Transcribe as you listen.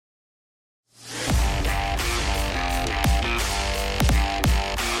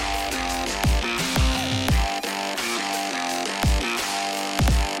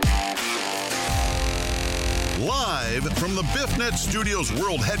BiffNet Studios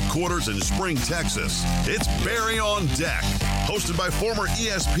World Headquarters in Spring, Texas, it's Barry on Deck, hosted by former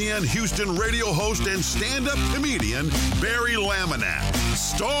ESPN Houston radio host and stand-up comedian Barry Laminack,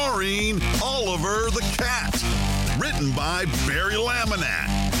 starring Oliver the Cat. Written by Barry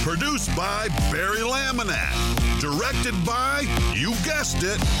Laminack, produced by Barry Laminack, directed by, you guessed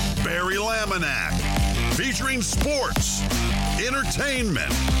it, Barry Laminack, featuring sports,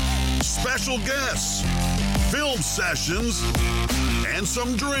 entertainment, special guests, film sessions, and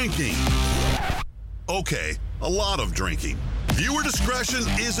some drinking. Okay, a lot of drinking. Viewer discretion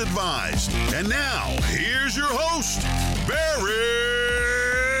is advised. And now, here's your host,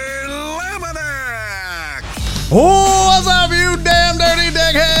 Barry Laminack. What's up, you damn dirty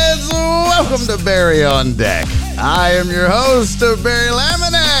deckheads? Welcome to Barry on Deck. I am your host, Barry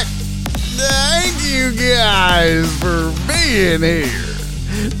Laminack. Thank you guys for being here.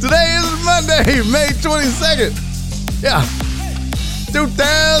 Today is Monday, May 22nd. Yeah,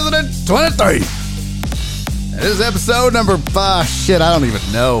 2023. This is episode number 5. Shit, I don't even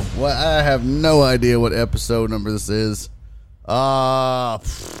know. I have no idea what episode number this is. I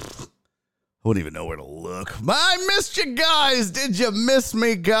wouldn't even know where to look. I missed you guys. Did you miss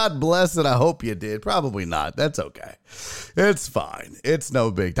me? God bless it. I hope you did. Probably not. That's okay. It's fine. It's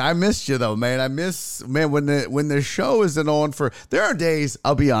no big deal. I missed you though, man. When the show isn't on for, there are days,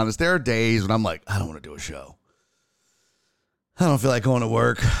 I'll be honest, there are days when I'm like, I don't want to do a show. I don't feel like going to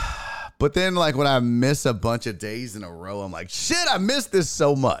work. But then like when I miss a bunch of days in a row, I'm like, shit, I missed this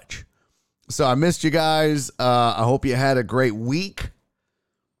so much. So I missed you guys. I hope you had a great week.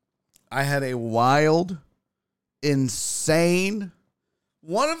 I had a wild, insane,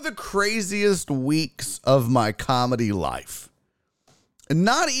 one of the craziest weeks of my comedy life.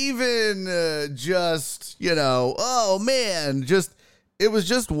 Not even just, oh man, it was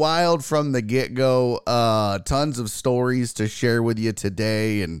just wild from the get-go. Tons of stories to share with you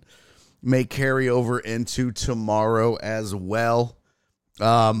today and may carry over into tomorrow as well.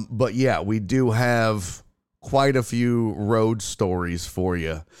 But yeah, we do have quite a few road stories for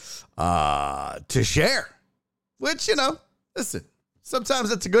you to share, which, listen, sometimes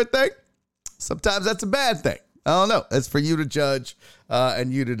that's a good thing. Sometimes that's a bad thing. I don't know. It's for you to judge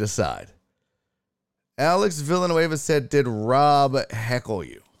and you to decide. Alex Villanueva said, did Rob heckle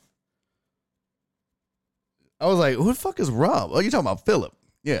you? I was like, who the fuck is Rob? Oh, you're talking about Philip.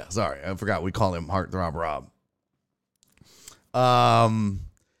 Yeah, sorry. I forgot we call him Heartthrob Rob.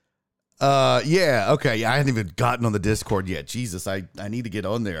 Yeah, okay. Yeah, I hadn't even gotten on the Discord yet. Jesus, I need to get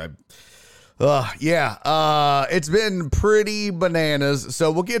on there. It's been pretty bananas.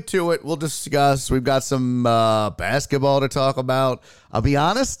 So we'll get to it. We'll discuss. We've got some basketball to talk about. I'll be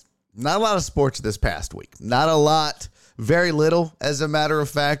honest, not a lot of sports this past week. Not a lot. Very little, as a matter of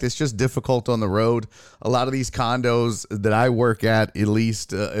fact. It's just difficult on the road. A lot of these condos that I work at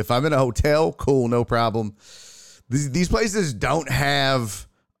least, if I'm in a hotel, cool, no problem. These places don't have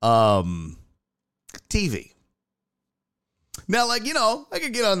TV. Now, I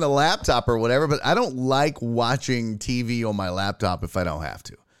could get on the laptop or whatever, but I don't like watching TV on my laptop if I don't have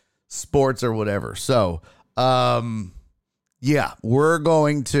to. Sports or whatever. So, yeah, we're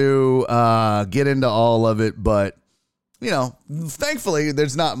going to get into all of it, but, thankfully,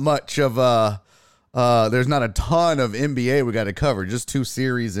 there's not much of there's not a ton of NBA we got to cover, just 2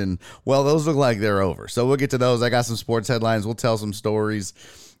 series, and, well, those look like they're over. So we'll get to those. I got some sports headlines. We'll tell some stories.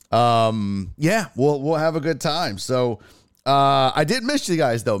 Yeah, we'll have a good time. So, I did miss you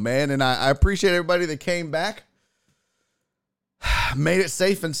guys though, man. And I appreciate everybody that came back, made it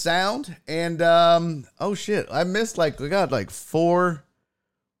safe and sound. And, oh shit, I missed we got 4.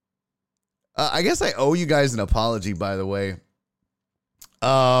 I guess I owe you guys an apology, by the way.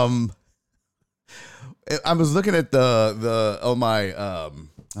 I was looking at what's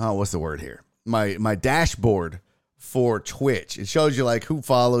the word here? My dashboard for Twitch. It shows you who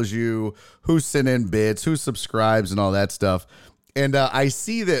follows you, who sent in bits, who subscribes and all that stuff. And I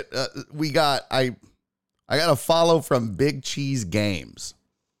see that I got a follow from Big Cheese Games.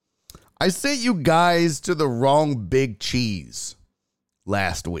 I sent you guys to the wrong Big Cheese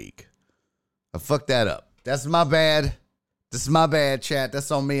last week. I fucked that up. That's my bad. This is my bad, chat.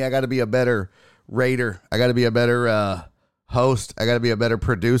 That's on me. I got to be a better rater. I got to be a better host. I got to be a better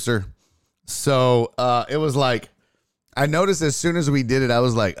producer. So it was I noticed as soon as we did it, I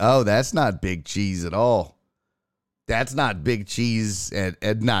was like, oh, that's not Big Cheese at all. That's not Big Cheese and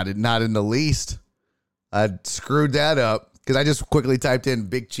not in the least. I screwed that up because I just quickly typed in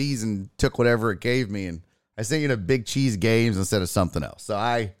Big Cheese and took whatever it gave me. And I sent you to Big Cheese Games instead of something else. So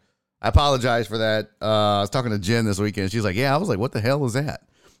I apologize for that. I was talking to Jen this weekend. She's like, yeah, I was like, what the hell is that?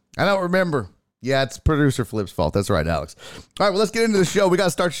 I don't remember. Yeah, it's producer Flip's fault. That's right, Alex. All right, well, let's get into the show. We got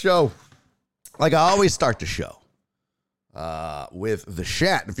to start the show like I always start the show with the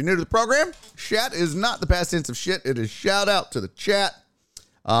chat. If you're new to the program, chat is not the past tense of shit. It is shout out to the chat.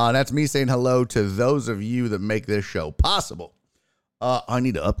 That's me saying hello to those of you that make this show possible. I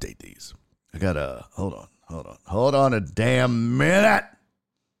need to update these. I got to, hold on a damn minute.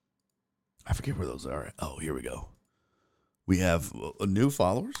 I forget where those are. Oh, here we go. We have new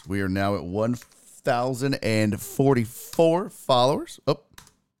followers. We are now at 1,044 followers. Oh,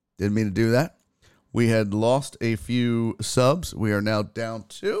 didn't mean to do that. We had lost a few subs. We are now down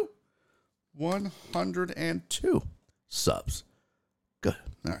to 102 subs. Good.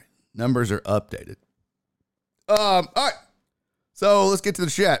 All right. Numbers are updated. All right. So let's get to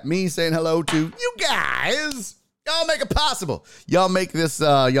the chat. Me saying hello to you guys. Y'all make it possible. Y'all make this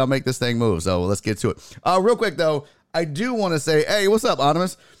thing move. So let's get to it. Real quick though, I do want to say, hey, what's up,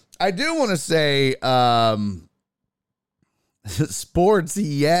 Anonymous? I do want to say, sports,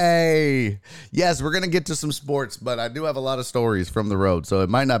 yay. Yes, we're going to get to some sports, but I do have a lot of stories from the road, so it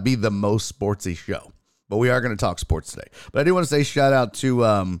might not be the most sportsy show, but we are going to talk sports today. But I do want to say shout out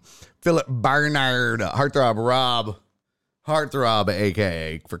to Philip Barnard, Heartthrob,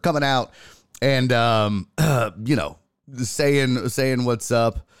 a.k.a., for coming out and, saying what's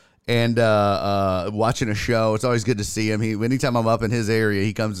up. And watching a show. It's always good to see him. Anytime I'm up in his area,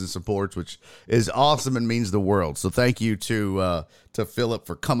 he comes and supports, which is awesome and means the world. So thank you to Philip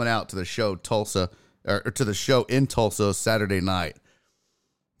for coming out to the show to the show in Tulsa Saturday night.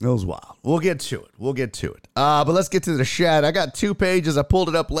 It was wild. We'll get to it. But let's get to the chat. I got 2 pages. I pulled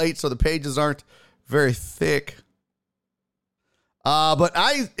it up late, so the pages aren't very thick. But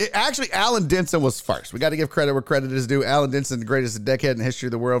actually, Alan Denson was first. We got to give credit where credit is due. Alan Denson, the greatest deckhead in the history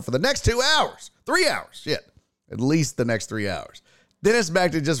of the world for the next 2 hours, 3 hours, shit, at least the next 3 hours. Then it's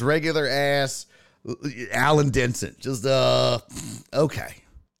back to just regular ass Alan Denson. Just, okay,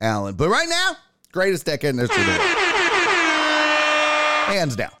 Alan. But right now, greatest deckhead in the history of the world.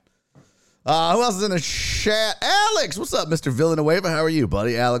 Hands down. Who else is in the chat? Alex, what's up, Mr. Villanueva? How are you,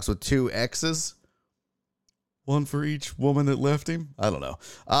 buddy? Alex with 2 X's. One for each woman that left him. I don't know.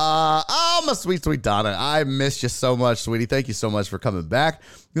 My sweet, sweet Donna. I miss you so much, sweetie. Thank you so much for coming back.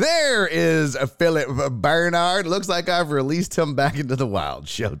 There is Philip Bernard. Looks like I've released him back into the wild.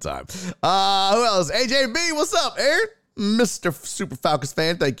 Showtime. Who else? AJB, what's up, Aaron? Mr. Super Falcons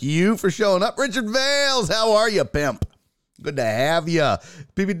fan, thank you for showing up. Richard Vales, how are you, pimp? Good to have you.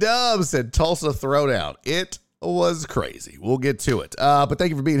 PB Dubs said Tulsa Throwdown. It was crazy. We'll get to it. But thank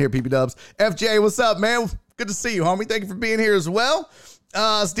you for being here, PB Dubs. FJ, what's up, man? Good to see you, homie. Thank you for being here as well.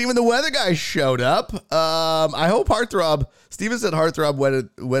 Steven the Weather Guy showed up. I hope Heartthrob, Steven said Heartthrob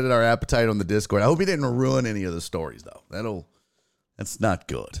whetted our appetite on the Discord. I hope he didn't ruin any of the stories, though. That's not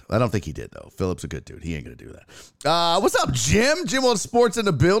good. I don't think he did, though. Philip's a good dude. He ain't going to do that. What's up, Jim? Jim on Sports in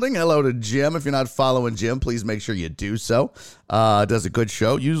the building. Hello to Jim. If you're not following Jim, please make sure you do so. Does a good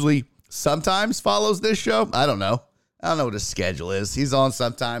show. Usually, sometimes follows this show. I don't know what his schedule is. He's on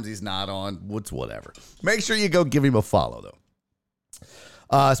sometimes. He's not on. Whatever. Make sure you go give him a follow, though.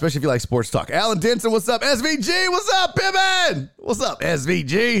 Especially if you like sports talk. Alan Denson, what's up? SVG, what's up, Pippin? What's up,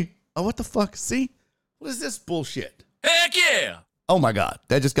 SVG? Oh, what the fuck? See? What is this bullshit? Heck yeah! Oh, my God.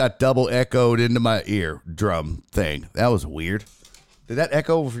 That just got double echoed into my ear drum thing. That was weird. Did that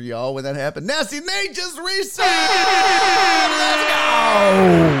echo for y'all when that happened? Nasty Nate just reset! Let's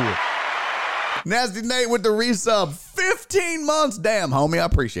go! Nasty Nate with the resub. 15 months. Damn, homie. I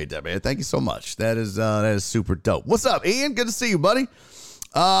appreciate that, man. Thank you so much. That is super dope. What's up, Ian? Good to see you, buddy.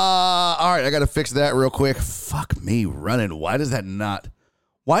 All right. I got to fix that real quick. Fuck me running. Why does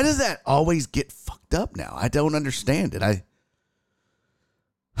that always get fucked up now? I don't understand it.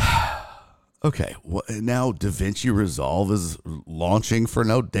 Okay. Now DaVinci Resolve is launching for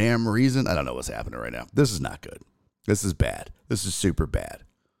no damn reason. I don't know what's happening right now. This is not good. This is bad. This is super bad.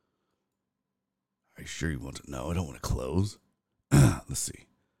 Are you sure you want to? No, I don't want to close. Let's see.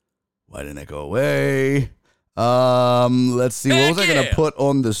 Why didn't that go away? Let's see. What was I going to put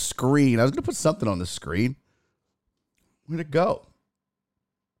on the screen? I was going to put something on the screen. Where'd it go?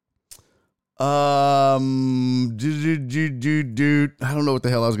 I don't know what the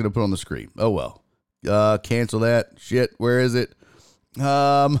hell I was going to put on the screen. Oh, well. Cancel that. Shit. Where is it?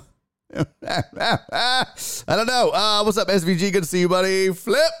 I don't know. What's up, SVG? Good to see you, buddy.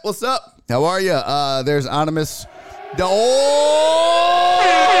 Flip, what's up? How are you? There's Anonymous. Oh,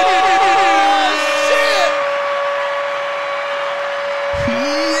 shit! Yo!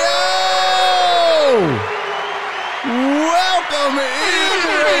 Welcome in,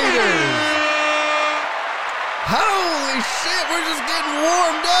 Raiders! Holy shit, we're just getting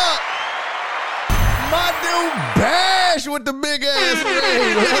warmed up! Bash with the big ass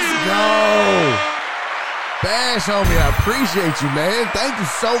raid. Let's go. Bash, homie, I appreciate you, man. Thank you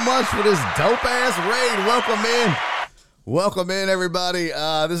so much for this dope ass raid. Welcome in. Welcome in, everybody.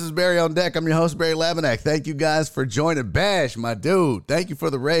 This is Barry on Deck. I'm your host, Barry Laminack. Thank you guys for joining. Bash, my dude. Thank you for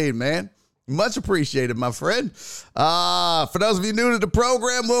the raid, man. Much appreciated, my friend. For those of you new to the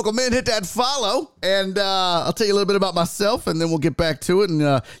program, welcome in. Hit that follow, and I'll tell you a little bit about myself, and then we'll get back to it.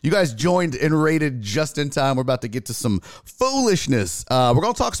 And you guys joined and rated just in time. We're about to get to some foolishness. We're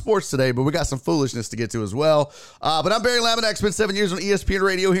going to talk sports today, but we got some foolishness to get to as well. But I'm Barry Laminack. Spent 7 years on ESPN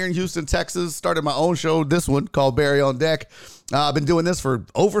Radio here in Houston, Texas. Started my own show, this one, called Barry on Deck. I've been doing this for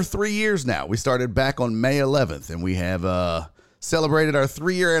over 3 years now. We started back on May 11th, and we have celebrated our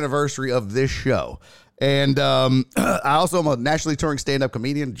 3-year anniversary of this show. And I also am a nationally touring stand-up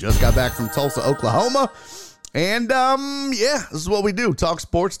comedian. Just got back from Tulsa, Oklahoma. And yeah, this is what we do. Talk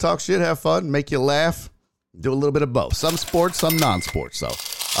sports, talk shit, have fun, make you laugh, do a little bit of both. Some sports, some non-sports. So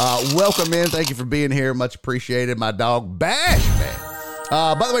welcome in. Thank you for being here. Much appreciated. My dog, Bash, man.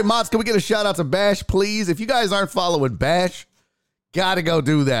 By the way, mods, can we get a shout-out to Bash, please? If you guys aren't following Bash, gotta go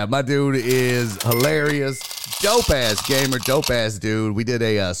do that. My dude is hilarious. Dope ass gamer, dope ass dude. We did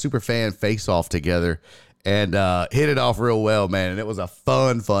a super fan face off together and hit it off real well, man. And it was a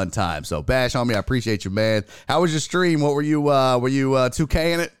fun time. So Bash, homie, I appreciate you, man. How was your stream? What were you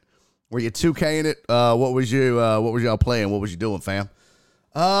 2K-ing it? Were you 2K-ing it? What was y'all playing? What was you doing, fam?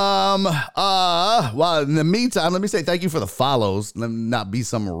 Well, in the meantime, let me say thank you for the follows. Let me not be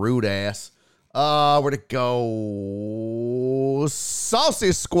some rude ass. Where'd it go?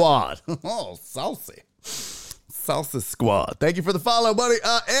 Saucy Squad. Oh, saucy. Saucy Squad. Thank you for the follow, buddy.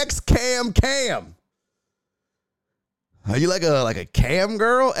 X-Cam. Are you like a cam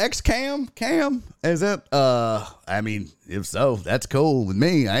girl? X-Cam? Cam? Is that, I mean, if so, that's cool with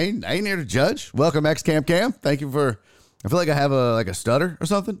me. I ain't here to judge. Welcome, X-Cam. Thank you for, I feel like I have a stutter or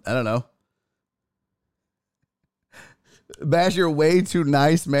something. I don't know. Bash, you're way too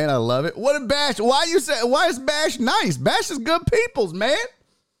nice, man. I love it. What a Bash? Why is Bash nice? Bash is good peoples, man.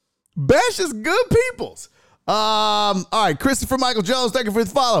 Bash is good peoples. All right, Christopher Michael Jones, thank you for the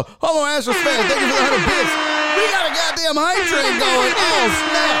follow. Homo Astros fan, thank you for the 100 bits. We got a goddamn hype train going.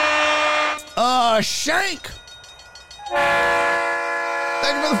 Oh, snap. Shank.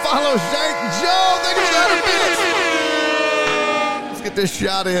 Thank you for the follow, Shank. Joe, thank you for the 100 bits. Get this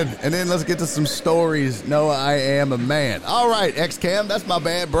shot in, and then let's get to some stories. No, I am a man. All right, X-Cam, that's my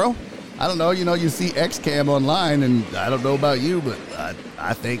bad, bro. I don't know, you see X-Cam online, and I don't know about you, but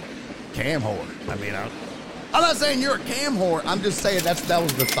I think cam whore. I mean, I'm not saying you're a cam whore. I'm just saying that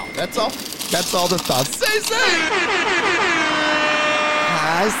was the thought. That's all. That's all the thought. Say.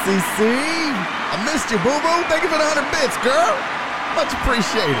 Hi, CC. I missed you, boo-boo. Thank you for the 100 bits, girl. Much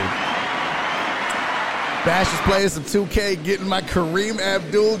appreciated. Bash is playing some 2K, getting my Kareem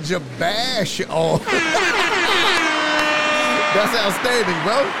Abdul-Jabbar on. That's outstanding,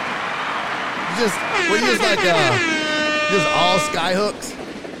 bro. Just all sky hooks.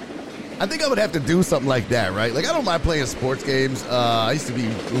 I think I would have to do something like that, right? Like, I don't mind playing sports games. I used to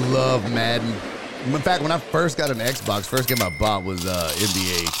love Madden. In fact, when I first got an Xbox, first game I bought was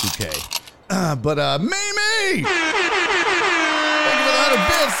NBA 2K. But Mimi! Thank you for the 100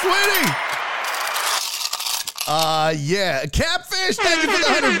 bits, sweetie! Yeah, Catfish, thank you for the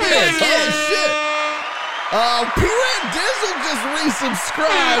 100 bits. Holy shit. P-Red Dizzle just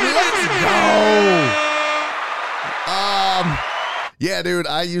resubscribed. Let's go. Yeah, dude,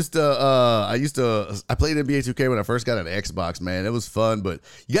 I played NBA 2K when I first got an Xbox, man. It was fun, but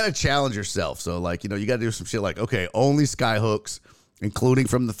you got to challenge yourself. So, like, you got to do some shit like, okay, only sky hooks, including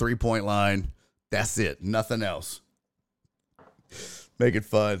from the 3-point line. That's it. Nothing else. Make it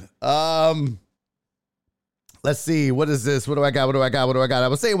fun. Let's see. What is this? What do I got? I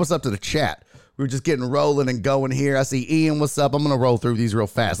was saying what's up to the chat. We were just getting rolling and going here. I see Ian, what's up? I'm going to roll through these real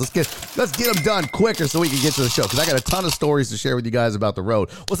fast. Let's get them done quicker so we can get to the show, because I got a ton of stories to share with you guys about the road.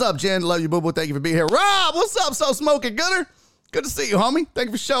 What's up, Jen? Love you, boo-boo. Thank you for being here. Rob, what's up? So smoking gooder. Good to see you, homie. Thank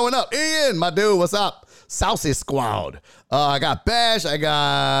you for showing up. Ian, my dude, what's up? Saucy Squad. I got Bash. I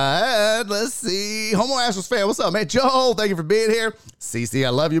got, let's see, Homo Astros fan. What's up, man? Joel, thank you for being here. CC, I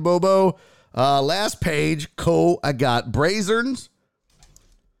love you, boo-boo. Last page, cool. I got Brazers.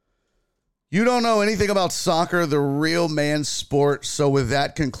 You don't know anything about soccer, the real man's sport. So with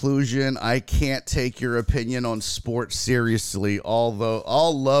that conclusion, I can't take your opinion on sports seriously. Although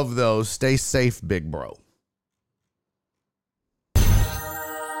I'll love those. Stay safe, big bro.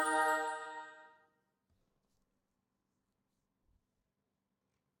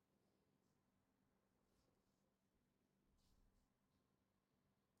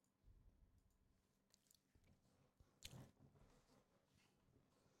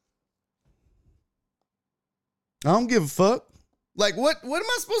 I don't give a fuck. Like, what am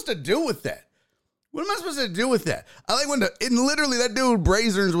I supposed to do with that? What am I supposed to do with that? I like when literally that dude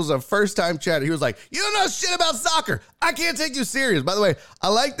Brazers was a first-time chatter. He was like, you don't know shit about soccer. I can't take you serious. By the way, I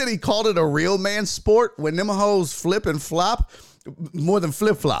like that he called it a real man sport when them hoes flip and flop more than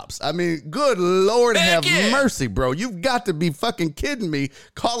flip-flops. I mean, good Lord have mercy, bro. You've got to be fucking kidding me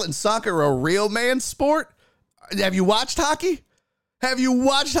calling soccer a real man sport? Have you watched hockey? Have you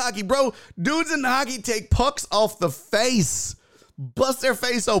watched hockey, bro? Dudes in hockey take pucks off the face. Bust their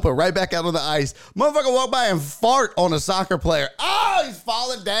face open right back out on the ice. Motherfucker walk by and fart on a soccer player. Oh, he's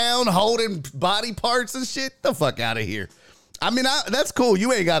falling down, holding body parts and shit. The fuck out of here. I mean, that's cool.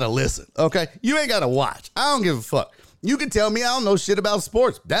 You ain't got to listen, okay? You ain't got to watch. I don't give a fuck. You can tell me I don't know shit about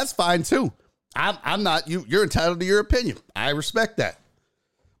sports. That's fine, too. I'm not, you're entitled to your opinion. I respect that.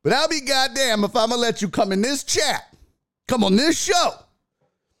 But I'll be goddamn if I'm going to let you come in this chat, come on this show.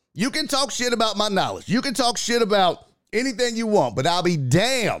 You can talk shit about my knowledge. You can talk shit about anything you want, but I'll be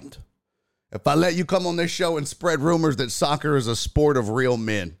damned if I let you come on this show and spread rumors that soccer is a sport of real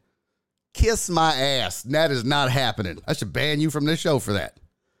men. Kiss my ass. That is not happening. I should ban you from this show for that.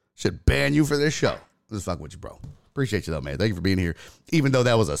 Should ban you for this show. Let's fuck with you, bro. Appreciate you, though, man. Thank you for being here. Even though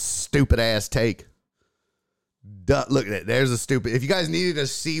that was a stupid-ass take. Duh, look at it. There's a stupid... If you guys needed to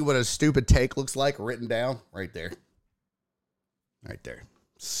see what a stupid take looks like written down, right there. Right there.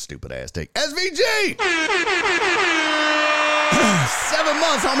 Stupid-ass take. SVG! 7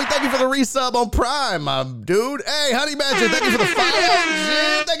 months, homie. Thank you for the resub on Prime, my dude. Hey, Honey Badger, thank you for the follow.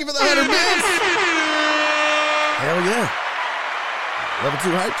 Jim, thank you for the 100 bits. Hell yeah. Level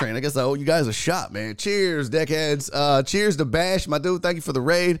 2 hype train. I guess I owe you guys a shot, man. Cheers, deckheads. Cheers to Bash, my dude. Thank you for the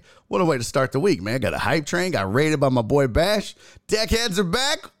raid. What a way to start the week, man. Got a hype train. Got raided by my boy Bash. Deckheads are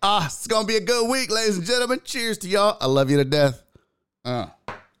back. It's going to be a good week, ladies and gentlemen. Cheers to y'all. I love you to death.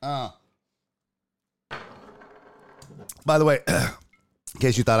 By the way, in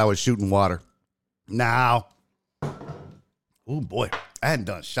case you thought I was shooting water. Now, oh boy, I hadn't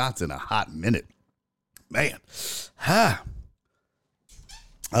done shots in a hot minute. Man,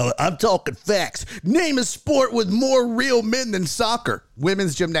 I'm talking facts. Name a sport with more real men than soccer.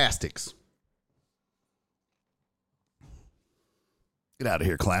 Women's gymnastics. Get out of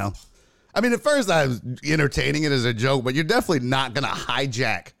here, clown. I mean, at first I was entertaining it as a joke, but you're definitely not going to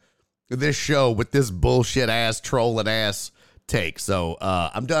hijack this show with this bullshit ass, trolling ass take. So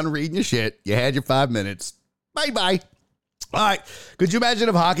I'm done reading your shit. You had your 5 minutes. Bye-bye. All right. Could you imagine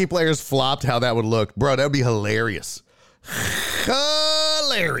if hockey players flopped, how that would look? Bro, that would be hilarious.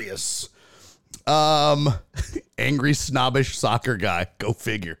 Hilarious. Angry, snobbish soccer guy. Go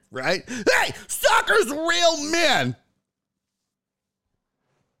figure, right? Hey, soccer's real men.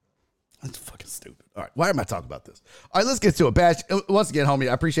 That's fucking stupid. All right, why am I talking about this? All right, let's get to it. Bash, once again, homie,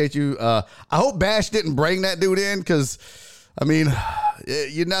 I appreciate you. I hope Bash didn't bring that dude in because, I mean,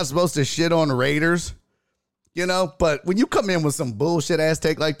 you're not supposed to shit on Raiders, you know? But when you come in with some bullshit-ass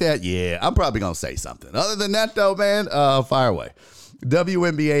take like that, yeah, I'm probably going to say something. Other than that, though, man, fire away.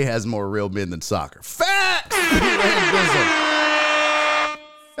 WNBA has more real men than soccer. Facts!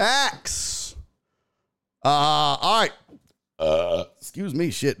 Facts. All right. Excuse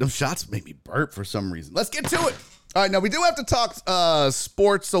me, shit. Them shots made me burp for some reason. Let's get to it. All right, now we do have to talk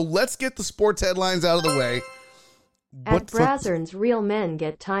sports, so let's get the sports headlines out of the way. At Brazzern's, real men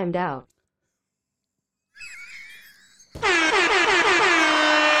get timed out. Holy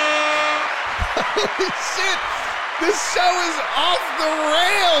shit! This show is off the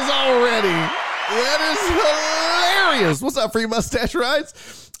rails already. That is hilarious. What's up, Free Mustache Rides?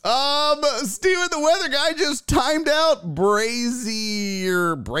 Steven the Weather Guy just timed out Brazerns.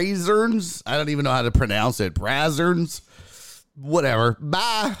 I don't even know how to pronounce it. Brazzerns. Whatever.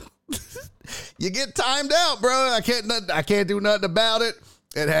 Bye. You get timed out, bro. I can't do nothing about it.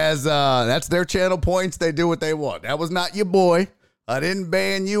 It has that's their channel points. They do what they want. That was not your boy. I didn't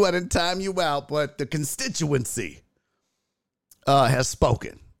ban you. I didn't time you out, but the constituency has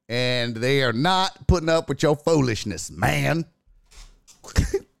spoken, and they are not putting up with your foolishness, man.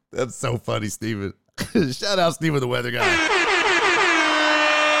 That's so funny, Steven. Shout out Steven the Weather Guy.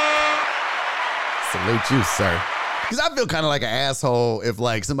 Salute you, sir. Because I feel kind of like an asshole if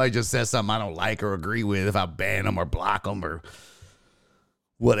like somebody just says something I don't like or agree with, if I ban them or block them or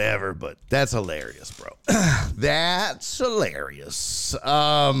whatever. But that's hilarious, bro. That's hilarious.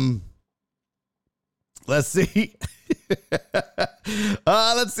 Let's see.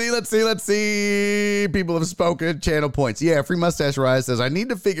 Let's see. People have spoken. Channel points. Yeah, Free Mustache Rise says, I need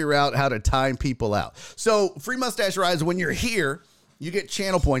to figure out how to time people out. So, Free Mustache Rise, when you're here, you get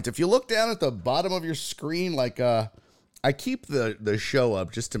channel points. If you look down at the bottom of your screen, like, I keep the show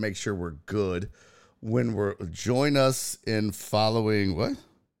up just to make sure we're good Join us in following what?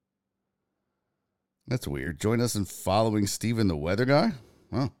 That's weird. Join us in following Steven the Weather Guy?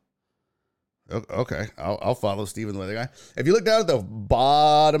 Oh. Okay. I'll follow Steven the Weather Guy. If you look down at the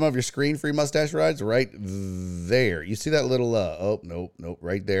bottom of your screen, Free Mustache Rides, right there. You see that little, nope,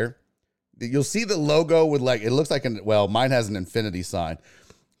 right there. You'll see the logo with it looks like mine has an infinity sign.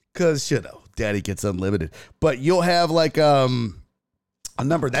 Because, Daddy gets unlimited. But you'll have a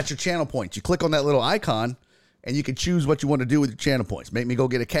number. That's your channel points. You click on that little icon, and you can choose what you want to do with your channel points. Make me go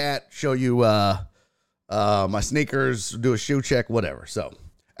get a cat, show you my sneakers, do a shoe check, whatever. So,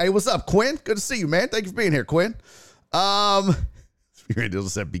 hey, what's up, Quinn? Good to see you, man. Thank you for being here, Quinn.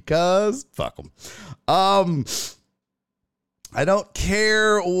 Said because fuck them. I don't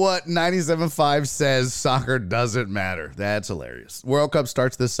care what 97.5 says. Soccer doesn't matter. That's hilarious. World Cup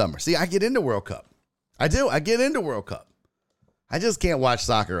starts this summer. See, I get into World Cup. I do. I get into World Cup. I just can't watch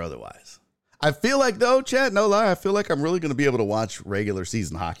soccer otherwise. I feel like, though, Chad, no lie, I feel like I'm really going to be able to watch regular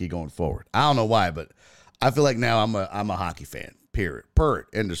season hockey going forward. I don't know why, but I feel like now I'm a hockey fan. Period.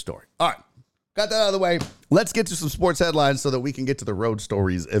 End of story. All right. Got that out of the way. Let's get to some sports headlines so that we can get to the road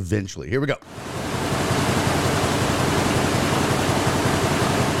stories eventually. Here we go.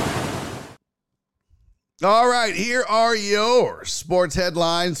 All right, here are your sports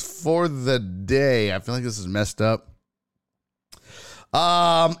headlines for the day. I feel like this is messed up.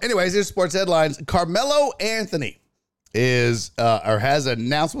 Anyways, here's sports headlines. Carmelo Anthony has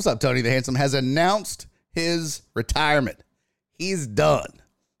announced, what's up, Tony the Handsome, has announced his retirement. He's done.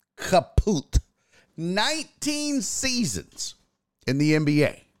 Kaput. 19 seasons in the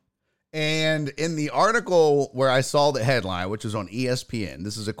NBA. And in the article where I saw the headline, which was on ESPN,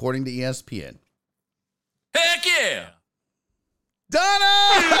 this is according to ESPN. Heck yeah!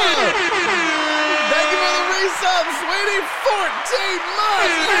 Donna! Thank you for the resub, sweetie. 14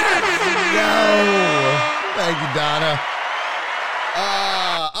 months. Let's go. Thank you, Donna.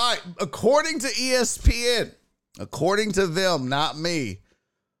 All right. According to ESPN, according to them, not me,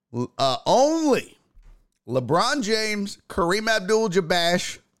 only LeBron James, Kareem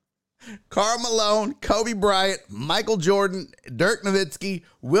Abdul-Jabbar, Karl Malone, Kobe Bryant, Michael Jordan, Dirk Nowitzki,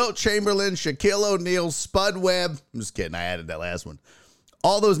 Wilt Chamberlain, Shaquille O'Neal, Spud Webb. I'm just kidding. I added that last one.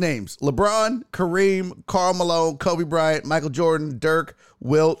 All those names. LeBron, Kareem, Karl Malone, Kobe Bryant, Michael Jordan, Dirk,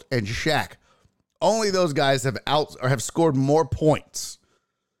 Wilt, and Shaq. Only those guys have scored more points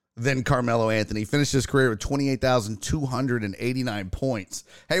than Carmelo Anthony. Finished his career with 28,289 points.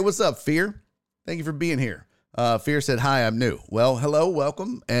 Hey, what's up, Fear? Thank you for being here. Fear said, hi, I'm new. Well, hello,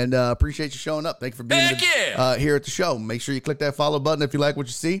 welcome, and appreciate you showing up. Thank you for being here at the show. Make sure you click that follow button if you like what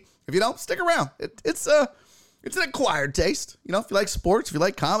you see. If you don't, stick around. It's an acquired taste. If you like sports, if you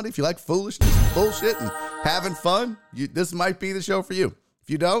like comedy, if you like foolishness, bullshit, and having fun, this might be the show for you. If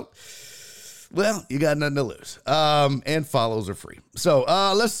you don't, well, you got nothing to lose. And follows are free. So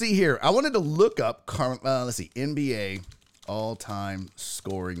let's see here. I wanted to look up, NBA all-time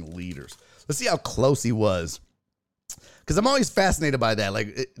scoring leaders. Let's see how close he was. Because I'm always fascinated by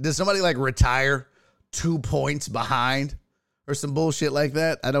that. Does somebody retire 2 points behind or some bullshit like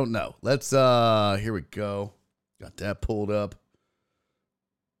that? I don't know. Let's, here we go. Got that pulled up.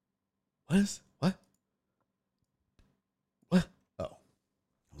 What? Oh. I was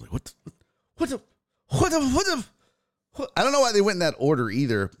like, what? I don't know why they went in that order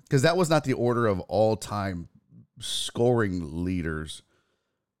either. Because that was not the order of all-time scoring leaders.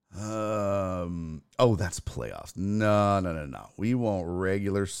 That's playoffs. No. We want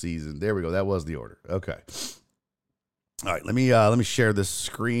regular season. There we go. That was the order. Okay. All right. Let me share this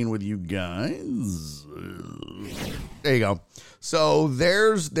screen with you guys. There you go. So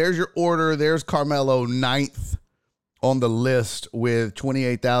there's your order. There's Carmelo, 9th on the list with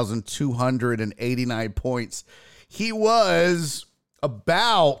 28,289 points. He was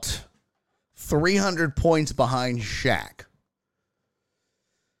about 300 points behind Shaq.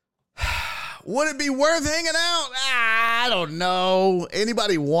 Would it be worth hanging out? I don't know.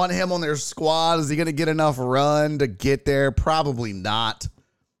 Anybody want him on their squad? Is he going to get enough run to get there? Probably not.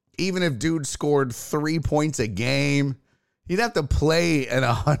 Even if dude scored 3 points a game, he'd have to play in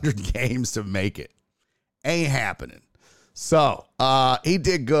 100 games to make it. Ain't happening. So, he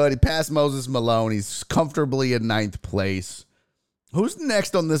did good. He passed Moses Malone. He's comfortably in 9th place. Who's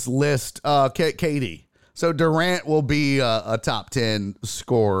next on this list? KD. So Durant will be a top 10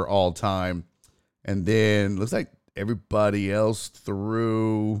 scorer all time. And then looks like everybody else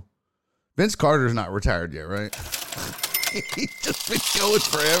through. Vince Carter's not retired yet, right? He's just been going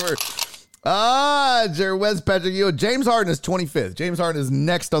forever. Wes Patrick, James Harden is 25th. James Harden is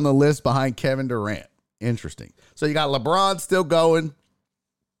next on the list behind Kevin Durant. Interesting. So you got LeBron still going.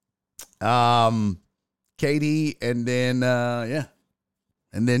 KD, and then, and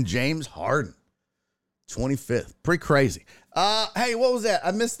then James Harden, 25th. Pretty crazy. Hey, what was that?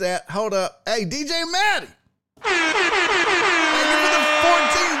 I missed that. Hold up. Hey, DJ Maddie. Thank you for the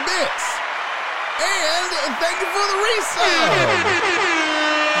 14 bits. And thank you for the resub.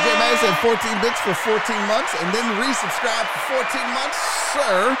 DJ Maddie said 14 bits for 14 months and then resubscribe for 14 months.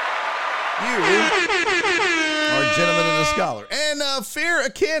 Sir, you are a gentleman and a scholar. And Fear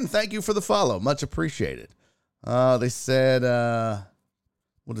Akin, thank you for the follow. Much appreciated. They said,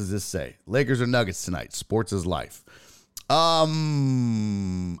 what does this say? Lakers or Nuggets tonight. Sports is life. I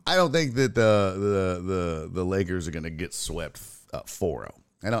don't think that the Lakers are going to get swept 4-0.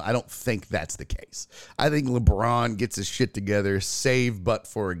 I don't think that's the case. I think LeBron gets his shit together, save but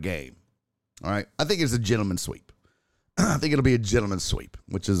for a game. All right. I think it's a gentleman's sweep. I think it'll be a gentleman's sweep,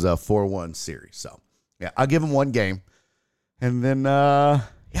 which is a 4-1 series. So, yeah, I'll give him one game. And then, on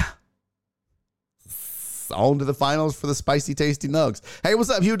to the finals for the spicy, tasty nugs. Hey,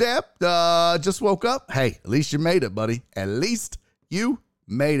 what's up, Hugh Dap? Just woke up. Hey, at least you made it, buddy. At least you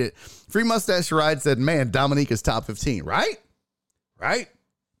made it. Free Mustache Ride said, man, Dominique is top 15. Right?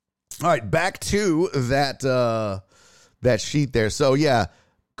 All right, back to that sheet there. So, yeah,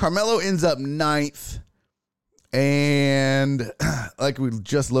 Carmelo ends up 9th. And like we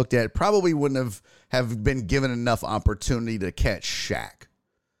just looked at, probably wouldn't have been given enough opportunity to catch Shaq.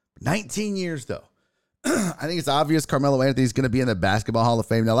 19 years, though. I think it's obvious Carmelo Anthony's going to be in the Basketball Hall of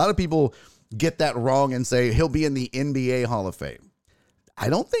Fame. Now, a lot of people get that wrong and say he'll be in the NBA Hall of Fame. I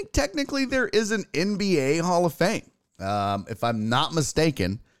don't think technically there is an NBA Hall of Fame. If I'm not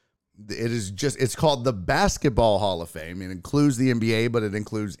mistaken, it's called the Basketball Hall of Fame. It includes the NBA, but it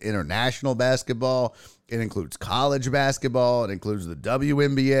includes international basketball. It includes college basketball. It includes the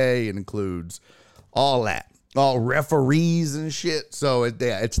WNBA. It includes all that, all referees and shit. So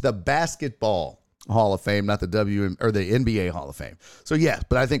it's the Basketball Hall of Fame, not the the NBA Hall of Fame. So yes,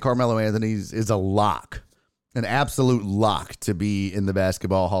 but I think Carmelo Anthony is a lock, an absolute lock to be in the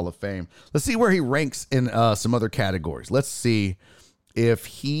Basketball Hall of Fame. Let's see where he ranks in some other categories. Let's see if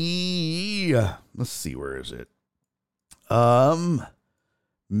he. Let's see, where is it?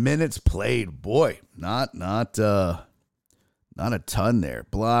 Minutes played. Boy, not a ton there.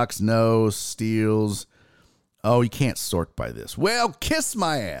 Blocks, no. Steals. Oh, you can't sort by this. Well, kiss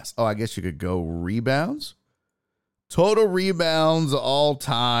my ass. Oh, I guess you could go rebounds. Total rebounds all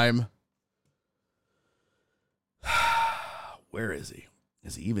time. Where is he?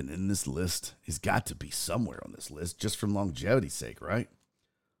 Is he even in this list? He's got to be somewhere on this list, just from longevity's sake, right?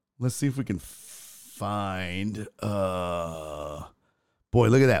 Let's see if we can find. Boy,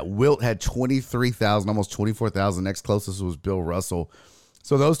 look at that. Wilt had 23,000, almost 24,000. Next closest was Bill Russell.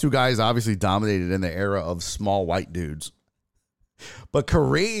 So those two guys obviously dominated in the era of small white dudes. But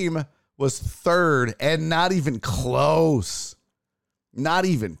Kareem was third and not even close. Not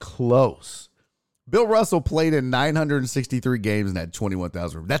even close. Bill Russell played in 963 games and had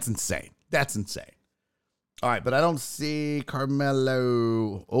 21,000. That's insane. All right, but I don't see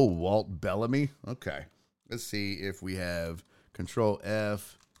Carmelo. Oh, Walt Bellamy. Okay. Let's see if we have Control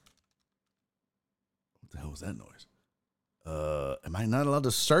F. What the hell was that noise? Am I not allowed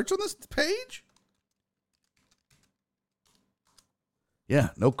to search on this page? Yeah,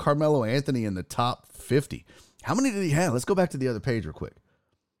 no Carmelo Anthony in the top 50. How many did he have? Let's go back to the other page real quick.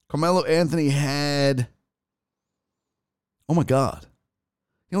 Carmelo Anthony had, oh my God,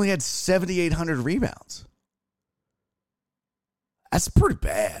 he only had 7,800 rebounds. That's pretty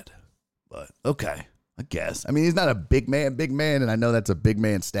bad, but okay, I guess. I mean, he's not a big man, and I know that's a big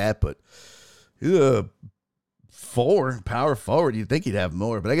man stat, but he's a power forward. You'd think he'd have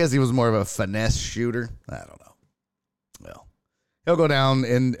more, but I guess he was more of a finesse shooter. I don't know. Well, he'll go down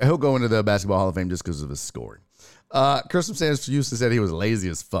and he'll go into the Basketball Hall of Fame just because of his scoring. Kirsten Sanders used to say he was lazy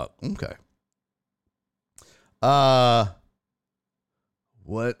as fuck. Okay.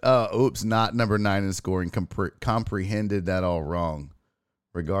 What? Oops, not number 9 in scoring. Comprehended that all wrong.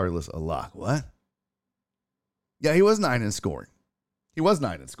 Regardless, a lock. What? Yeah, he was 9 in scoring. Yeah. He was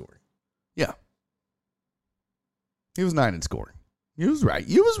 9 in scoring. You was right.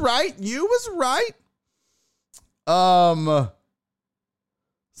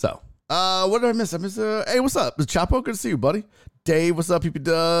 So, what did I miss? Hey, what's up? It's Chapo. Good to see you, buddy. Dave, what's up, PP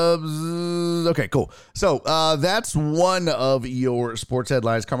Dubs? Okay, cool. So, that's one of your sports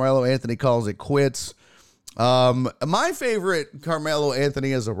headlines. Carmelo Anthony calls it quits. My favorite Carmelo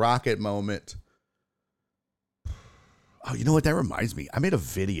Anthony as a Rocket moment. Oh, you know what? That reminds me. I made a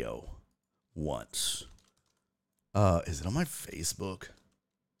video once. Is it on my Facebook?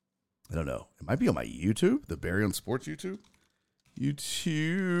 I don't know. It might be on my YouTube, the Barry on Sports YouTube.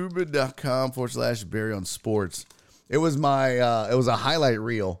 YouTube.com/Barry on Sports. It was it was a highlight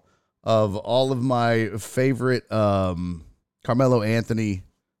reel of all of my favorite Carmelo Anthony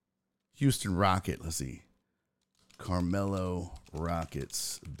Houston Rocket. Let's see. Carmelo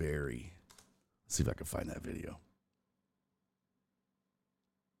Rockets Barry. Let's see if I can find that video.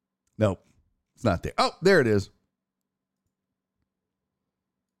 Nope. It's not there. Oh, there it is.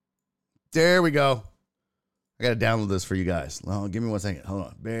 There we go. I got to download this for you guys. Oh, give me 1 second. Hold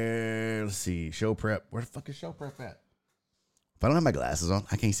on. Let's see. Show prep. Where the fuck is show prep at? If I don't have my glasses on,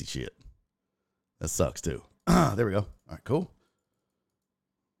 I can't see shit. That sucks too. There we go. All right, cool.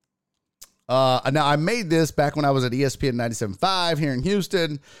 Now I made this back when I was at ESPN 97.5 here in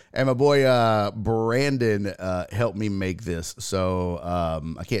Houston, and my boy Brandon helped me make this. So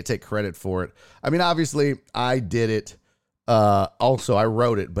I can't take credit for it. I mean, obviously I did it. Also, I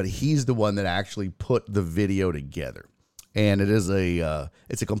wrote it, but he's the one that actually put the video together. And it is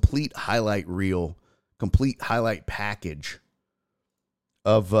it's a complete highlight reel, complete highlight package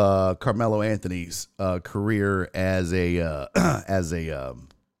of Carmelo Anthony's career as a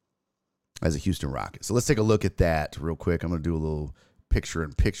Houston Rocket. So let's take a look at that real quick. I'm going to do a little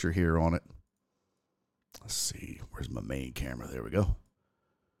picture-in-picture here on it. Let's see. Where's my main camera? There we go.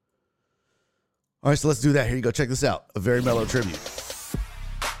 All right, so let's do that. Here you go. Check this out. A very Mellow tribute.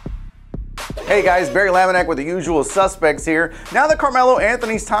 Hey guys, Barry Laminack with the usual suspects here. Now that Carmelo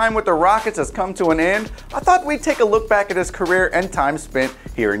Anthony's time with the Rockets has come to an end, I thought we'd take a look back at his career and time spent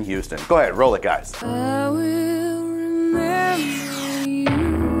here in Houston. Go ahead, roll it, guys. I will remember you.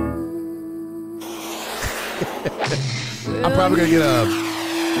 I'm probably going to get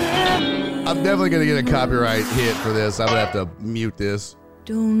I'm definitely going to get a copyright hit for this. I'm going to have to mute this.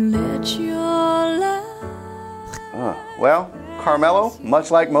 Don't let your love. Well, Carmelo,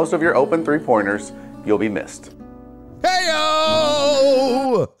 much like most of your open three-pointers, you'll be missed.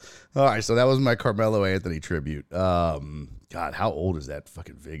 Hey-o! All right, so that was my Carmelo Anthony tribute. God, how old is that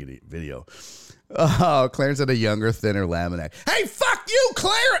fucking video? Clarence had a younger, thinner Laminack. Hey, fuck you,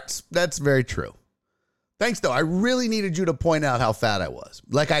 Clarence! That's very true. Thanks, though. I really needed you to point out how fat I was.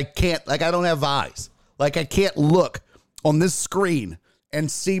 I don't have eyes. I can't look on this screen and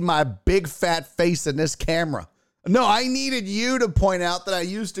see my big fat face in this camera. No, I needed you to point out that I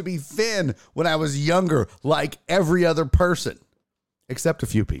used to be thin when I was younger, like every other person, except a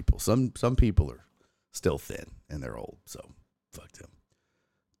few people. Some people are still thin and they're old, so fuck them.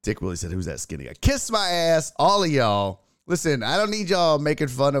 Dick Willie said, "Who's that skinny guy?" Kiss my ass, all of y'all. Listen, I don't need y'all making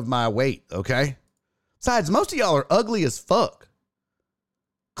fun of my weight, okay? Besides, most of y'all are ugly as fuck.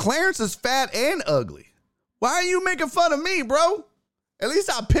 Clarence is fat and ugly. Why are you making fun of me, bro? At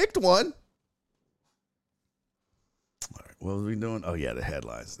least I picked one. All right, what was we doing? Oh, yeah, the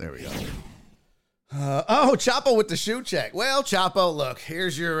headlines. There we go. Chapo with the shoe check. Well, Chapo, look,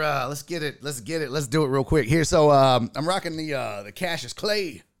 here's your, let's get it. Let's do it real quick. Here, so I'm rocking the Cassius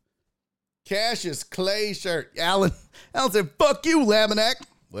Clay shirt. Alan said, "Fuck you, Laminack."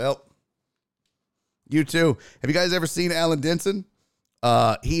 Well, you too. Have you guys ever seen Alan Denson?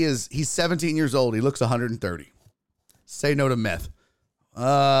 He's 17 years old. He looks 130. Say no to meth.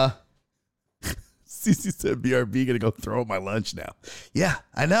 Cece said, "BRB gonna go throw my lunch now." Yeah,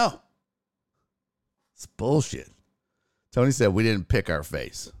 I know. It's bullshit. Tony said we didn't pick our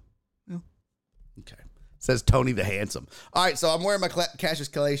face. Well, okay. Says Tony the Handsome. All right, so I'm wearing my Cassius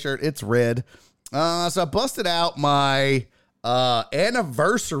Clay shirt. It's red. So I busted out my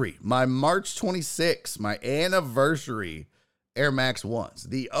anniversary, my March 26th, my anniversary Air Max 1s.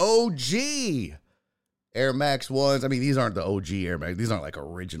 The OG Air Max 1s. I mean, these aren't the OG Air Max. These aren't like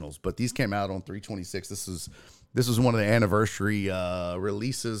originals, but these came out on 3/26. This was one of the anniversary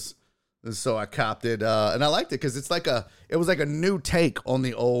releases. So I copped it, and I liked it because it was like a new take on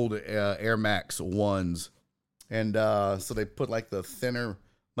the old Air Max 1s. And so they put like the thinner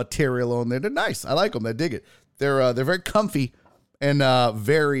material on there. They're nice. I like them. I dig it. They're very comfy and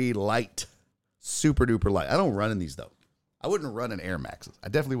very light. Super duper light. I don't run in these though. I wouldn't run in Air Maxes. I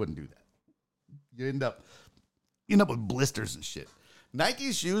definitely wouldn't do that. You end up with blisters and shit.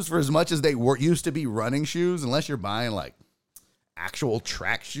 Nike shoes, for as much as they used to be running shoes, unless you're buying like actual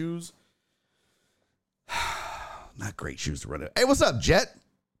track shoes, not great shoes to run in. Hey, what's up, Jet?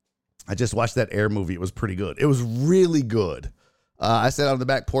 I just watched that Air movie. It was pretty good. It was really good. I sat on the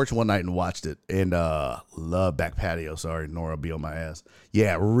back porch one night and watched it, and love back patio. Sorry, Nora be on my ass.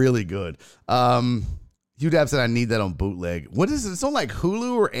 Yeah, really good. UDAP said I need that on bootleg. What is it? It's on like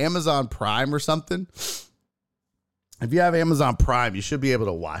Hulu or Amazon Prime or something. If you have Amazon Prime, you should be able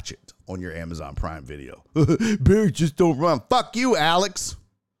to watch it on your Amazon Prime video. Barry, just don't run. Fuck you, Alex.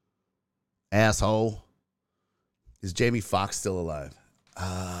 Asshole. Is Jamie Foxx still alive?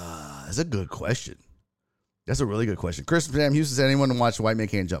 That's a good question. That's a really good question. Chris from Sam Houston said anyone to watch White Man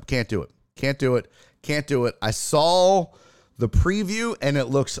Can't Jump. Can't do it. Can't do it. Can't do it. I saw the preview and it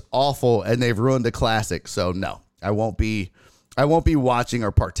looks awful and they've ruined the classic. So no, I won't be watching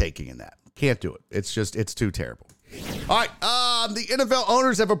or partaking in that. Can't do it. It's too terrible. All right. The NFL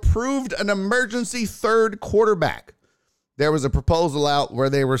owners have approved an emergency third quarterback. There was a proposal out where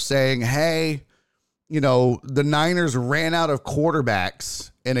they were saying, hey, the Niners ran out of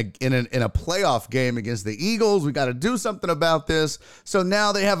quarterbacks in a playoff game against the Eagles. We got to do something about this. So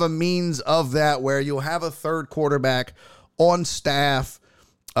now they have a means of that where you'll have a third quarterback on staff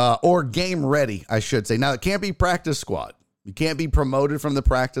or game ready, I should say. Now, it can't be practice squad. You can't be promoted from the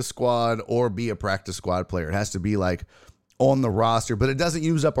practice squad or be a practice squad player. It has to be like on the roster, but it doesn't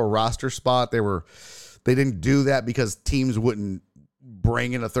use up a roster spot. They didn't do that because teams wouldn't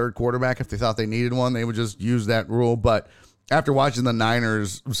bring in a third quarterback if they thought they needed one. They would just use that rule. But after watching the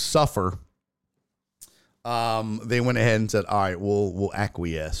Niners suffer, they went ahead and said, all right, we'll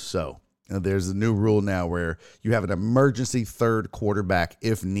acquiesce. So there's a new rule now where you have an emergency third quarterback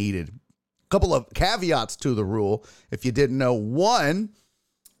if needed. A couple of caveats to the rule, if you didn't know. One,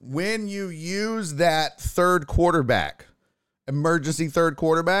 when you use that third quarterback, emergency third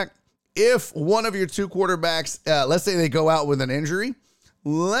quarterback, if one of your two quarterbacks, let's say they go out with an injury,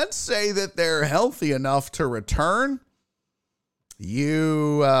 let's say that they're healthy enough to return,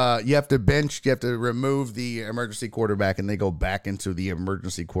 you have to bench, you have to remove the emergency quarterback, and they go back into the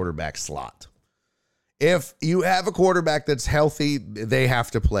emergency quarterback slot. If you have a quarterback that's healthy, they have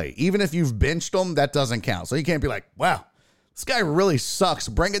to play. Even if you've benched them, that doesn't count. So you can't be like, wow, this guy really sucks.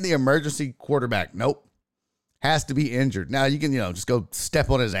 Bring in the emergency quarterback. Nope. Has to be injured. Now you can, just go step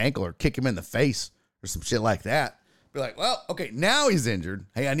on his ankle or kick him in the face or some shit like that. Be like, well, okay, now he's injured.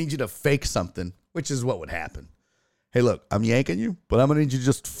 Hey, I need you to fake something, which is what would happen. Hey, look, I'm yanking you, but I'm going to need you to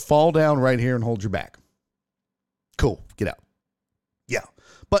just fall down right here and hold your back. Cool. Get out. Yeah.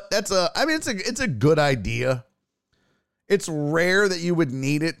 But it's a good idea. It's rare that you would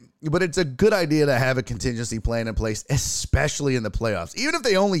need it, but it's a good idea to have a contingency plan in place, especially in the playoffs. Even if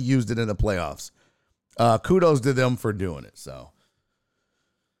they only used it in the playoffs. Kudos to them for doing it. So,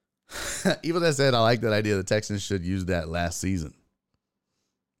 even as I said, I like that idea. The Texans should use that last season,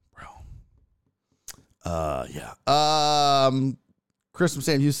 bro. Yeah. Chris from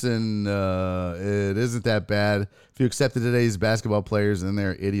Sam Houston. It isn't that bad if you accepted today's basketball players and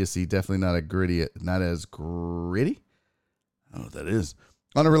their idiocy. Definitely not as gritty. I don't know what that is.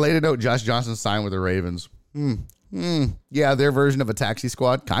 On a related note, Josh Johnson signed with the Ravens. Yeah, their version of a taxi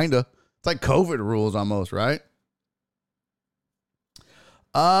squad, kinda. It's like COVID rules almost, right?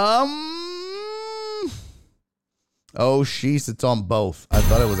 Oh, sheesh, it's on both. I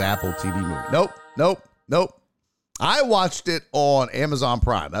thought it was Apple TV movie. Nope. I watched it on Amazon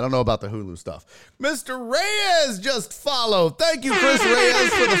Prime. I don't know about the Hulu stuff. Mr. Reyes just followed. Thank you, Chris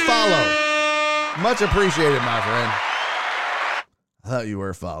Reyes, for the follow. Much appreciated, my friend. I thought you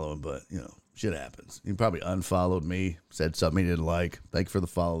were following, but, shit happens. You probably unfollowed me, said something you didn't like. Thank you for the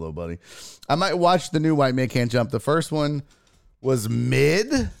follow, though, buddy. I might watch the new White Man Can't Jump. The first one was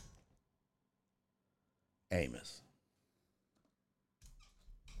mid. Amos.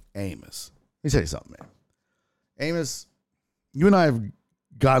 Let me tell you something, man. Amos, you and I have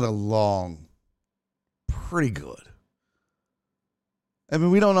got along pretty good. I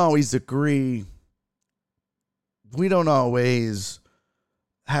mean, we don't always agree. We don't always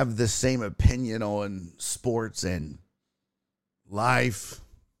have the same opinion on sports and life.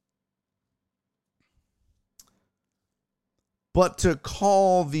 But to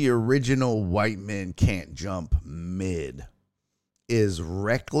call the original White Men Can't Jump mid is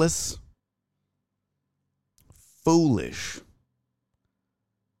reckless, foolish,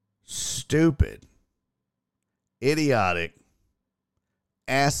 stupid, idiotic,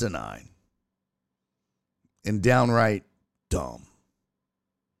 asinine, and downright dumb.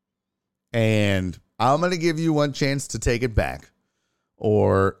 And I'm going to give you one chance to take it back,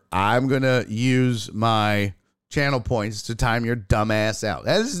 or I'm going to use my channel points to time your dumb ass out.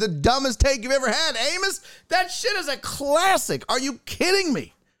 That is the dumbest take you've ever had, Amos. That shit is a classic. Are you kidding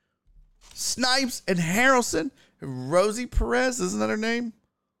me? Snipes and Harrelson, Rosie Perez, isn't that her name?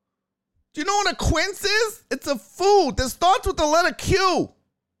 Do you know what a quince is? It's a food that starts with the letter Q.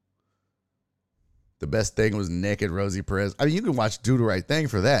 The best thing was naked Rosie Perez. I mean, you can watch Do the Right Thing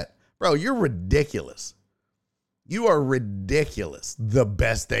for that. Bro, you're ridiculous. You are ridiculous. The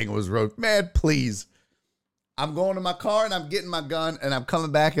best thing was Rosie. Man, please. I'm going to my car and I'm getting my gun and I'm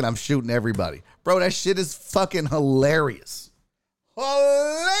coming back and I'm shooting everybody. Bro, that shit is fucking hilarious.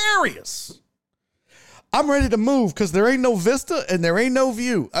 Hilarious. I'm ready to move because there ain't no vista and there ain't no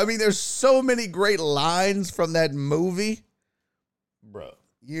view. I mean, there's so many great lines from that movie. Bro,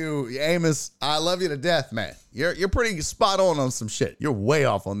 Amos, I love you to death, man. You're pretty spot on some shit. You're way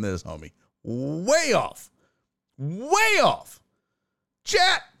off on this, homie. Way off. Way off.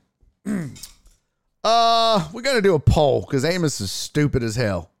 Chat. We're going to do a poll because Amos is stupid as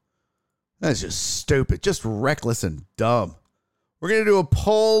hell. That's just stupid. Just reckless and dumb. We're going to do a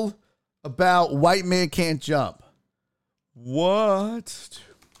poll about white men can't jump. What?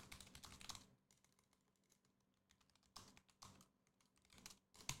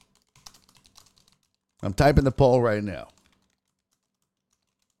 I'm typing the poll right now.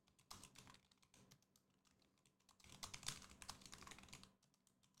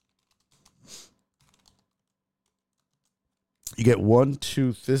 You get 1,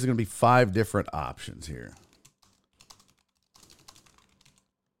 2, this is going to be 5 different options here.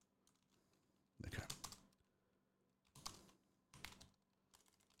 Okay.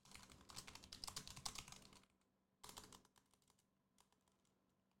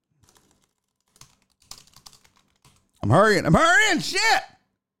 I'm hurrying, shit!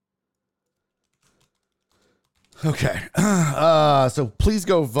 Okay. So please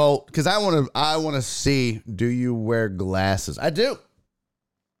go vote because I want to see, do you wear glasses? I do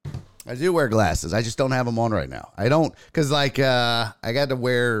wear glasses. I just don't have them on right now. I don't, because I got to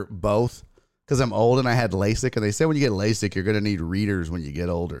wear both because I'm old and I had LASIK, and they say when you get LASIK you're going to need readers when you get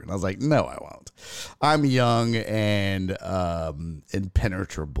older, and I was like, no, I won't. I'm young and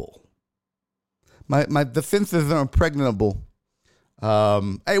impenetrable. My defenses are impregnable.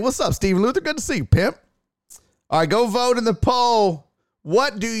 Hey, what's up, Stephen Luther? Good to see you, pimp. All right, go vote in the poll.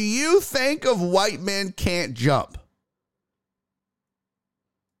 What do you think of white men can't jump?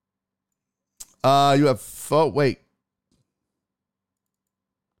 You have wait.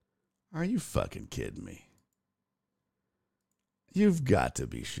 Are you fucking kidding me? You've got to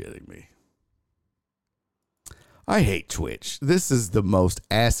be shitting me. I hate Twitch. This is the most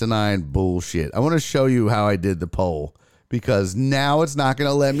asinine bullshit. I want to show you how I did the poll because now it's not going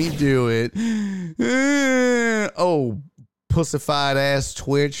to let me do it. Oh, pussified ass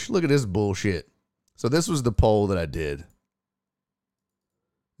Twitch. Look at this bullshit. So this was the poll that I did.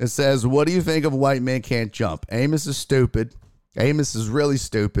 It says, what do you think of white men can't jump? Amos is stupid. Amos is really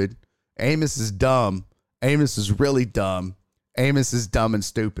stupid. Amos is dumb. Amos is really dumb. Amos is dumb and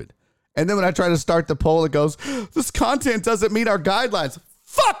stupid. And then when I try to start the poll, it goes, this content doesn't meet our guidelines.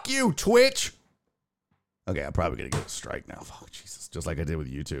 Fuck you, Twitch. Okay, I'm probably going to get a strike now. Oh, Jesus. Just like I did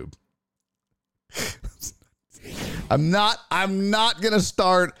with YouTube. I'm not going to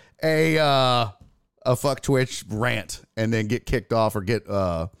start a fuck Twitch rant and then get kicked off or get,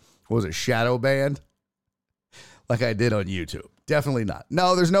 shadow banned like I did on YouTube. Definitely not.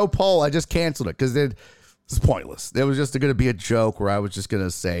 No, there's no poll. I just canceled it because it's pointless. It was just going to be a joke where I was just going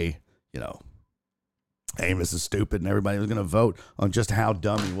to say, Amos is stupid and everybody was going to vote on just how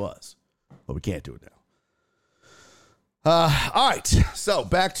dumb he was. But we can't do it now. All right. So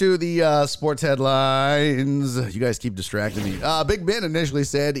back to the sports headlines. You guys keep distracting me. Big Ben initially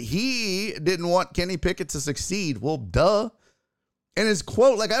said he didn't want Kenny Pickett to succeed. Well, duh. And his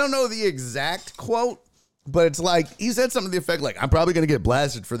quote, I don't know the exact quote, but it's he said something to the effect I'm probably going to get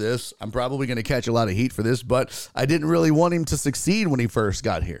blasted for this. I'm probably going to catch a lot of heat for this, but I didn't really want him to succeed when he first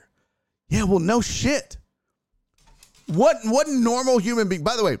got here. Yeah, well, no shit. What normal human being,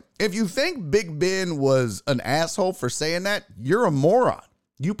 by the way, if you think Big Ben was an asshole for saying that, you're a moron.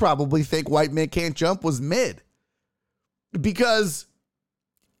 You probably think white men can't jump was mid. Because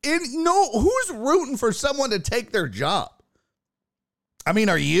who's rooting for someone to take their job? I mean,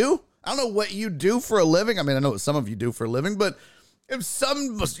 are you? I don't know what you do for a living. I mean, I know what some of you do for a living, but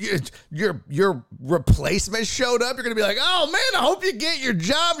if your replacement showed up, you're going to be like, oh man, I hope you get your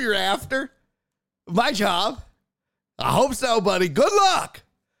job you're after. My job. I hope so, buddy. Good luck.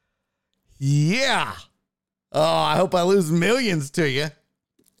 Yeah. Oh, I hope I lose millions to you.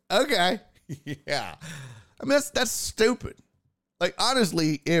 Okay. Yeah. I mean, that's stupid.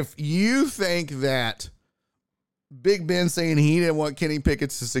 Honestly, if you think that Big Ben saying he didn't want Kenny Pickett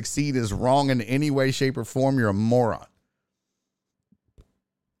to succeed is wrong in any way, shape, or form, you're a moron.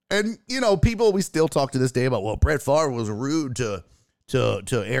 And, people, we still talk to this day about, well, Brett Favre was rude to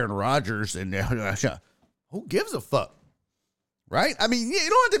Aaron Rodgers, and who gives a fuck? Right? I mean, you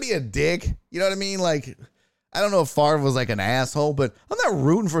don't have to be a dick. You know what I mean? I don't know if Favre was an asshole, but I'm not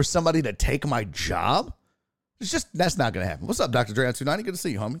rooting for somebody to take my job. That's not going to happen. What's up, Dr. Dre 290? Good to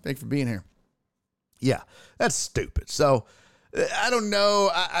see you, homie. Thanks for being here. Yeah, that's stupid. So, I don't know.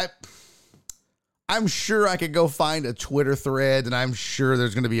 I'm sure I could go find a Twitter thread, and I'm sure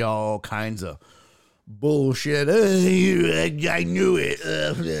there's going to be all kinds of bullshit. I knew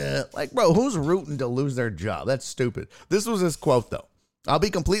it. Like, bro, who's rooting to lose their job? That's stupid. This was his quote, though. I'll be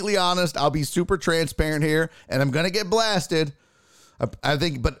completely honest. I'll be super transparent here, and I'm going to get blasted. I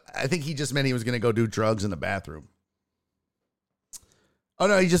think he just meant he was going to go do drugs in the bathroom. Oh,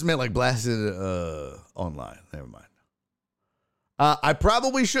 no, he just meant like blasted online. Never mind. I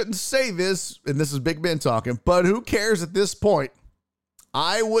probably shouldn't say this, and this is Big Ben talking, but who cares at this point?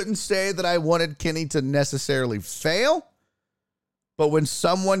 I wouldn't say that I wanted Kenny to necessarily fail, but when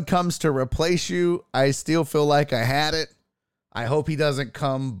someone comes to replace you, I still feel like I had it. I hope he doesn't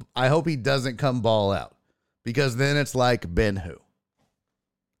come ball out, because then it's like Ben who.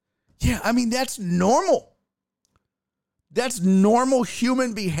 Yeah, I mean, that's normal. That's normal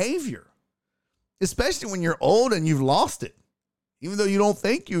human behavior, especially when you're old and you've lost it. Even though you don't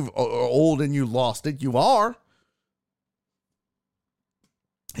think you're old and you lost it, you are.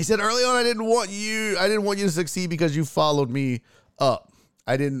 He said early on, I didn't want you to succeed because you followed me up.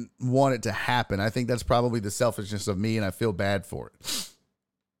 I didn't want it to happen. I think that's probably the selfishness of me, and I feel bad for it.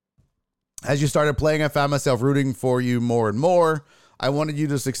 As you started playing, I found myself rooting for you more and more. I wanted you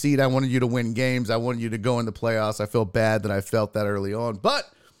to succeed. I wanted you to win games. I wanted you to go in the playoffs. I feel bad that I felt that early on, but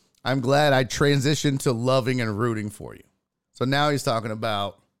I'm glad I transitioned to loving and rooting for you. So now he's talking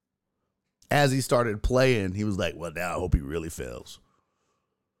about as he started playing, he was like, well, now I hope he really fails.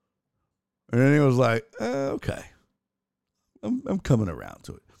 And then he was like, okay, I'm coming around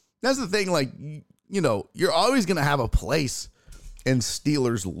to it. That's the thing. Like, you know, you're always going to have a place in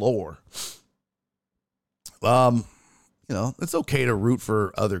Steelers lore. You know, it's okay to root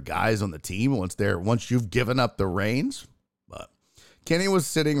for other guys on the team once you've given up the reins. But Kenny was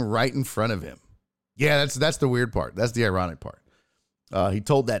sitting right in front of him. Yeah, that's the weird part. That's the ironic part. He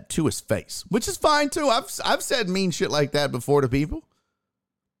told that to his face, which is fine too. I've said mean shit like that before to people.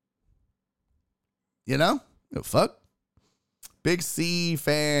 You know? Oh, fuck. Big C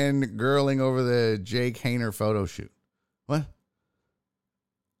fan girling over the Jake Hayner photo shoot. What?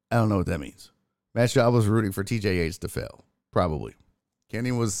 I don't know what that means. Matt Shaw was rooting for TJ Yates to fail. Probably.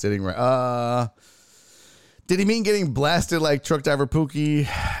 Kenny was sitting right. Did he mean getting blasted like truck driver Pookie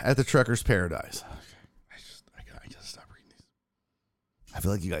at the Trucker's Paradise? I gotta stop reading these. I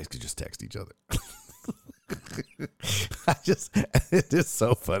feel like you guys could just text each other. It is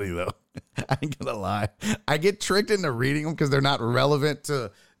so funny though. I ain't gonna lie. I get tricked into reading them because they're not relevant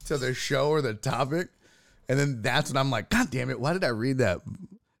to the show or the topic. And then that's when I'm like, God damn it, why did I read that?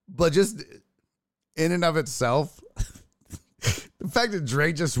 But just in and of itself, the fact that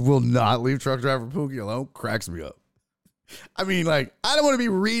Drake just will not leave truck driver Pookie alone cracks me up. I mean, like, I don't want to be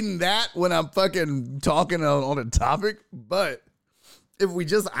reading that when I'm fucking talking on a topic, but if we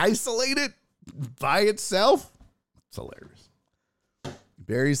just isolate it by itself, it's hilarious.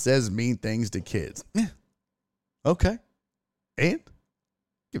 Barry says mean things to kids. Yeah. Okay. And?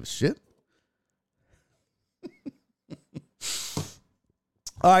 Give a shit.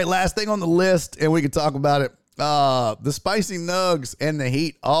 All right, last thing on the list, and we can talk about it. The Spicy Nugs and the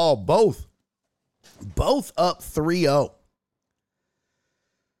Heat, both up 3-0.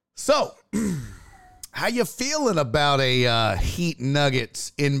 So, how you feeling about a Heat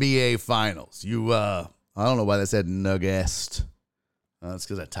Nuggets NBA Finals? I don't know why they said Nuggest. That's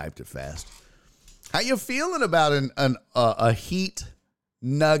because I typed it fast. How you feeling about a Heat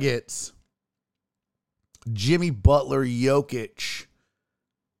Nuggets Jimmy Butler Jokic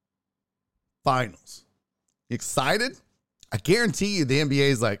Finals? Excited? I guarantee you the NBA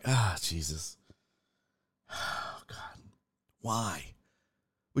is like, Jesus. Oh, God. Why?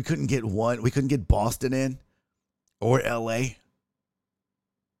 We couldn't get one. We couldn't get Boston in or LA.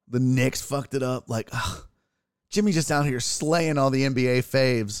 The Knicks fucked it up. Like, Jimmy just out here slaying all the NBA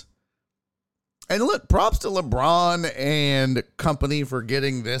faves. And look, props to LeBron and company for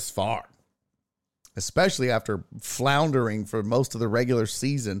getting this far. Especially after floundering for most of the regular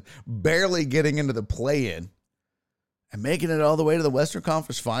season, barely getting into the play-in, and making it all the way to the Western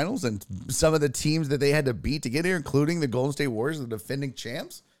Conference Finals, and some of the teams that they had to beat to get here, including the Golden State Warriors, the defending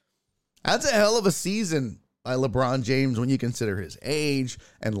champs. That's a hell of a season by LeBron James when you consider his age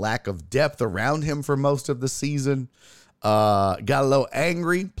and lack of depth around him for most of the season. Got a little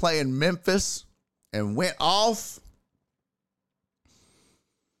angry playing Memphis and went off.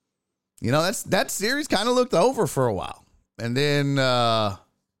 You know, that series kind of looked over for a while. And then Dylan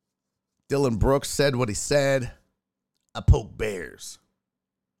Brooks said what he said. I poke bears.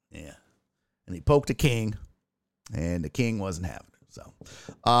 Yeah. And he poked a king, and the king wasn't having it. So,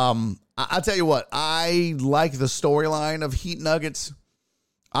 I'll tell you what, I like the storyline of Heat Nuggets.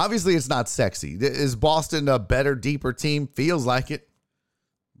 Obviously, it's not sexy. Is Boston a better, deeper team? Feels like it.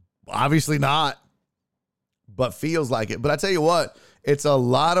 Obviously not. but feels like it. But I tell you what, it's a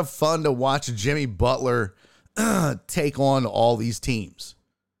lot of fun to watch Jimmy Butler take on all these teams.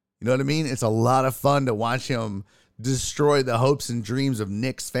 You know what I mean? It's a lot of fun to watch him destroy the hopes and dreams of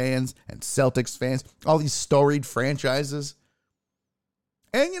Knicks fans and Celtics fans, all these storied franchises.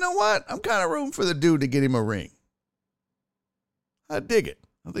 And you know what? I'm kind of rooting for the dude to get him a ring. I dig it.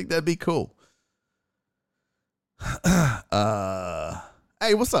 I think that'd be cool.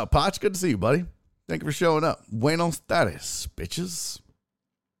 Hey, what's up, Poch? Good to see you, buddy. Thank you for showing up. Buenos tardes, bitches.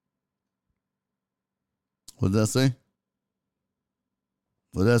 What did that say?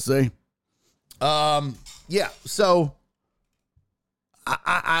 What did that say? Yeah, so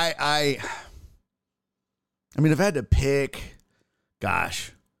I mean, if I had to pick,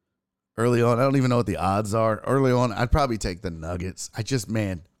 gosh, early on, I don't even know what the odds are. Early on, I'd probably take the Nuggets.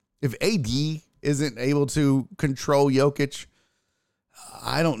 Man, if AD isn't able to control Jokic,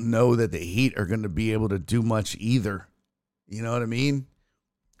 I don't know that the Heat are going to be able to do much either. You know what I mean?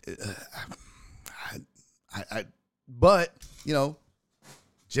 But, you know,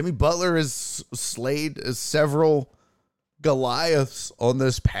 Jimmy Butler has slayed several Goliaths on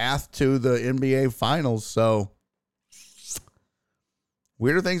this path to the NBA Finals, so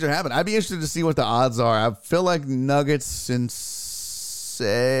weirder things are happening. I'd be interested to see what the odds are. I feel like Nuggets in 6.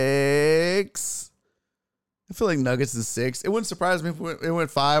 I feel like Nuggets in 6. It wouldn't surprise me if it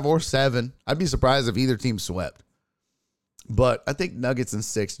went 5 or 7. I'd be surprised if either team swept. But I think Nuggets in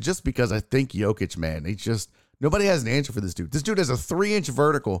 6, just because I think Jokic, man, nobody has an answer for this dude. This dude has a 3-inch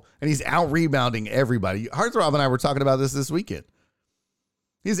vertical, and he's out-rebounding everybody. Heartthrob and I were talking about this weekend.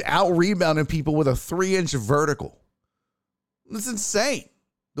 He's out-rebounding people with a 3-inch vertical. It's insane.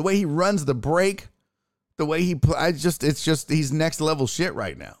 The way he runs the break, the way he he's next level shit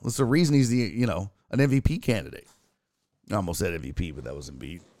right now. That's the reason he's an MVP candidate. I almost said MVP, but that was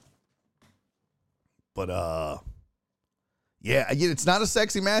Embiid. But yeah, it's not a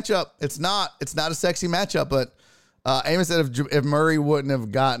sexy matchup. It's not a sexy matchup. But Amos said if Murray wouldn't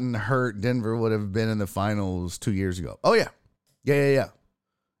have gotten hurt, Denver would have been in the finals 2 years ago. Oh yeah.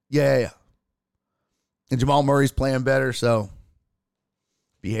 And Jamal Murray's playing better, so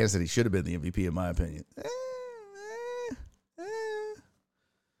Behan said he should have been the MVP in my opinion.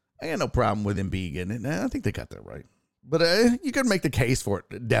 I got no problem with Embiid getting it. I think they got that right. But you could make the case for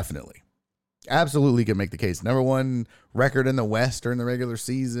it, definitely. Absolutely could make the case. Number 1 record in the West during the regular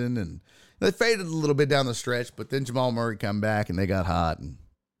season, and they faded a little bit down the stretch, but then Jamal Murray come back, and they got hot, and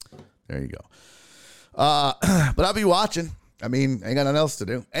there you go. But I'll be watching. I mean, ain't got nothing else to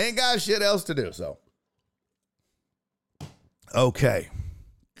do. Ain't got shit else to do, so. Okay.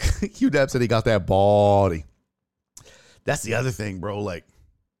 UW said he got that body. That's the other thing, bro. Like,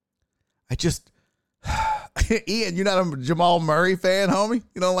 Ian, you're not a Jamal Murray fan, homie?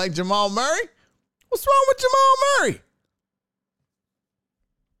 You don't like Jamal Murray? What's wrong with Jamal Murray?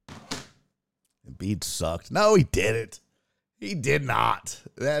 Embiid sucked. No, he didn't. He did not.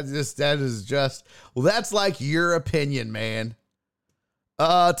 That is just, well, that's like your opinion, man.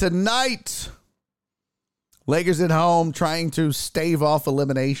 Tonight, Lakers at home trying to stave off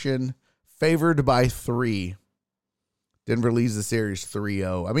elimination, favored by 3. Denver leads the series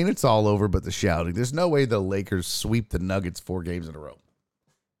 3-0. I mean, it's all over but the shouting. There's no way the Lakers sweep the Nuggets 4 games in a row.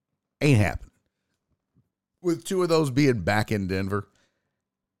 Ain't happening. With 2 of those being back in Denver,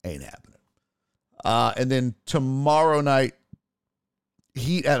 ain't happening. And then tomorrow night,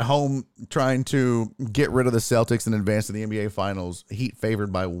 Heat at home trying to get rid of the Celtics and advance to the NBA Finals. Heat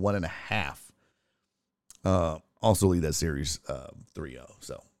favored by 1.5. Also lead that series 3-0.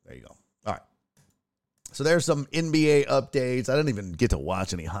 So there you go. All right. So there's some NBA updates. I didn't even get to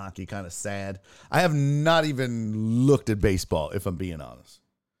watch any hockey. Kind of sad. I have not even looked at baseball, if I'm being honest.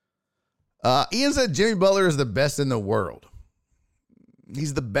 Ian said Jimmy Butler is the best in the world.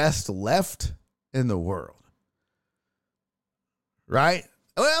 He's the best left in the world. Right?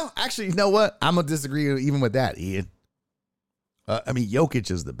 Well, actually, you know what? I'm going to disagree even with that, Ian. I mean,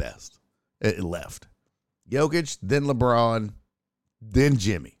 Jokic is the best left. Jokic, then LeBron, then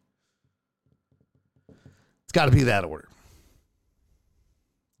Jimmy. It's got to be that order.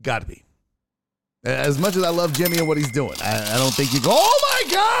 Got to be. As much as I love Jimmy and what he's doing, I don't think you go, oh my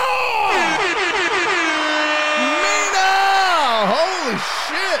God! Mina! Holy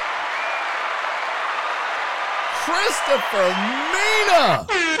shit! Christopher Mina!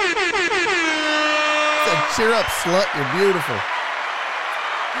 It's a cheer up, slut. You're beautiful.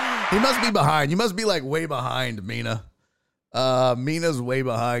 He must be behind. You must be like way behind, Mina. Mina's way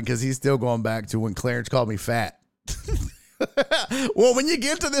behind because he's still going back to when Clarence called me fat. Well, when you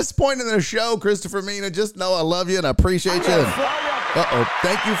get to this point in the show, Christopher Mina, just know I love you and I appreciate you. Uh-oh.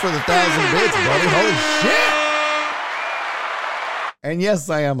 Thank you for the 1,000 bits, buddy. Holy shit. And yes,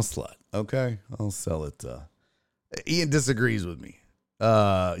 I am a slut. Okay, I'll sell it. Ian disagrees with me.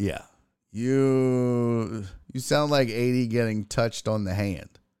 Yeah, you sound like 80 getting touched on the hand.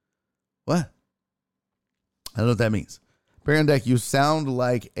 What? I don't know what that means. Barry on Deck, you sound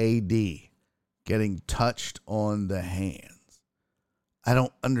like AD getting touched on the hands. I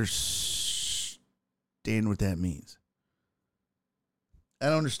don't understand what that means. I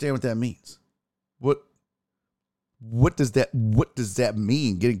don't understand what that means. What does that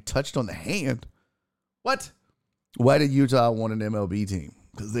mean? Getting touched on the hand? What? Why did Utah want an MLB team?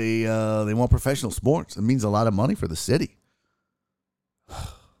 Because they want professional sports. It means a lot of money for the city.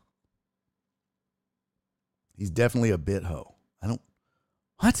 He's definitely a bit hoe.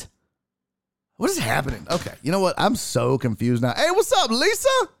 What? What is happening? Okay, you know what? I'm so confused now. Hey, what's up, Lisa?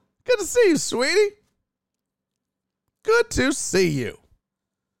 Good to see you, sweetie. Good to see you.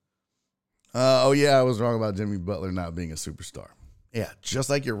 Oh, yeah, I was wrong about Jimmy Butler not being a superstar. Yeah, just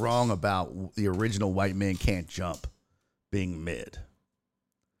like you're wrong about the original white man can't jump being mid.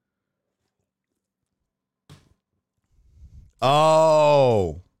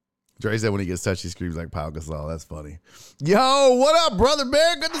 Oh. Dre said when he gets touched, he screams like Pau Gasol. That's funny. Yo, what up, brother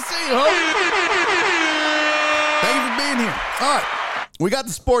bear? Good to see you, ho. Thank you for being here. All right, we got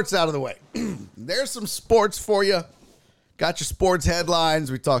the sports out of the way. There's some sports for you. Got your sports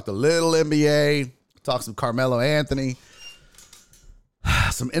headlines. We talked a little NBA. Talked some Carmelo Anthony.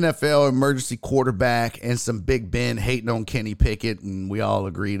 Some NFL emergency quarterback. And some Big Ben hating on Kenny Pickett. And we all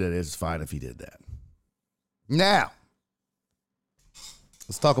agree that it's fine if he did that. Now,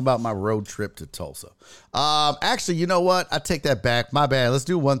 let's talk about my road trip to Tulsa. Actually, you know what? I take that back. My bad. Let's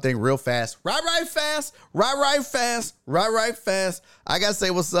do one thing real fast. Right fast. I got to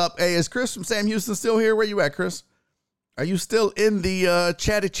say what's up. Hey, is Chris from Sam Houston still here? Where you at, Chris? Are you still in the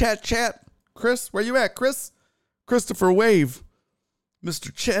chatty chat? Chris, where you at, Chris? Christopher Wave.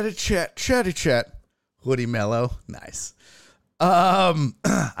 Mr. Chatty Chat. Hoodie Mello. Nice. I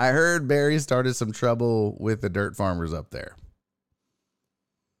heard Barry started some trouble with the dirt farmers up there.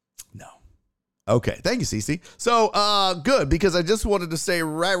 No. Okay. Thank you, Cece. So, good, because I just wanted to say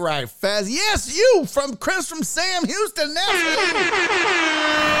right fast. Yes, you from Chris from Sam Houston.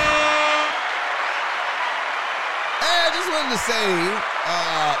 I just wanted to say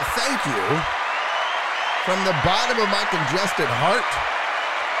thank you from the bottom of my congested heart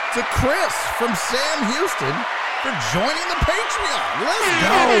to Chris from Sam Houston for joining the Patreon. Let's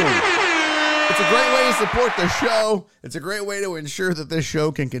go. It's a great way to support the show. It's a great way to ensure that this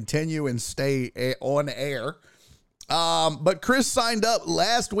show can continue and stay on air. But Chris signed up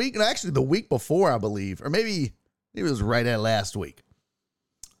last week, and actually the week before, I believe, or maybe it was right at last week.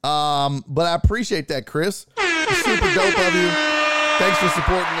 But I appreciate that, Chris. Super dope of you. Thanks for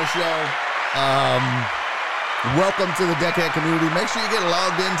supporting the show. Welcome to the Deckhead community. Make sure you get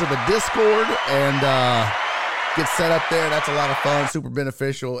logged into the Discord and get set up there. That's a lot of fun, super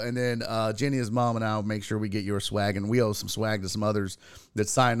beneficial. And then Jenny, his mom, and I will make sure we get your swag, and we owe some swag to some others that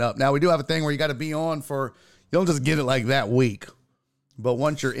signed up. Now, we do have a thing where you got to be on for, you don't just get it like that week, but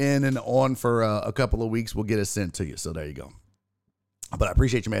once you're in and on for a couple of weeks, we'll get it sent to you. So there you go. But I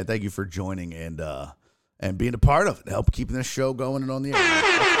appreciate you, man. Thank you for joining and being a part of it, help keeping this show going and on the air. All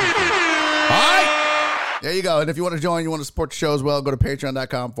right. There you go. And if you want to join, you want to support the show as well, go to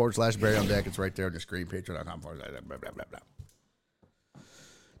patreon.com/Barry on Deck. It's right there on your screen. Patreon.com/blah.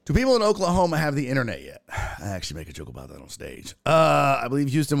 Do people in Oklahoma have the internet yet? I actually make a joke about that on stage. I believe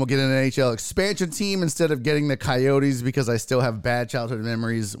Houston will get an NHL expansion team instead of getting the Coyotes because I still have bad childhood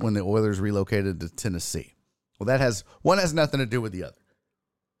memories when the Oilers relocated to Tennessee. Well, one has nothing to do with the other.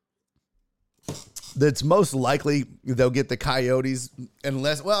 That's most likely they'll get the Coyotes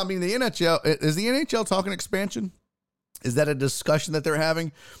unless, well, I mean, the NHL, is the NHL talking expansion? Is that a discussion that they're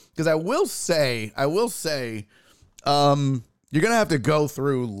having? Because I will say, you're going to have to go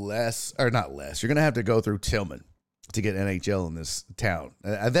through you're going to have to go through Tillman to get NHL in this town.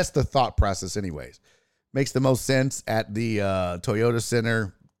 That's the thought process anyways. Makes the most sense at the Toyota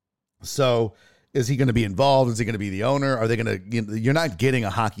Center. So is he going to be involved? Is he going to be the owner? Are they going to, you're not getting a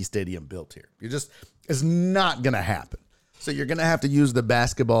hockey stadium built here. It's not going to happen. So you're going to have to use the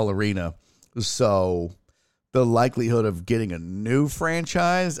basketball arena. So the likelihood of getting a new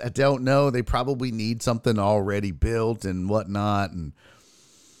franchise, I don't know. They probably need something already built and whatnot. And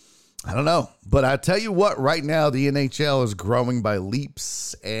I don't know. But I tell you what, right now, the NHL is growing by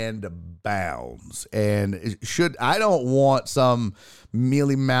leaps and bounds. And I don't want some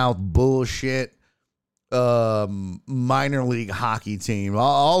mealy-mouthed bullshit minor league hockey team.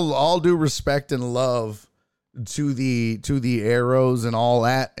 All due respect and love to the Arrows and all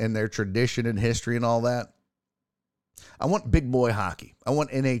that and their tradition and history and all that. I want big boy hockey. I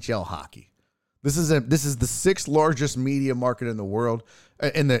want NHL hockey. This is the sixth largest media market in the world,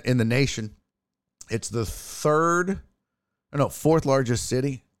 in the nation. It's the fourth largest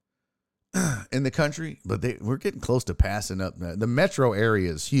city in the country, but we're getting close to passing up. The metro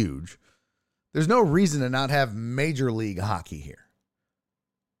area is huge. There's no reason to not have major league hockey here.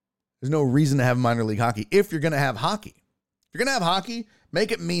 There's no reason to have minor league hockey if you're going to have hockey. If you're going to have hockey,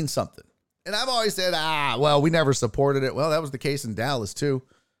 make it mean something. And I've always said, well, we never supported it. Well, that was the case in Dallas too.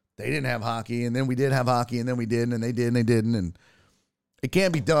 They didn't have hockey, and then we did have hockey, and then we didn't, and they did, and they didn't, and it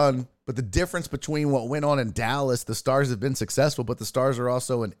can't be done. But the difference between what went on in Dallas, the Stars have been successful, but the Stars are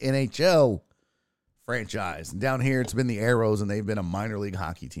also an NHL franchise. And down here, it's been the Arrows, and they've been a minor league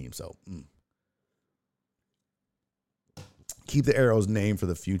hockey team. So keep the Arrows name for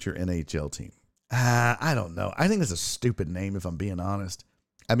the future NHL team. I don't know. I think that's a stupid name, if I'm being honest.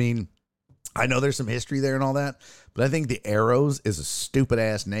 I mean, I know there's some history there and all that, but I think the Arrows is a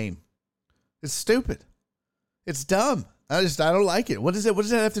stupid-ass name. It's stupid. It's dumb. I don't like it. What does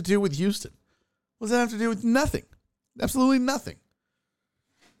that have to do with Houston? What does that have to do with nothing? Absolutely nothing.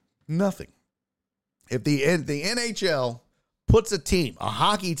 Nothing. If the NHL puts a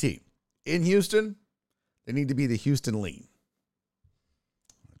hockey team in Houston, they need to be the Houston Lean.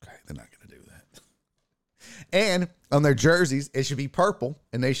 Okay, they're not going to do that. And on their jerseys, it should be purple,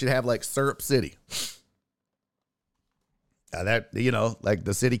 and they should have like Syrup City. That, like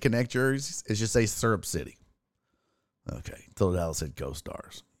the City Connect jerseys, it should say Syrup City. Okay, Total Dallas said go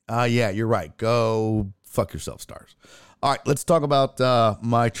Stars. Yeah, you're right. Go fuck yourself, Stars. All right, let's talk about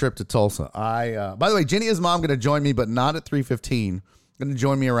my trip to Tulsa. By the way, Jenny is mom going to join me, but not at 3:15. Going to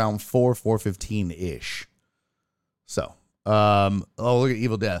join me around 4:15-ish. So, look at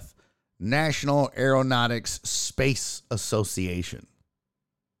Evil Death. National Aeronautics Space Association.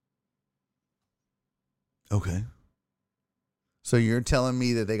 Okay. So you're telling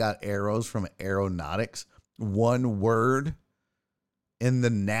me that they got arrows from aeronautics? One word in the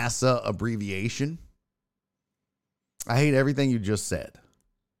NASA abbreviation? I hate everything you just said.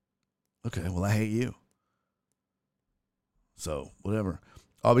 Okay, well, I hate you. So, whatever.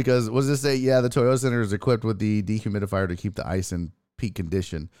 All because, what does this say? Yeah, the Toyota Center is equipped with the dehumidifier to keep the ice in peak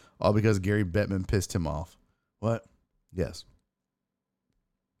condition. All because Gary Bettman pissed him off. What? Yes.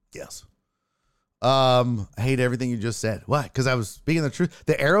 Yes. I hate everything you just said. What? Because I was speaking the truth.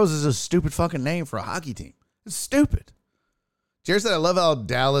 The Arrows is a stupid fucking name for a hockey team. It's stupid. Jared said, I love how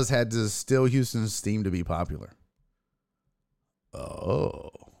Dallas had to steal Houston's steam to be popular.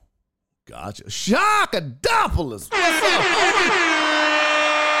 Oh. Gotcha. Shockadopoulos. What's up, homie?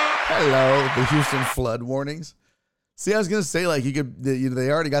 Hello. The Houston flood warnings. See, I was going to say, like, they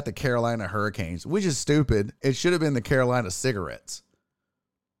already got the Carolina Hurricanes, which is stupid. It should have been the Carolina Cigarettes.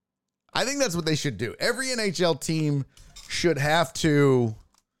 I think that's what they should do. Every NHL team should have to,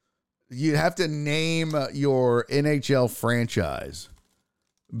 you have to name your NHL franchise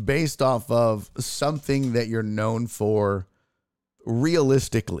based off of something that you're known for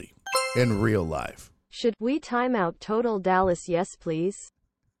realistically in real life. Should we time out Total Dallas? Yes, please.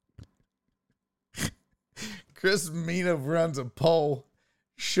 Chris Mina runs a poll.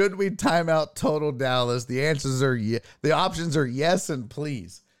 Should we time out Total Dallas? The answers are the options are yes and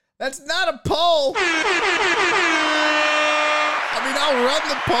please. That's not a poll. I mean, I'll run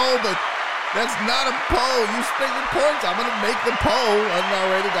the poll, but that's not a poll. You split your points. I'm going to make the poll. I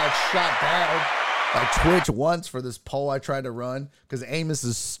already got shot down by Twitch once for this poll I tried to run because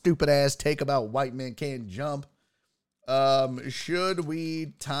Amos's stupid ass take about white men can't jump. Should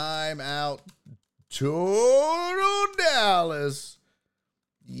we time out Total Dallas?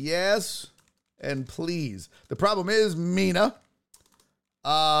 Yes and please. The problem is, Mina,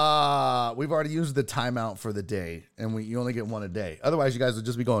 we've already used the timeout for the day, and you only get one a day. Otherwise, you guys would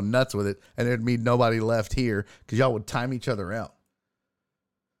just be going nuts with it, and it'd mean nobody left here because y'all would time each other out.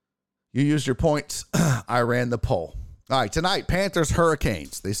 You used your points. I ran the poll. All right, tonight, Panthers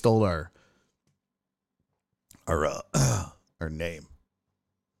Hurricanes. They stole our name.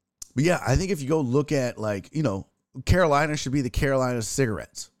 But yeah, I think if you go look at, like, Carolina should be the Carolina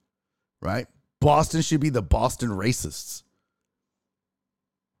Cigarettes, right? Boston should be the Boston Racists.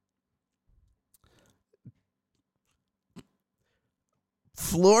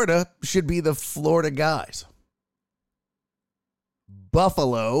 Florida should be the Florida Guys.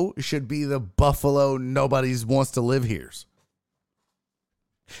 Buffalo should be the Buffalo nobody wants to live here's.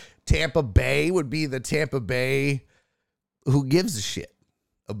 Tampa Bay would be the Tampa Bay who gives a shit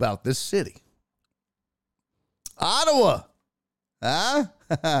about this city. Ottawa. Huh?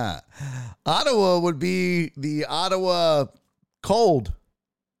 Ottawa would be the Ottawa Cold.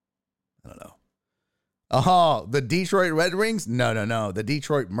 I don't know. Oh, the Detroit Red Wings? No. The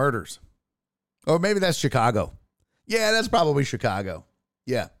Detroit Murders. Or maybe that's Chicago. Yeah, that's probably Chicago.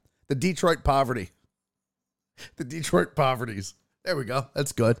 Yeah. The Detroit Poverty. The Detroit Poverties. There we go.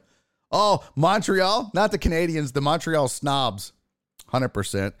 That's good. Oh, Montreal? Not the Canadians. The Montreal Snobs.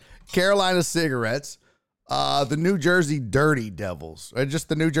 100%. Carolina Cigarettes. The New Jersey Dirty Devils. Or just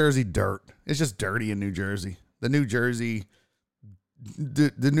the New Jersey Dirt. It's just dirty in New Jersey. The New Jersey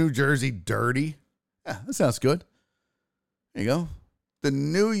Dirty. Yeah, that sounds good. There you go. The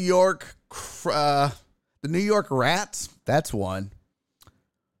New York Rats. That's one.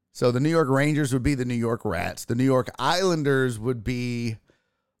 So the New York Rangers would be the New York Rats. The New York Islanders would be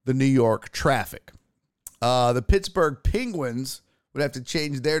the New York Traffic. The Pittsburgh Penguins would have to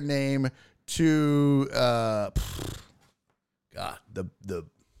change their name to I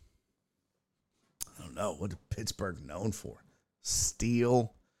don't know, what is Pittsburgh known for?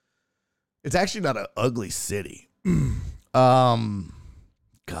 Steel. It's actually not an ugly city. Gosh.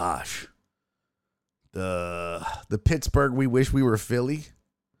 The Pittsburgh, we wish we were Philly.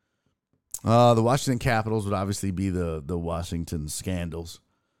 The Washington Capitals would obviously be the Washington Scandals.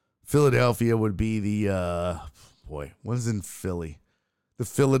 Philadelphia would be the what is in Philly? The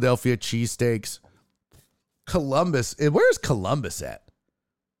Philadelphia Cheesesteaks. Columbus. Where is Columbus at?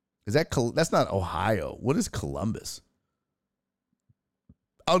 Is that's not Ohio? What is Columbus?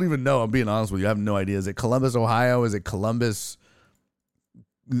 I don't even know. I'm being honest with you. I have no idea. Is it Columbus, Ohio? Is it Columbus?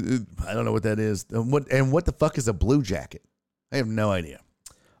 I don't know what that is. And what the fuck is a blue jacket? I have no idea.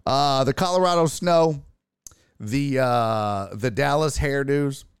 The Colorado Snow, the Dallas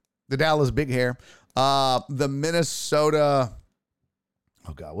hairdos, the Dallas big hair, the Minnesota.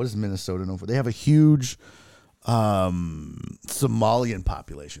 Oh God, what is Minnesota known for? They have a huge Somalian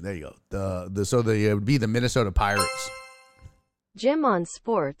population. There you go. It would be the Minnesota Pirates. Jim on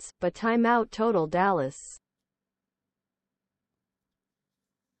sports, but timeout total Dallas.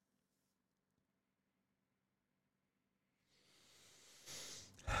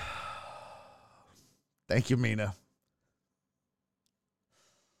 Thank you, Mina.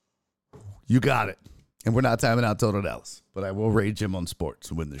 You got it. And we're not timing out total Dallas, but I will rate Jim on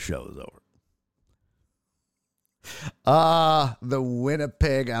sports when the show is over. The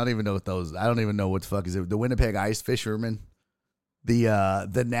Winnipeg, I don't even know what the fuck is it. The Winnipeg Ice Fishermen,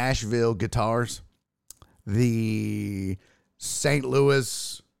 the Nashville Guitars, the St.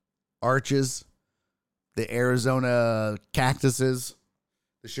 Louis Arches, the Arizona Cactuses,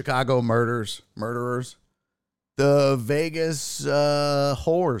 the Chicago Murderers, the Vegas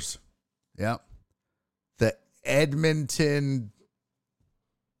Whores. Yep. The Edmonton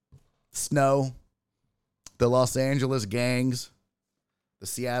Snow, the Los Angeles Gangs, the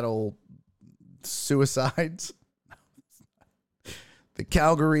Seattle Suicides, the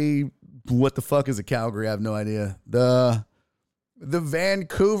Calgary. What the fuck is a Calgary? I have no idea. The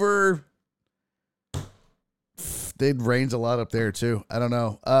Vancouver. It rains a lot up there too. I don't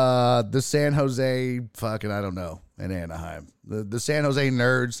know. The San Jose, fucking, I don't know. And Anaheim. The San Jose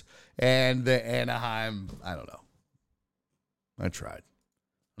Nerds and the Anaheim, I don't know. I tried.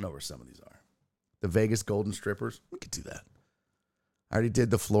 I know where some of these are. The Vegas Golden Strippers. We could do that. I already did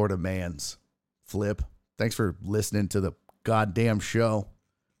the Florida Mans. Flip. Thanks for listening to the goddamn show.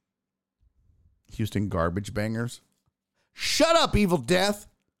 Houston Garbage Bangers. Shut up, Evil Death.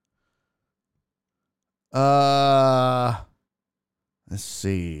 Let's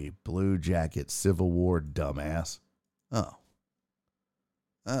see. Blue Jacket, Civil War, dumbass. Oh.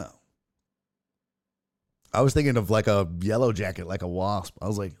 I was thinking of like a Yellow Jacket, like a wasp. I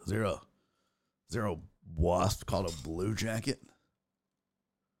was like, is there a wasp called a Blue Jacket?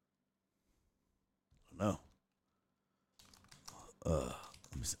 No.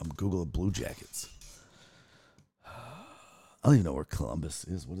 I'm Googling Blue Jackets. I don't even know where Columbus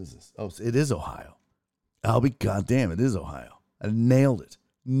is. What is this? Oh, it is Ohio. I'll be goddamn, it is Ohio. I nailed it.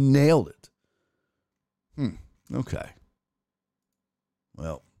 Okay.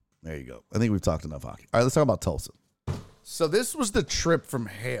 Well, there you go. I think we've talked enough hockey. All right, let's talk about Tulsa. So this was the trip from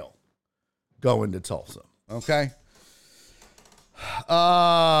hell going to Tulsa. Okay.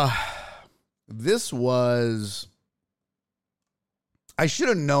 This was, I should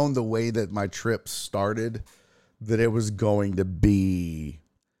have known the way that my trip started that it was going to be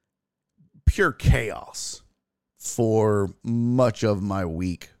pure chaos for much of my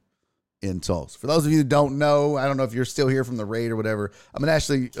week in Tulsa. For those of you that don't know, I don't know if you're still here from the raid or whatever, I'm an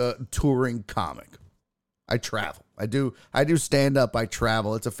actually touring comic. I travel. I do stand up. I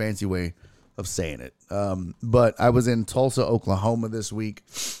travel. It's a fancy way of saying it. But I was in Tulsa, Oklahoma this week.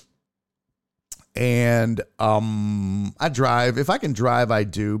 And I drive. If I can drive, I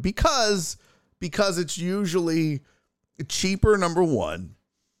do. Because because it's usually cheaper, number one.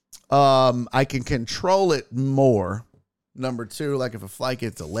 I can control it more. Number two, like if a flight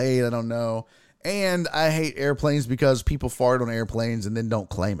gets delayed, I don't know. And I hate airplanes because people fart on airplanes and then don't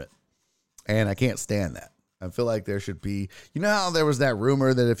claim it. And I can't stand that. I feel like there should be, you know how there was that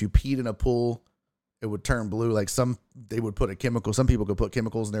rumor that if you peed in a pool, it would turn blue. Like they would put a chemical. Some people could put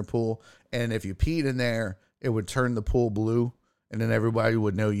chemicals in their pool. And if you peed in there, it would turn the pool blue. And then everybody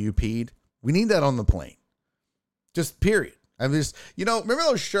would know you peed. We need that on the plane. Just period. I'm just, remember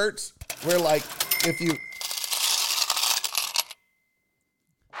those shirts where like, if you...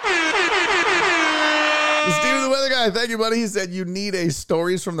 Steven the Weather Guy, thank you, buddy. He said you need a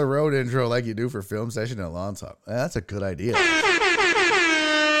stories from the road intro like you do for film session and lawn talk. That's a good idea.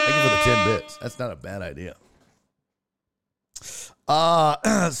 Thank you for the 10 bits. That's not a bad idea.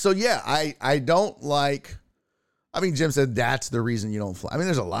 So yeah, I don't like, Jim said that's the reason you don't fly.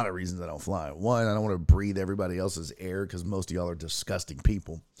 There's a lot of reasons I don't fly. One, I don't want to breathe everybody else's air because most of y'all are disgusting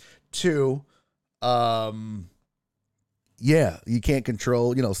people. Two, yeah, you can't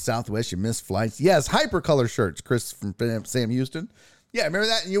control, Southwest, you miss flights. Yes, hypercolor shirts, Chris from Sam Houston. Yeah, remember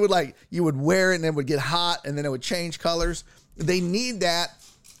that? And you would wear it and it would get hot and then it would change colors. They need that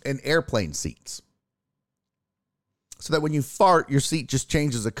in airplane seats. So that when you fart, your seat just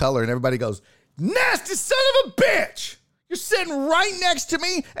changes the color and everybody goes, nasty son of a bitch! You're sitting right next to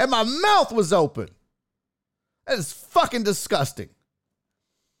me and my mouth was open. That is fucking disgusting.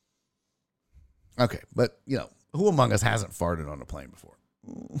 Okay, but, who among us hasn't farted on a plane before?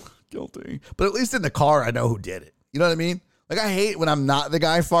 Guilty. But at least in the car, I know who did it. You know what I mean? Like, I hate when I'm not the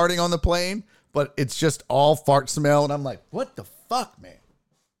guy farting on the plane, but it's just all fart smell. And I'm like, what the fuck, man?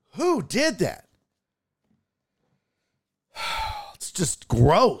 Who did that? It's just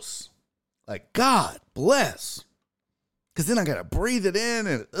gross. Like, God bless. Because then I got to breathe it in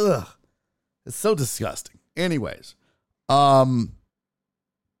and, ugh. It's so disgusting. Anyways.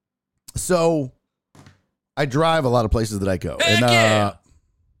 So I drive a lot of places that I go. Heck and yeah.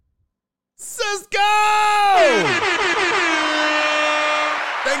 Cisco!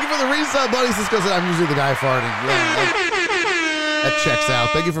 Thank you for the resub, buddy. Cisco said I'm usually the guy farting. Yeah, that checks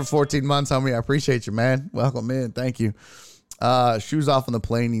out. Thank you for 14 months, homie. I appreciate you, man. Welcome in. Thank you. Shoes off on the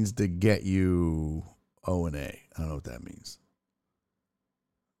plane needs to get you O&A. I don't know what that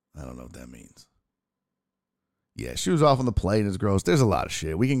means. Yeah, shoes off on the plane is gross. There's a lot of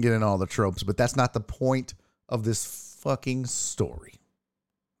shit. We can get in all the tropes, but that's not the point of this fucking story.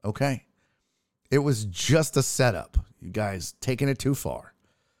 Okay? It was just a setup. You guys taking it too far.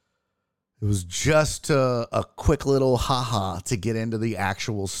 It was just a quick little haha to get into the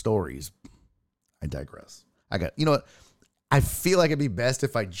actual stories. I digress. You know what? I feel like it'd be best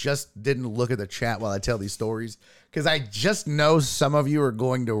if I just didn't look at the chat while I tell these stories, because I just know some of you are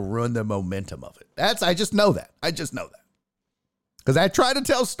going to ruin the momentum of it. I just know that. Because I try to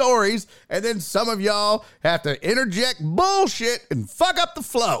tell stories, and then some of y'all have to interject bullshit and fuck up the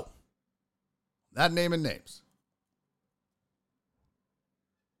flow. Not naming names.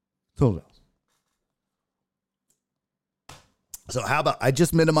 So how about I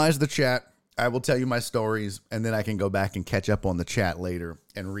just minimize the chat? I will tell you my stories, and then I can go back and catch up on the chat later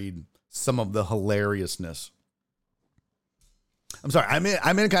and read some of the hilariousness. I'm sorry, I'm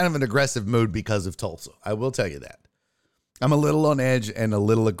in kind of an aggressive mood because of Tulsa. I will tell you that. I'm a little on edge and a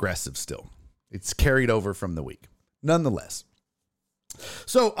little aggressive still. It's carried over from the week. Nonetheless.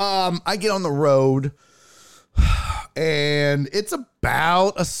 So I get on the road, and it's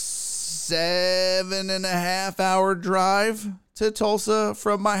about a 7.5 hour drive to Tulsa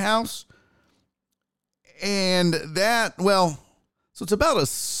from my house. And so it's about a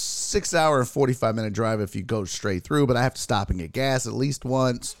 6 hour and 45 minute drive if you go straight through, but I have to stop and get gas at least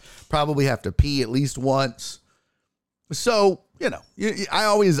once, probably have to pee at least once. So, I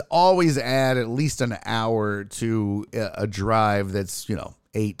always add at least an hour to a drive that's,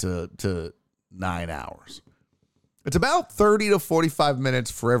 8 to 9 hours. It's about 30 to 45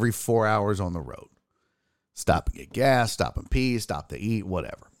 minutes for every 4 hours on the road. Stop and get gas, stop and pee, stop to eat,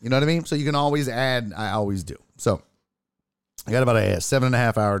 whatever. You know what I mean? So you can always add. I always do. So I got about a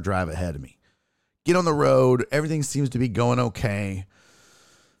 7.5 hour drive ahead of me. Get on the road. Everything seems to be going okay.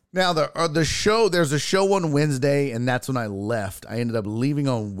 Now, there's a show on Wednesday, and that's when I left. I ended up leaving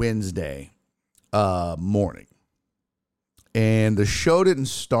on Wednesday morning. And the show didn't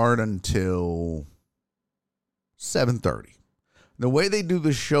start until 7:30. The way they do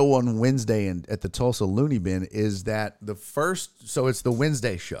the show on Wednesday at the Tulsa Looney Bin is that so it's the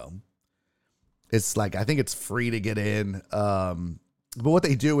Wednesday show. It's like, I think it's free to get in. But what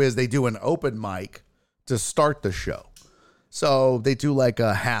they do is they do an open mic to start the show. So they do like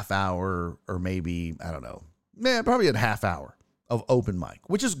a half hour or maybe, I don't know, probably a half hour of open mic,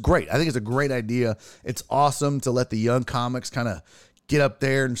 which is great. I think it's a great idea. It's awesome to let the young comics kind of get up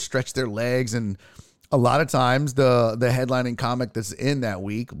there and stretch their legs. And a lot of times the headlining comic that's in that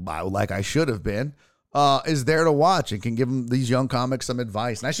week, like I should have been, is there to watch and can give them, these young comics, some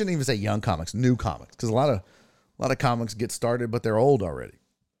advice. And I shouldn't even say young comics, new comics, because a lot of comics get started, but they're old already.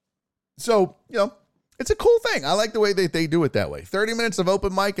 So, it's a cool thing. I like the way they do it that way. 30 minutes of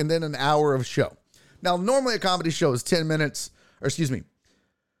open mic and then an hour of show. Now, normally a comedy show is 15 minutes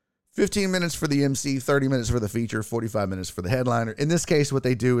for the MC, 30 minutes for the feature, 45 minutes for the headliner. In this case, what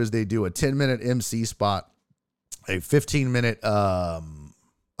they do is they do a 10-minute MC spot, a 15-minute, a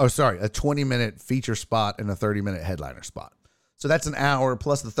 20-minute feature spot, and a 30-minute headliner spot. So that's an hour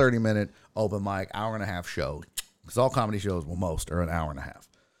plus the 30-minute open mic, hour and a half show. Because all comedy shows, well, most are an hour and a half.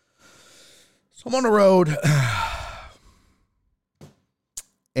 So I'm on the road,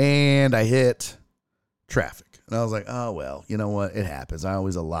 and I hit traffic. And I was like, oh, well, you know what? It happens. I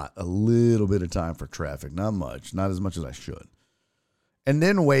always allot a little bit of time for traffic. Not much. Not as much as I should. And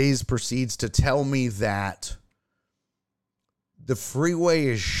then Waze proceeds to tell me that the freeway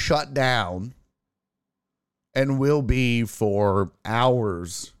is shut down and will be for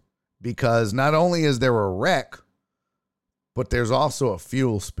hours because not only is there a wreck, but there's also a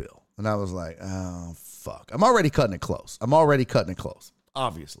fuel spill. And I was like, oh, fuck. I'm already cutting it close.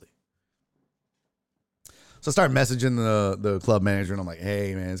 Obviously. So I started messaging the club manager, and I'm like,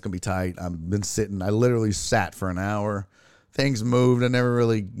 hey, man, it's going to be tight. I've been sitting. I literally sat for an hour. Things moved. I never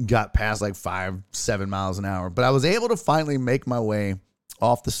really got past like 5-7 miles an hour. But I was able to finally make my way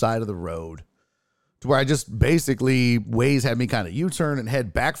off the side of the road to where I just basically, Waze had me kind of U-turn and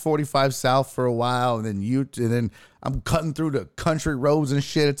head back 45 south for a while. And then I'm cutting through the country roads and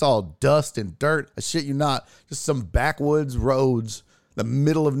shit. It's all dust and dirt. I shit you not. Just some backwoods roads, the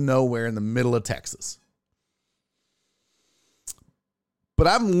middle of nowhere in the middle of Texas. But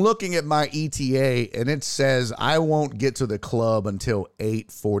I'm looking at my ETA and it says I won't get to the club until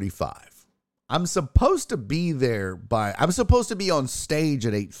 8:45. I'm supposed to be on stage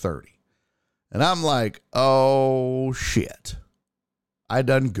at 8:30. And I'm like, oh shit. I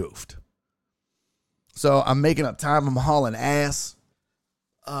done goofed. So I'm making up time. I'm hauling ass.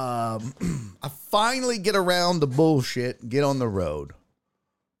 I finally get around the bullshit, get on the road.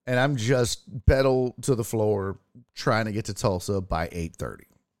 And I'm just pedal to the floor trying to get to Tulsa by 8:30.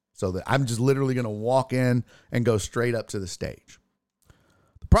 So that I'm just literally going to walk in and go straight up to the stage.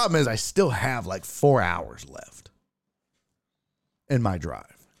 The problem is I still have like 4 hours left in my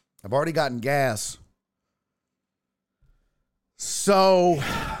drive. I've already gotten gas. So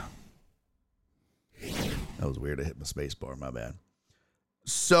that was weird. I hit my space bar. My bad.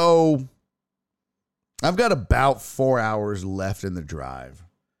 So I've got about 4 hours left in the drive.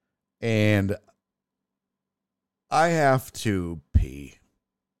 And I have to pee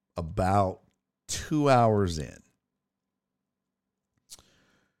about 2 hours in.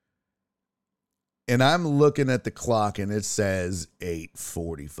 And I'm looking at the clock and it says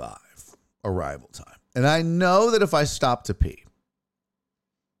 8:45 arrival time. And I know that if I stop to pee,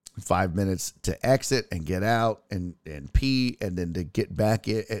 5 minutes to exit and get out and pee and then to get back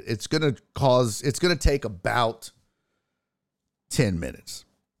in, it's going to take about 10 minutes.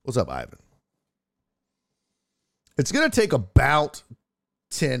 What's up, Ivan? It's going to take about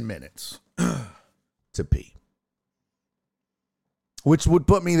 10 minutes to pee, which would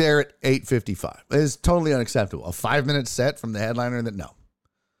put me there at 8:55. It's totally unacceptable. A 5-minute set from the headliner, that no.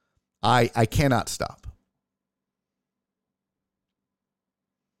 I cannot stop.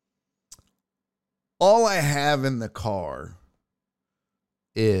 All I have in the car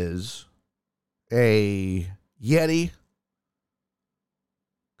is a Yeti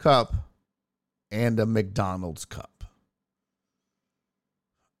cup and a McDonald's cup.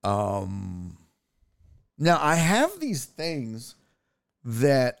 Now I have these things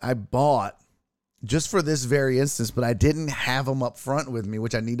that I bought just for this very instance, but I didn't have them up front with me,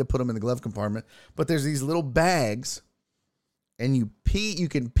 which I need to put them in the glove compartment. But there's these little bags and you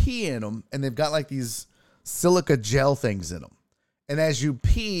can pee in them, and they've got like these silica gel things in them. And as you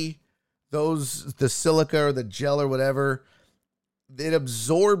pee, the silica or the gel or whatever, it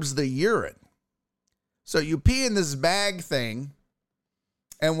absorbs the urine. So you pee in this bag thing,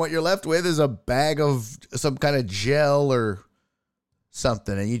 and what you're left with is a bag of some kind of gel or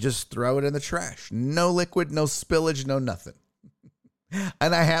something, and you just throw it in the trash. No liquid, no spillage, no nothing.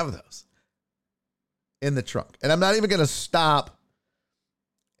 And I have those in the trunk. And I'm not even going to stop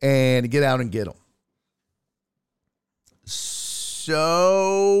and get out and get them.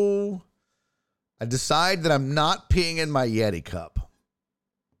 So I decide that I'm not peeing in my Yeti cup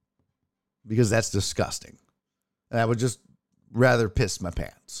because that's disgusting. And I would just rather piss my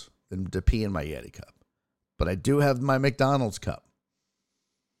pants than to pee in my Yeti cup. But I do have my McDonald's cup.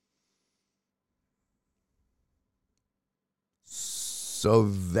 So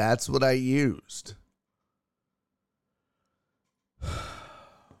that's what I used.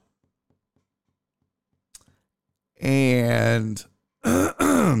 And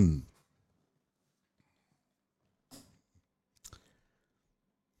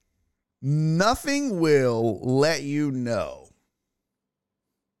nothing will let you know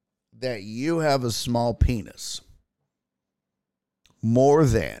that you have a small penis more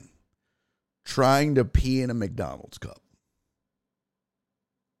than trying to pee in a McDonald's cup.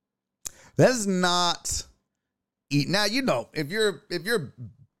 That is not eat. Now, you know, if you're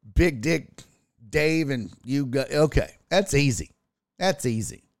big dick Dave and you go, okay, that's easy. That's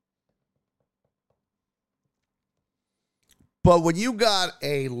easy. But when you got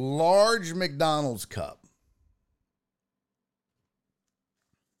a large McDonald's cup,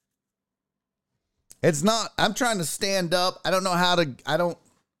 it's not, I'm trying to stand up. I don't know how to, I don't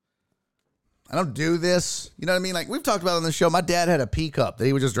do this. You know what I mean? Like we've talked about on the show, my dad had a pee cup that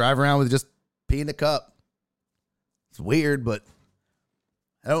he would just drive around with, just pee in the cup. It's weird, but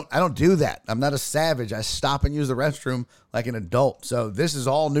I don't do that. I'm not a savage. I stop and use the restroom like an adult. So this is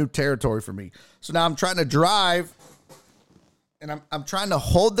all new territory for me. So now I'm trying to drive and I'm trying to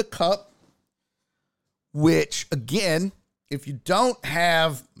hold the cup, which again, if you don't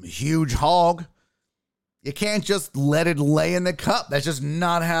have a huge hog, you can't just let it lay in the cup. That's just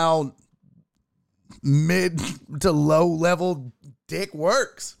not how mid to low level dick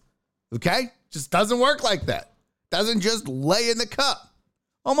works. Okay? Just doesn't work like that. Doesn't just lay in the cup.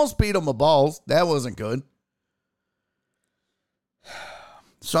 Almost beat on my balls. That wasn't good.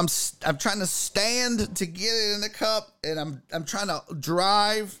 So I'm trying to stand to get it in the cup, and I'm trying to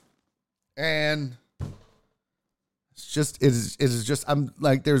drive, and it is just I'm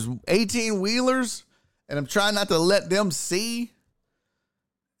like there's 18 wheelers, and I'm trying not to let them see,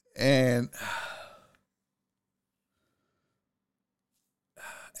 and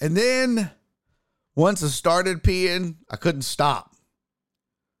then once I started peeing, I couldn't stop.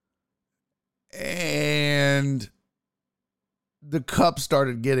 And the cup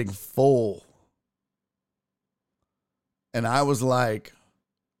started getting full. And I was like,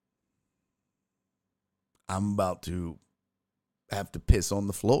 I'm about to have to piss on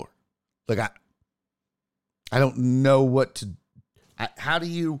the floor. Like, I don't know what to,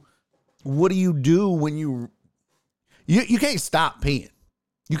 what do you do when you can't stop peeing.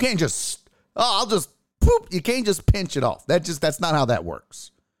 You can't just, I'll just poop. You can't just pinch it off. That's not how that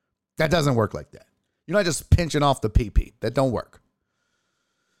works. That doesn't work like that. You're not just pinching off the pee-pee. That don't work.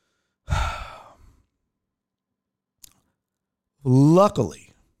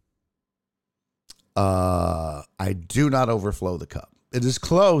 Luckily, I do not overflow the cup. It is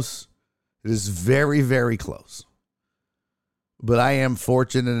close. It is very, very close. But I am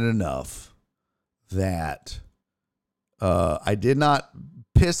fortunate enough that I did not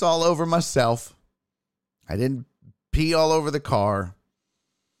piss all over myself. I didn't pee all over the car.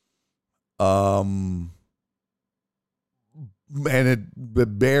 And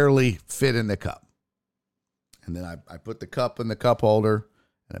it barely fit in the cup. And then I put the cup in the cup holder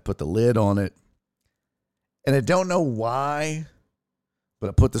and I put the lid on it. And I don't know why,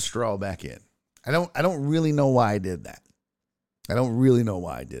 but I put the straw back in. I don't really know why I did that.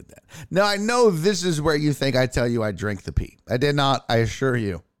 Now I know this is where you think I tell you I drank the pee. I did not, I assure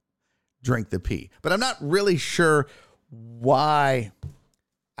you, drink the pee. But I'm not really sure why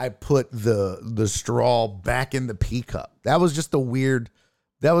I put the straw back in the pee cup. That was just that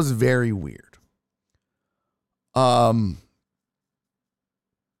was very weird. And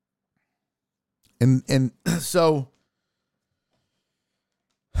so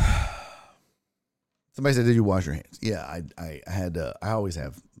somebody said, did you wash your hands? Yeah, I always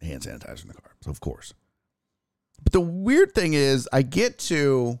have hand sanitizer in the car, so of course. But the weird thing is I get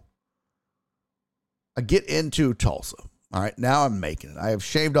into Tulsa. All right, now I'm making it. I have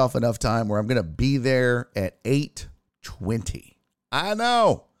shaved off enough time where I'm going to be there at 8:20. I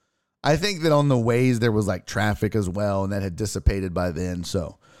know. I think that on the ways there was like traffic as well, and that had dissipated by then.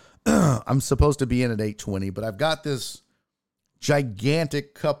 So I'm supposed to be in at 8:20, but I've got this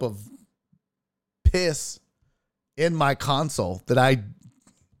gigantic cup of piss in my console that I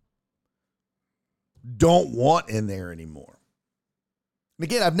don't want in there anymore. And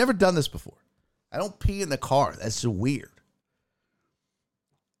again, I've never done this before. I don't pee in the car. That's so weird.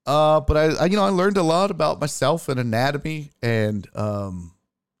 But I learned a lot about myself and anatomy, and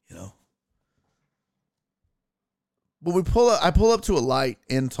But I pull up to a light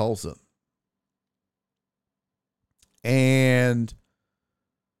in Tulsa. And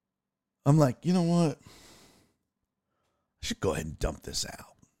I'm like, you know what? I should go ahead and dump this out.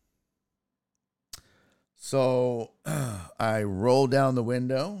 So I roll down the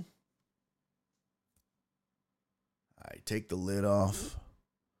window. I take the lid off.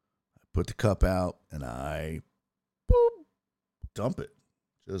 I put the cup out and I dump it.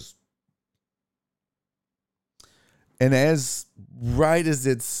 And right as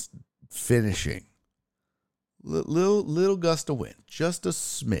it's finishing, little gust of wind, just a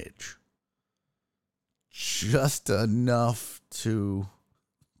smidge, just enough to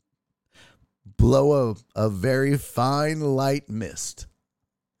blow a very fine light mist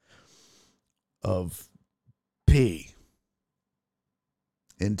of pee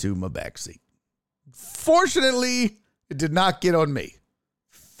into my backseat. Fortunately, it did not get on me.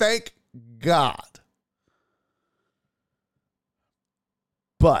 Thank God.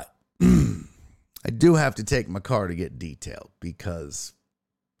 But I do have to take my car to get detailed because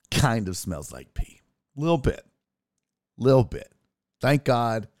kind of smells like pee. Little bit. Thank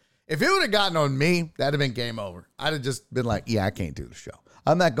God. If it would have gotten on me, that'd have been game over. I'd have just been like, yeah, I can't do the show.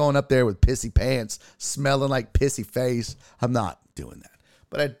 I'm not going up there with pissy pants, smelling like pissy face. I'm not doing that.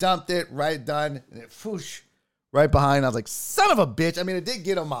 But I dumped it, right done, and it whoosh, right behind. I was like, son of a bitch. I mean, it did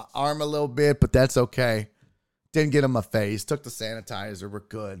get on my arm a little bit, but that's okay. Didn't get on my face. Took the sanitizer. We're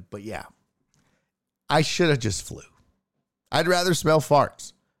good. But yeah, I should have just flew. I'd rather smell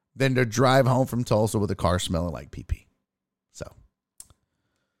farts than to drive home from Tulsa with a car smelling like pee-pee.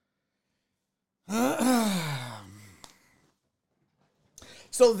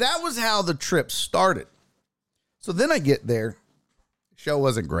 So that was how the trip started. So then I get there. Show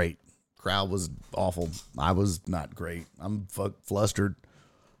wasn't great. Crowd was awful. I was not great. I'm flustered.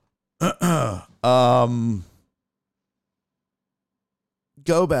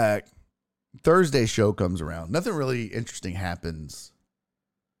 Go back. Thursday show comes around. Nothing really interesting happens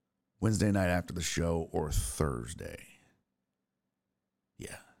Wednesday night after the show or Thursday.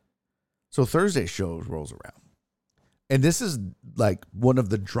 Yeah. So Thursday show rolls around. And this is like one of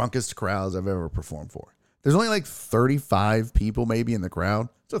the drunkest crowds I've ever performed for. There's only like 35 people maybe in the crowd.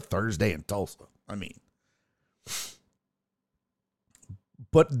 It's a Thursday in Tulsa. I mean.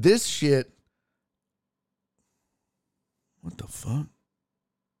 But this shit. What the fuck?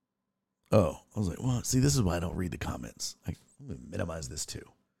 Oh, I was like, well, see, this is why I don't read the comments. I'm going to minimize this too.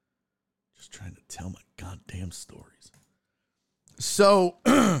 Just trying to tell my goddamn stories. So,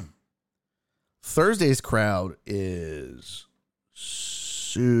 Thursday's crowd is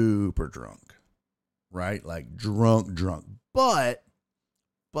super drunk, right? Like drunk. But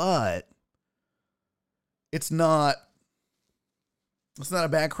it's not a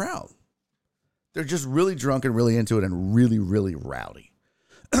bad crowd. They're just really drunk and really into it and really, really rowdy.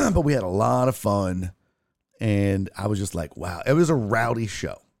 But we had a lot of fun, and I was just like, wow, it was a rowdy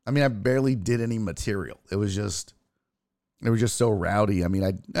show. I mean, I barely did any material. It was just so rowdy. I mean,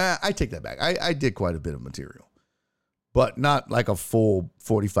 I take that back. I did quite a bit of material, but not like a full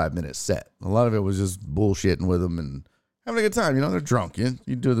 45-minute set. A lot of it was just bullshitting with them and having a good time. You know, they're drunk.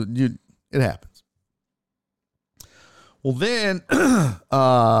 It happens. Well, then,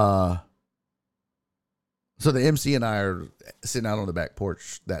 so the MC and I are sitting out on the back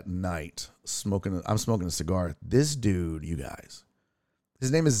porch that night, I'm smoking a cigar. This dude, you guys,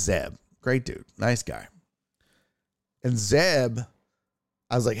 his name is Zeb. Great dude. Nice guy. And Zeb,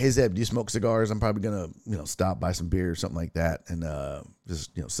 I was like, hey, Zeb, do you smoke cigars? I'm probably going to, stop, buy some beer or something like that. And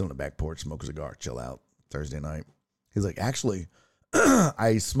just, sit on the back porch, smoke a cigar, chill out Thursday night. He's like, actually,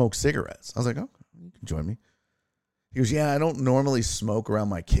 I smoke cigarettes. I was like, oh, you can join me. He goes, yeah, I don't normally smoke around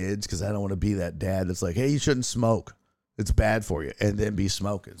my kids because I don't want to be that dad that's like, hey, you shouldn't smoke. It's bad for you. And then be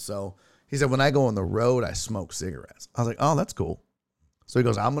smoking. So he said, when I go on the road, I smoke cigarettes. I was like, oh, that's cool. So he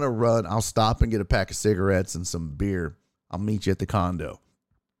goes, I'm going to run. I'll stop and get a pack of cigarettes and some beer. I'll meet you at the condo.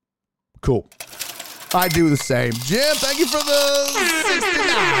 Cool. I do the same. Jim, thank you for the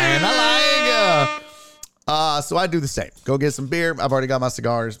 69. I like so I do the same. Go get some beer. I've already got my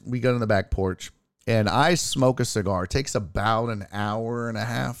cigars. We go to the back porch. And I smoke a cigar. It takes about an hour and a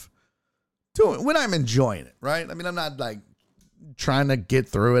half to it when I'm enjoying it, right? I mean, I'm not like trying to get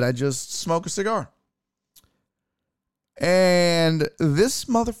through it. I just smoke a cigar. And this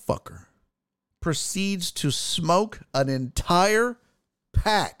motherfucker proceeds to smoke an entire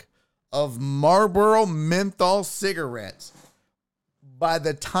pack of Marlboro menthol cigarettes by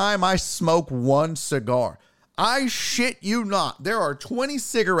the time I smoke one cigar. I shit you not. There are 20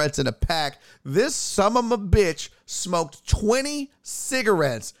 cigarettes in a pack. This son of a bitch smoked 20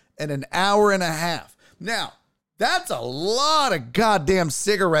 cigarettes in an hour and a half. Now, That's a lot of goddamn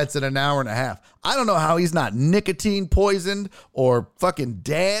cigarettes in an hour and a half. I don't know how he's not nicotine poisoned or fucking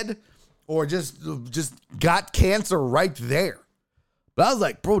dead or just got cancer right there. But I was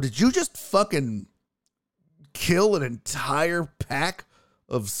like, bro, did you just fucking kill an entire pack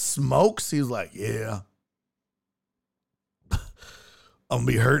of smokes? He was like, yeah. I'm gonna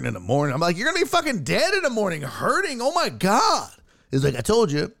be hurting in the morning. I'm like, you're gonna be fucking dead in the morning, hurting. Oh my God. He's like, I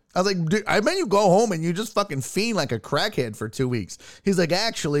told you. I was like, dude, I bet you go home and you just fucking fiend like a crackhead for 2 weeks. He's like,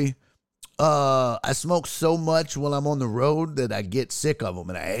 actually, I smoke so much while I'm on the road that I get sick of them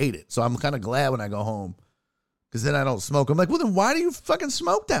and I hate it. So I'm kind of glad when I go home because then I don't smoke. I'm like, well, then why do you fucking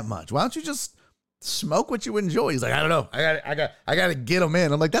smoke that much? Why don't you just smoke what you enjoy? He's like, I don't know. I got to get them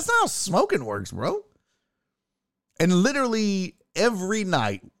in. I'm like, that's not how smoking works, bro. And literally every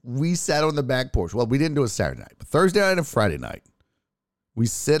night we sat on the back porch. Well, we didn't do it Saturday night, but Thursday night and Friday night, we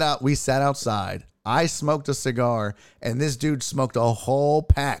sat outside. I smoked a cigar and this dude smoked a whole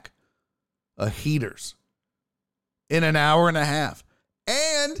pack of heaters in an hour and a half.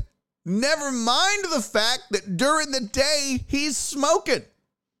 And never mind the fact that during the day he's smoking.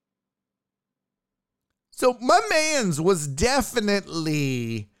 So my man's was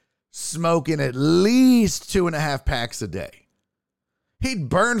definitely smoking at least 2.5 packs a day. He'd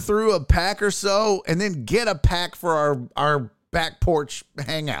burn through a pack or so and then get a pack for our back porch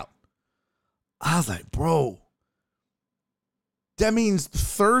hangout. I was like, bro, that means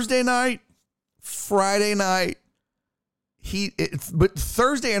Thursday night, Friday night, but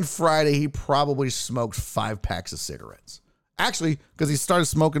Thursday and Friday, he probably smoked 5 packs of cigarettes. Actually, because he started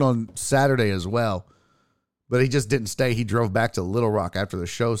smoking on Saturday as well, but he just didn't stay. He drove back to Little Rock after the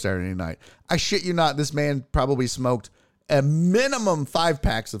show Saturday night. I shit you not, this man probably smoked a minimum 5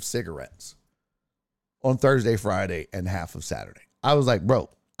 packs of cigarettes on Thursday, Friday, and half of Saturday. I was like, bro,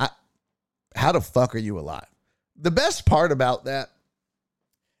 how the fuck are you alive? The best part about that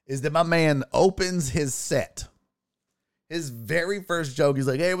is that my man opens his set. His very first joke, he's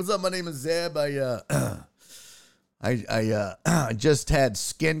like, hey, what's up? My name is Zeb. I just had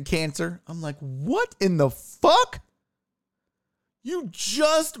skin cancer. I'm like, what in the fuck? You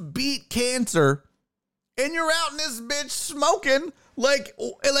just beat cancer and you're out in this bitch smoking like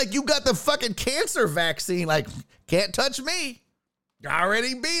you got the fucking cancer vaccine. Like, can't touch me. I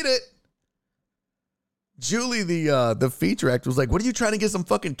already beat it. Julie, the feature actor, was like, what are you trying to get some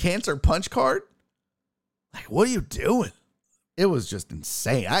fucking cancer punch card? Like, what are you doing? It was just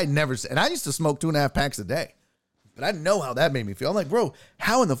insane. I used to smoke 2.5 packs a day, but I know how that made me feel. I'm like, bro,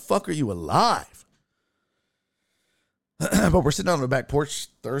 how in the fuck are you alive? But we're sitting on the back porch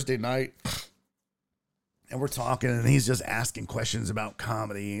Thursday night and we're talking and he's just asking questions about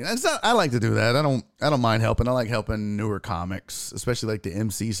comedy. I like to do that. I don't mind helping. I like helping newer comics, especially like the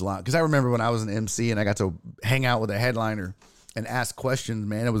MC slot. Because I remember when I was an MC and I got to hang out with a headliner and ask questions,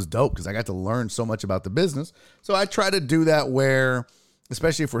 man, it was dope because I got to learn so much about the business. So I try to do that where,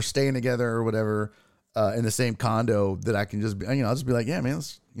 especially if we're staying together or whatever, in the same condo, that I can just be, I'll just be like, yeah, man,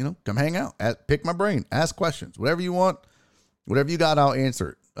 let's, come hang out, pick my brain, ask questions, whatever you want, whatever you got, I'll answer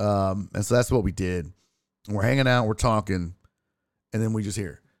it. And so that's what we did. We're hanging out, we're talking, and then we just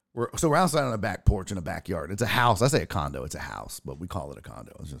hear. We're outside on a back porch in a backyard. It's a house. I say a condo. It's a house, but we call it a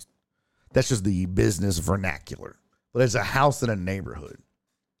condo. That's just the business vernacular. But it's a house in a neighborhood.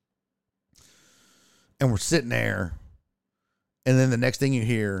 And we're sitting there, and then the next thing you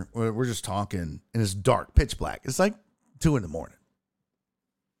hear, we're just talking, and it's dark, pitch black. It's like 2 a.m.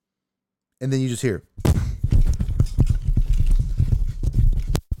 And then you just hear.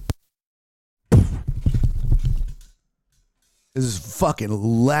 This is fucking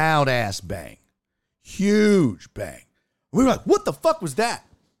loud ass bang. Huge bang. We were like, what the fuck was that?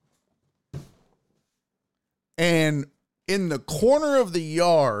 And in the corner of the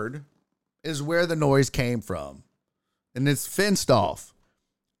yard is where the noise came from. And it's fenced off.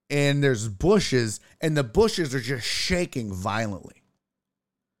 And there's bushes, and the bushes are just shaking violently.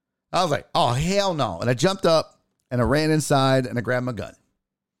 I was like, oh, hell no. And I jumped up, and I ran inside, and I grabbed my gun.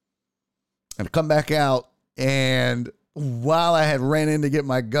 And I come back out, and while I had ran in to get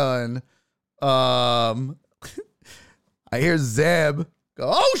my gun, I hear Zeb go,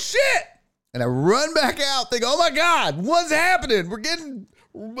 oh, shit. And I run back out, think, oh, my God, what's happening?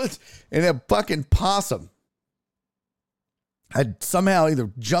 And a fucking possum had somehow either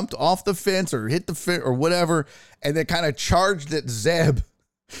jumped off the fence or hit the fence or whatever, and then kind of charged at Zeb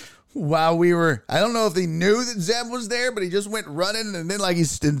while we were, I don't know if he knew that Zeb was there, but he just went running, and then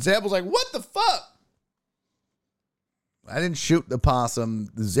and Zeb was like, what the fuck? I didn't shoot the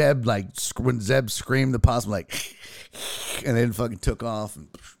possum. Zeb, when Zeb screamed, the possum, and then fucking took off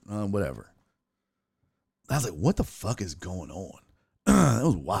and whatever. I was like, what the fuck is going on? That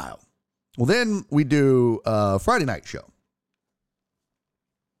was wild. Well, then we do a Friday night show.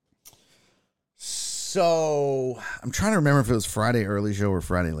 So I'm trying to remember if it was Friday early show or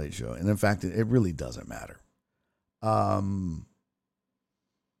Friday late show. And in fact, it really doesn't matter. I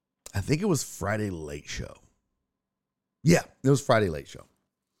think it was Friday late show. Yeah, it was Friday late show.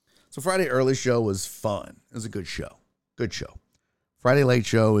 So Friday early show was fun. It was a good show. Good show. Friday late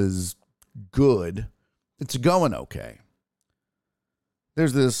show is good. It's going okay.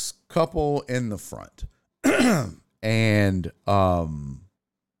 There's this couple in the front. And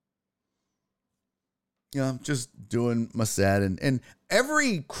just doing my set, and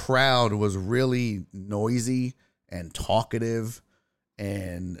every crowd was really noisy and talkative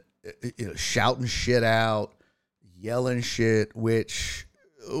and shouting shit out, yelling shit, which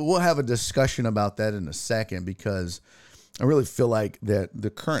we'll have a discussion about that in a second, because I really feel like that the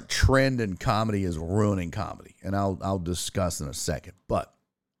current trend in comedy is ruining comedy, and I'll discuss in a second. But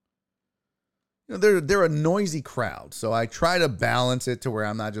they're a noisy crowd, so I try to balance it to where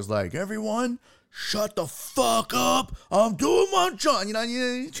I'm not just like, everyone shut the fuck up, I'm doing my job.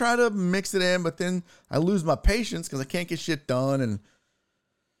 You try to mix it in, but then I lose my patience because I can't get shit done. And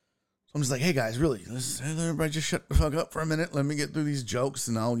so I'm just like, hey guys, really, everybody just shut the fuck up for a minute. Let me get through these jokes.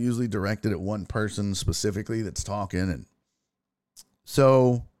 And I'll usually direct it at one person specifically that's talking. And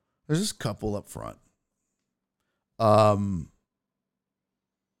so there's this couple up front.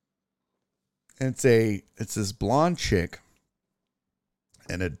 It's this blonde chick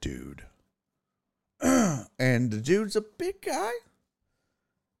and a dude. And the dude's a big guy.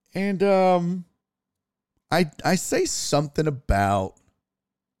 And I say something about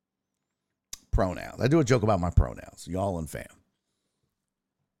pronouns. I do a joke about my pronouns, y'all and fam.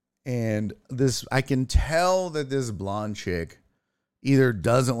 And I can tell that this blonde chick either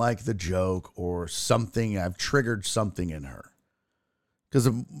doesn't like the joke or something. I've triggered something in her. Because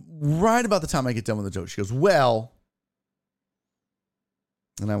right about the time I get done with the joke, she goes, well.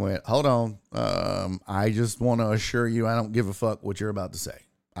 And I went, hold on. I just want to assure you I don't give a fuck what you're about to say.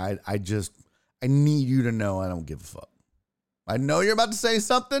 I need you to know I don't give a fuck. I know you're about to say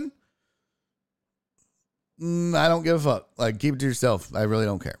something. I don't give a fuck. Like, keep it to yourself. I really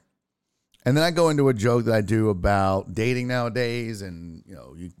don't care. And then I go into a joke that I do about dating nowadays, and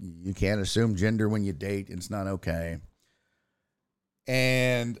you can't assume gender when you date. It's not okay.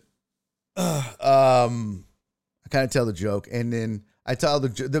 And I kind of tell the joke, and then I tell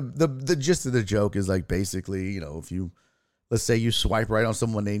the gist of the joke is like, basically, if let's say you swipe right on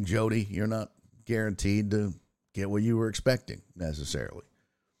someone named Jody, you're not guaranteed to get what you were expecting necessarily.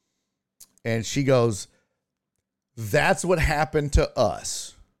 And she goes, that's what happened to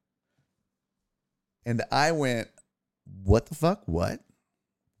us. And I went, what the fuck? What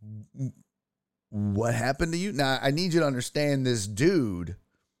happened to you? Now, I need you to understand, this dude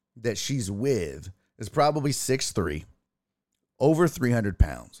that she's with is probably 6'3", over 300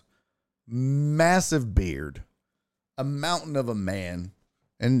 pounds, massive beard, a mountain of a man,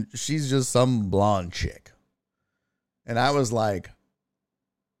 and she's just some blonde chick. And I was like,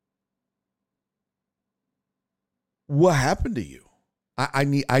 what happened to you? I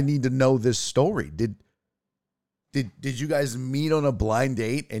need to know this story. Did you guys meet on a blind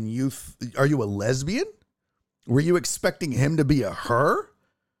date, and are you a lesbian? Were you expecting him to be a her?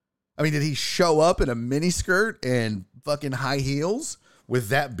 I mean, did he show up in a miniskirt and fucking high heels with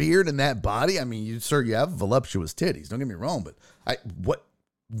that beard and that body? I mean, you have voluptuous titties. Don't get me wrong, but what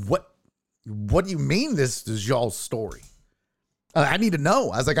do you mean this is y'all's story? I need to know.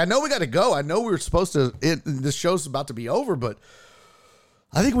 I was like, I know we got to go. I know we were supposed to, this show's about to be over, but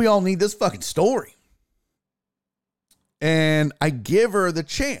I think we all need this fucking story. And I give her the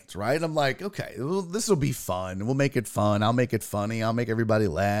chance, right? I'm like, okay, well, this will be fun. We'll make it fun. I'll make it funny. I'll make everybody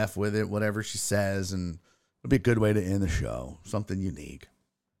laugh with it, whatever she says. And it'll be a good way to end the show. Something unique.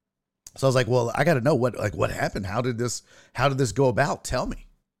 So I was like, well, I got to know what happened. How did this go about? Tell me.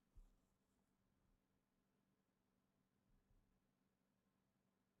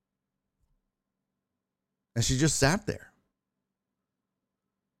 And she just sat there.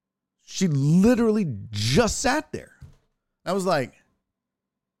 She literally just sat there. I was like,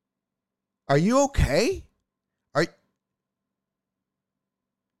 are you okay?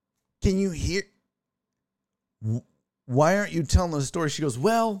 Can you hear? Why aren't you telling the story? She goes,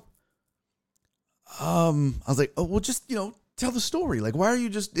 well, I was like, oh, well, just, tell the story. Like, why are you you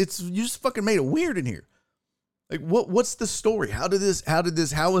just fucking made it weird in here. Like, what's the story? How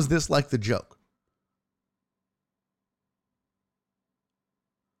is this like the joke?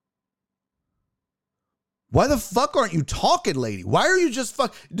 Why the fuck aren't you talking, lady? Why are you just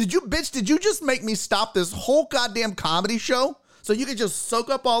did you just make me stop this whole goddamn comedy show so you can just soak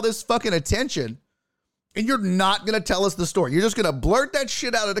up all this fucking attention and you're not going to tell us the story? You're just going to blurt that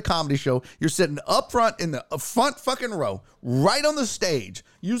shit out at a comedy show. You're sitting up front in the front fucking row, right on the stage.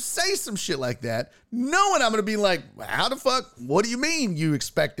 You say some shit like that, knowing I'm going to be like, how the fuck? What do you mean you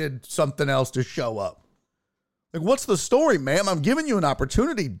expected something else to show up? Like, what's the story, ma'am? I'm giving you an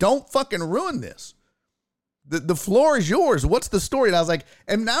opportunity. Don't fucking ruin this. The floor is yours. What's the story? And I was like,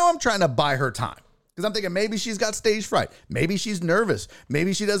 and now I'm trying to buy her time. Because I'm thinking maybe she's got stage fright. Maybe she's nervous.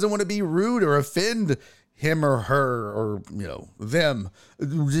 Maybe she doesn't want to be rude or offend him or her or, them.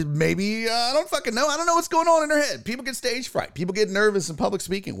 Maybe, I don't fucking know. I don't know what's going on in her head. People get stage fright. People get nervous in public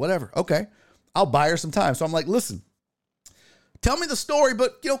speaking, whatever. Okay. I'll buy her some time. So I'm like, listen, tell me the story,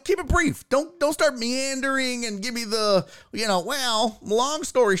 but, keep it brief. Don't start meandering and give me the, long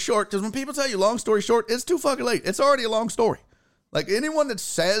story short. Because when people tell you long story short, it's too fucking late. It's already a long story. Like, anyone that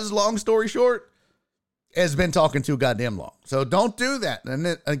says long story short has been talking too goddamn long. So don't do that. And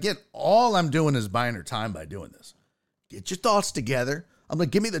then, again, all I'm doing is buying her time by doing this. Get your thoughts together. I'm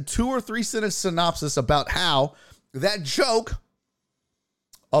like, give me the 2 or 3 sentence synopsis about how that joke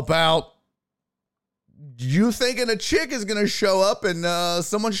about you thinking a chick is going to show up and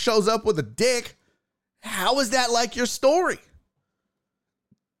someone shows up with a dick. How is that like your story?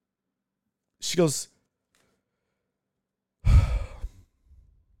 She goes, and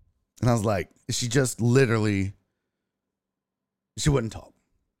I was like, she just literally, she wouldn't talk.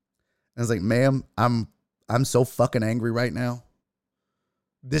 I was like, ma'am, I'm so fucking angry right now.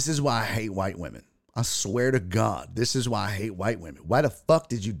 This is why I hate white women. I swear to God, this is why I hate white women. Why the fuck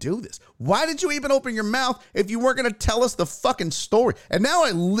did you do this? Why did you even open your mouth if you weren't going to tell us the fucking story? And now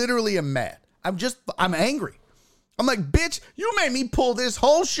I literally am mad. I'm angry. I'm like, bitch, you made me pull this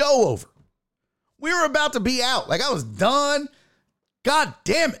whole show over. We were about to be out. Like, I was done. God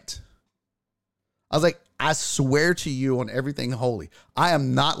damn it. I was like, I swear to you on everything holy, I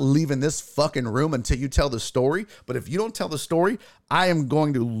am not leaving this fucking room until you tell the story. But if you don't tell the story, I am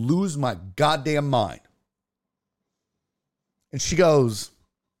going to lose my goddamn mind. And she goes,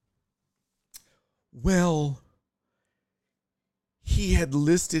 well, he had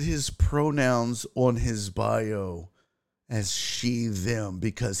listed his pronouns on his bio as she, them,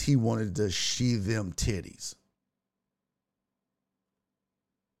 because he wanted to she, them titties.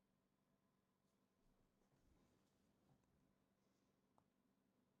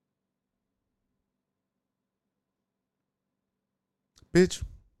 Bitch,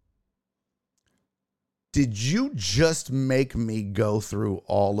 did you just make me go through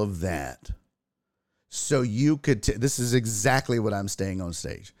all of that so you could, this is exactly what I'm saying on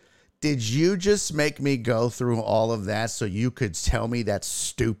stage. Did you just make me go through all of that so you could tell me that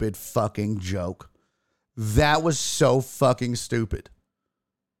stupid fucking joke? That was so fucking stupid.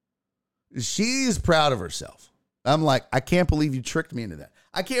 She's proud of herself. I'm like, I can't believe you tricked me into that.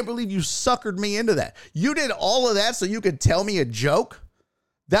 I can't believe you suckered me into that. You did all of that so you could tell me a joke?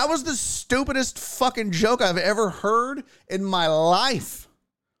 That was the stupidest fucking joke I've ever heard in my life.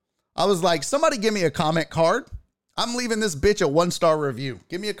 I was like, somebody give me a comment card. I'm leaving this bitch a 1-star review.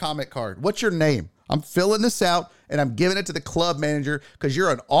 Give me a comment card. What's your name? I'm filling this out and I'm giving it to the club manager because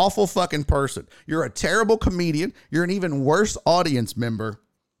you're an awful fucking person. You're a terrible comedian. You're an even worse audience member.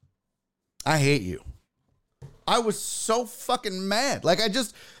 I hate you. I was so fucking mad. Like,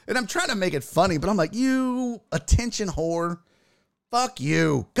 and I'm trying to make it funny, but I'm like, you attention whore. Fuck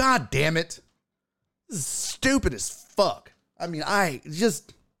you. God damn it. This is stupid as fuck. I mean, and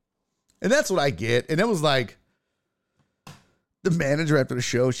that's what I get. And it was like, the manager after the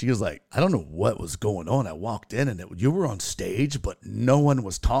show, she was like, I don't know what was going on. I walked in and you were on stage, but no one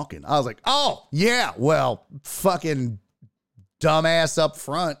was talking. I was like, oh, yeah, well, fucking dumbass up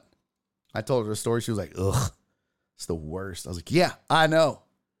front. I told her the story. She was like, ugh. It's the worst. I was like, yeah, I know.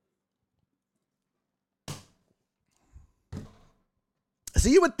 So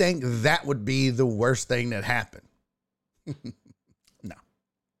you would think that would be the worst thing that happened. No.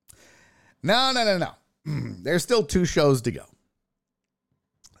 There's still 2 shows to go.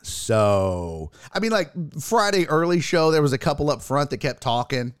 So, I mean, like Friday early show, there was a couple up front that kept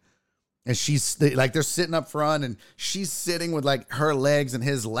talking. And they're sitting up front and she's sitting with like her legs in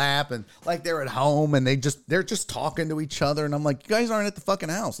his lap and like they're at home and they're just talking to each other. And I'm like, you guys aren't at the fucking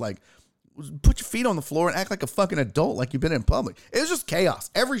house. Like, put your feet on the floor and act like a fucking adult, like you've been in public. It was just chaos.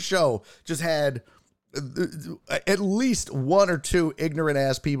 Every show just had at least 1 or 2 ignorant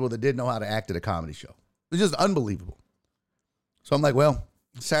ass people that didn't know how to act at a comedy show. It was just unbelievable. So I'm like, well,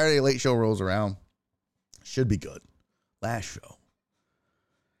 Saturday late show rolls around. Should be good. Last show.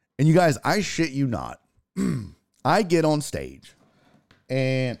 And you guys, I shit you not. I get on stage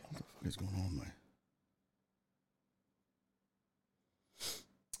and what is going on, man?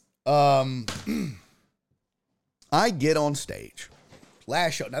 I get on stage.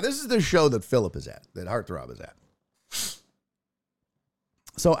 Last show. Now, this is the show that Philip is at, that Heartthrob is at.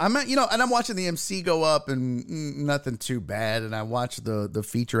 So I'm at, and I'm watching the MC go up and nothing too bad. And I watch the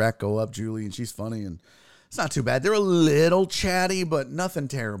feature act go up, Julie, and she's funny and it's not too bad. They're a little chatty, but nothing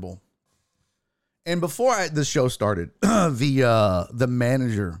terrible. And before the show started, the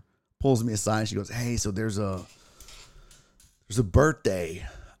manager pulls me aside and she goes, "Hey, so there's a birthday.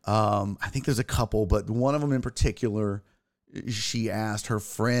 I think there's a couple, but one of them in particular, she asked, her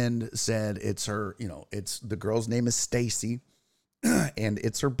friend said it's her, it's the girl's name is Stacy and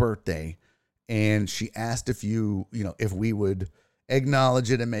it's her birthday. And she asked if if we would acknowledge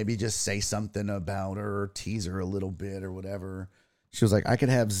it and maybe just say something about her or tease her a little bit or whatever." She was like, "I could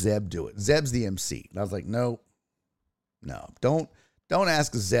have Zeb do it." Zeb's the MC. And I was like, no, don't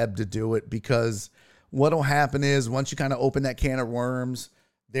ask Zeb to do it, because what'll happen is once you kind of open that can of worms,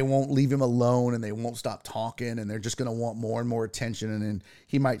 they won't leave him alone and they won't stop talking and they're just going to want more and more attention. And then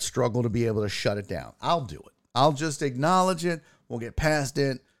he might struggle to be able to shut it down. I'll do it. I'll just acknowledge it. We'll get past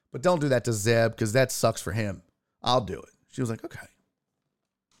it, but don't do that to Zeb because that sucks for him. I'll do it. She was like, "Okay."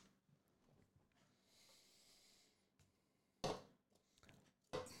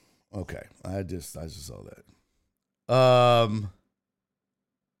 Okay. I just saw that.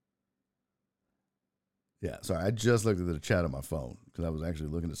 Yeah, sorry. I just looked at the chat on my phone because I was actually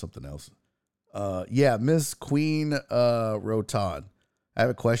looking at something else. Yeah, Miss Queen Rotan. I have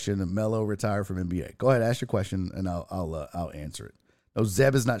a question. Mello retired from NBA. Go ahead, ask your question, and I'll answer it. No,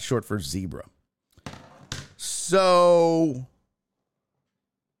 Zeb is not short for zebra. So,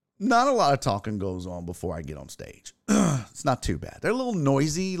 not a lot of talking goes on before I get on stage. It's not too bad. They're a little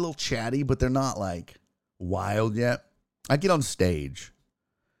noisy, a little chatty, but they're not like wild yet. I get on stage.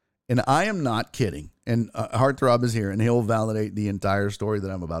 And I am not kidding. And Heartthrob is here, and he'll validate the entire story that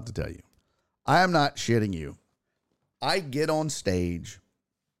I'm about to tell you. I am not shitting you. I get on stage,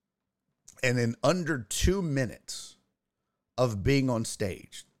 and in under 2 minutes of being on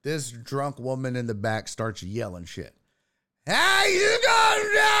stage, this drunk woman in the back starts yelling shit. "Hey, you gonna..."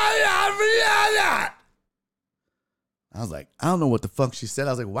 I was like, I don't know what the fuck she said.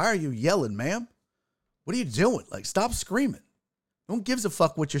 I was like, "Why are you yelling, ma'am? What are you doing? Like, stop screaming. No one gives a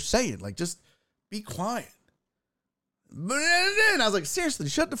fuck what you're saying. Like, just be quiet." But then I was like, "Seriously,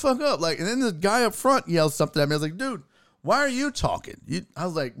 shut the fuck up." Like, and then the guy up front yelled something at me. I was like, "Dude, why are you talking?" I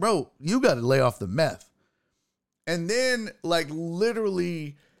was like, "Bro, you got to lay off the meth." And then, like,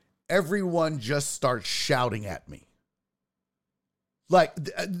 literally everyone just starts shouting at me. Like,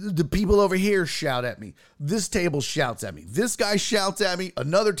 the people over here shout at me. This table shouts at me. This guy shouts at me.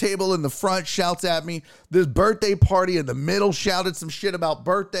 Another table in the front shouts at me. This birthday party in the middle shouted some shit about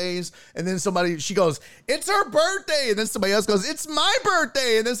birthdays. And then she goes, "It's her birthday." And then somebody else goes, "It's my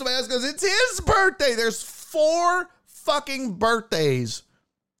birthday." And then somebody else goes, "It's his birthday." There's 4 fucking birthdays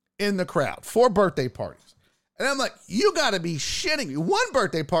in the crowd. 4 birthday parties. And I'm like, you got to be shitting me. 1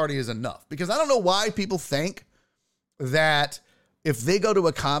 birthday party is enough, because I don't know why people think that if they go to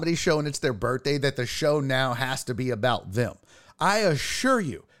a comedy show and it's their birthday, that the show now has to be about them. I assure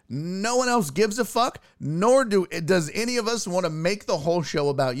you, no one else gives a fuck, nor does any of us want to make the whole show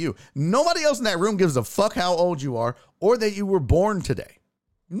about you. Nobody else in that room gives a fuck how old you are or that you were born today.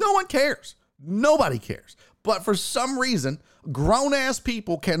 No one cares. Nobody cares. But for some reason, grown-ass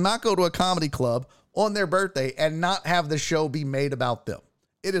people cannot go to a comedy club on their birthday and not have the show be made about them.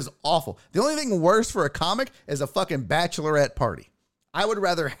 It is awful. The only thing worse for a comic is a fucking bachelorette party. I would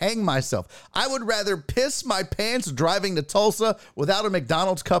rather hang myself. I would rather piss my pants driving to Tulsa without a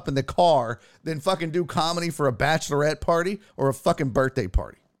McDonald's cup in the car than fucking do comedy for a bachelorette party or a fucking birthday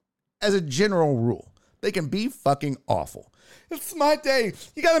party. As a general rule, they can be fucking awful. "It's my day.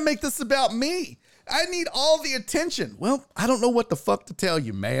 You got to make this about me. I need all the attention." Well, I don't know what the fuck to tell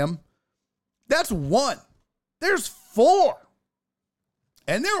you, ma'am. That's 1. There's 4.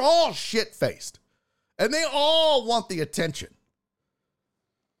 And they're all shit-faced. And they all want the attention.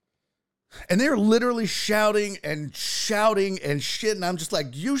 And they're literally shouting and shit. And I'm just like,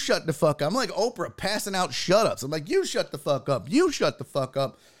 you shut the fuck up. I'm like Oprah passing out shut-ups. I'm like, you shut the fuck up. You shut the fuck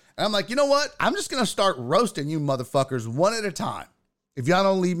up. And I'm like, you know what? I'm just going to start roasting you motherfuckers one at a time. If y'all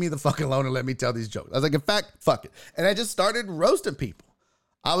don't leave me the fuck alone and let me tell these jokes. I was like, in fact, fuck it. And I just started roasting people.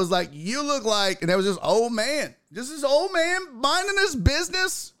 I was like, you look like, and there was this old man. Just this old man minding his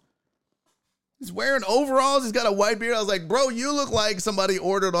business. He's wearing overalls. He's got a white beard. I was like, bro, you look like somebody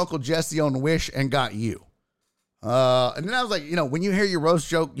ordered Uncle Jesse on Wish and got you. And then I was like, when you hear your roast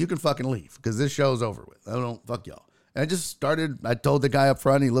joke, you can fucking leave because this show's over with. I don't fuck y'all. And I just started. I told the guy up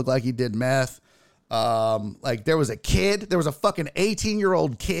front, he looked like he did meth. Like there was a fucking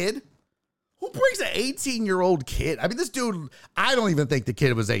 18-year-old kid. Who brings an 18-year-old kid? I mean, this dude, I don't even think the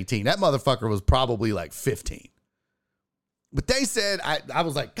kid was 18. That motherfucker was probably like 15. But they said, I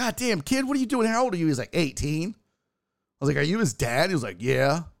was like, God damn, kid, what are you doing? How old are you? He's like, 18. I was like, are you his dad? He was like,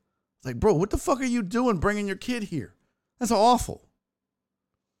 yeah. I was like, bro, what the fuck are you doing bringing your kid here? That's awful.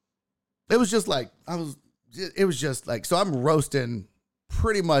 It was just like, so I'm roasting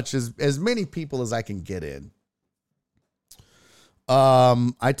pretty much as many people as I can get in.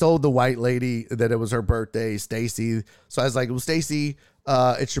 I told the white lady that it was her birthday, Stacy. So I was like, well, Stacy,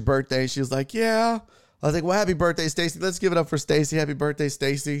 it's your birthday. She was like, yeah. I was like, well, happy birthday, Stacy. Let's give it up for Stacy. Happy birthday,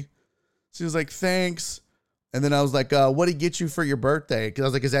 Stacy. She was like, thanks. And then I was like, what did he get you for your birthday? Because I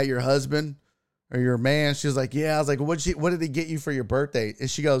was like, is that your husband or your man? She was like, yeah. I was like, what did he get you for your birthday? And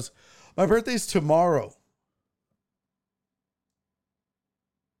she goes, my birthday's tomorrow.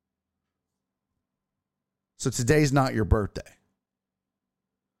 So today's not your birthday.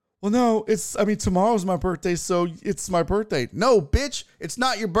 Well, no, tomorrow's my birthday, so it's my birthday. No, bitch, it's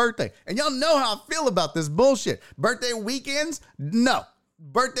not your birthday. And y'all know how I feel about this bullshit. Birthday weekends? No.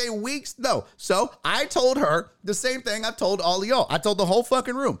 Birthday weeks? No. So I told her the same thing I told all of y'all. I told the whole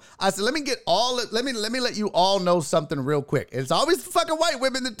fucking room. I said, let me let you all know something real quick. It's always the fucking white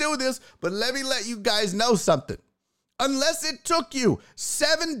women that do this, but let me let you guys know something. Unless it took you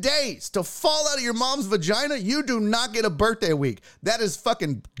 7 days to fall out of your mom's vagina, you do not get a birthday week. That is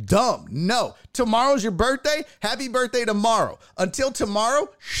fucking dumb. No. Tomorrow's your birthday. Happy birthday tomorrow. Until tomorrow,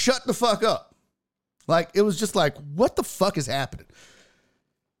 shut the fuck up. Like, it was just like, what the fuck is happening?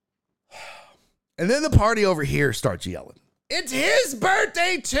 And then the party over here starts yelling. It's his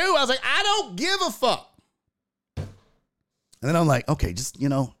birthday too. I was like, I don't give a fuck. And then I'm like, okay, just,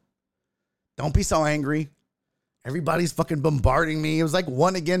 don't be so angry. Everybody's fucking bombarding me. It was like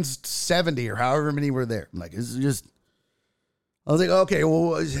 1 against 70 or however many were there. I'm like, this is just, I was like, okay,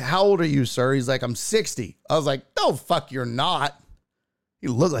 well, how old are you, sir? He's like, I'm 60. I was like, no, fuck, you're not. He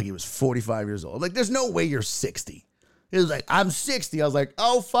looked like he was 45 years old. Like, there's no way you're 60. He was like, I'm 60. I was like,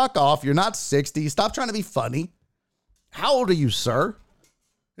 oh, fuck off. You're not 60. Stop trying to be funny. How old are you, sir?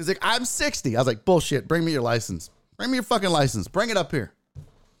 He's like, I'm 60. I was like, bullshit. Bring me your license. Bring me your fucking license. Bring it up here.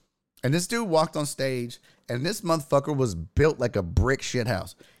 And this dude walked on stage, and this motherfucker was built like a brick shit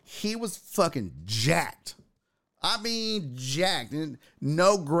house. He was fucking jacked. I mean, jacked. And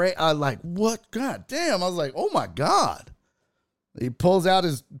no gray. I like, what? God damn. I was like, oh my God. He pulls out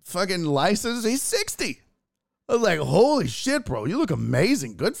his fucking license. He's 60. I was like, holy shit, bro. You look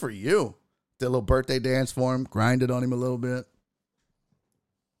amazing. Good for you. Did a little birthday dance for him. Grinded on him a little bit.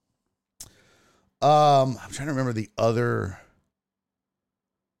 I'm trying to remember the other.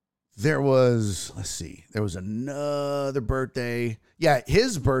 There was another birthday. Yeah,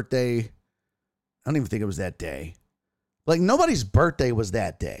 his birthday. I don't even think it was that day. Like, nobody's birthday was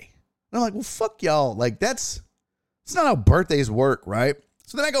that day. And I'm like, well, fuck y'all. Like, it's not how birthdays work, right?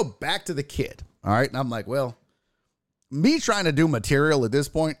 So then I go back to the kid. All right. And I'm like, well, me trying to do material at this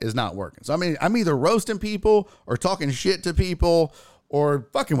point is not working. So I mean, I'm either roasting people or talking shit to people or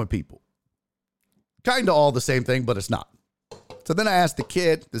fucking with people. Kind of all the same thing, but it's not. So then I asked the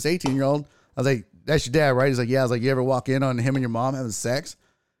kid, this 18-year-old, I was like, that's your dad, right? He's like, yeah. I was like, you ever walk in on him and your mom having sex?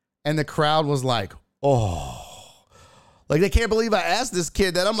 And the crowd was like, oh. Like, they can't believe I asked this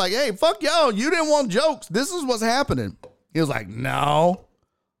kid that. I'm like, hey, fuck y'all. You didn't want jokes. This is what's happening. He was like, no.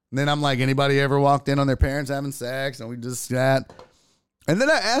 And then I'm like, anybody ever walked in on their parents having sex? And we just that. And then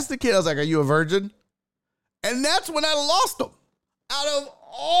I asked the kid, I was like, are you a virgin? And that's when I lost him. Out of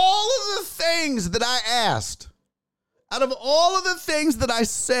all of the things that I asked, out of all of the things that I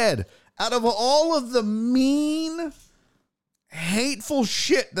said, out of all of the mean, hateful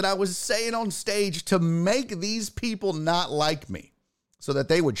shit that I was saying on stage to make these people not like me so that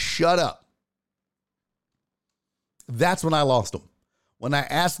they would shut up, that's when I lost them. When I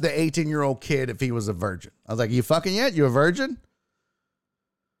asked the 18-year-old kid if he was a virgin. I was like, you fucking yet? You a virgin?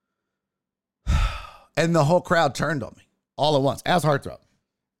 And the whole crowd turned on me all at once, as heartthrob.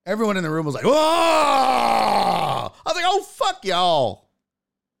 Everyone in the room was like, whoa! I was like, oh, fuck y'all.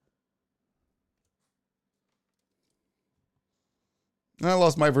 And I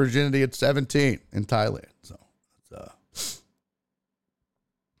lost my virginity at 17 in Thailand. So,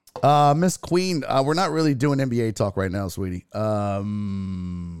 Miss Queen, we're not really doing NBA talk right now, sweetie.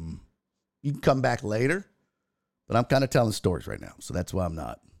 You can come back later, but I'm kind of telling stories right now, so that's why I'm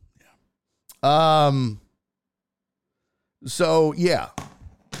not. Yeah. So yeah.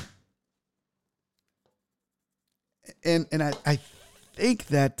 and I think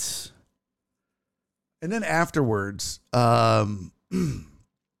that, and then afterwards, the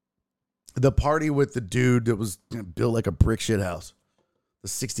party with the dude that was built like a brick shit house, the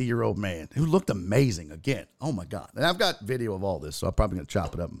 60-year-old man who looked amazing again. Oh my God. And I've got video of all this, so I'm probably going to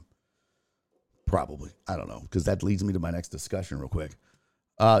chop it up. Probably. I don't know, because that leads me to my next discussion real quick.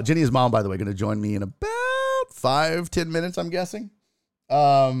 Jenny's mom, by the way, going to join me in about 5-10 minutes, I'm guessing.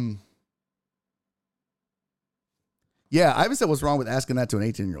 Yeah, Ivan said, what's wrong with asking that to an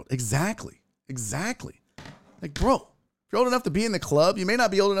 18-year-old? Exactly. Like, bro, if you're old enough to be in the club, you may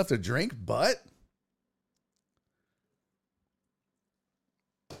not be old enough to drink, but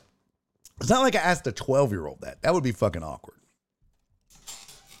it's not like I asked a 12-year-old that. That would be fucking awkward.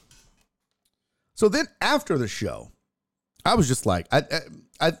 So then after the show, I was just like, I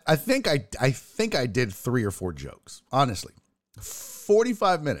think I did 3 or 4 jokes, honestly.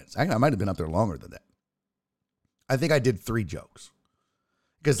 45 minutes. I might have been up there longer than that. I think I did 3 jokes.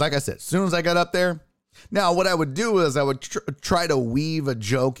 Because like I said, as soon as I got up there, now what I would do is I would try to weave a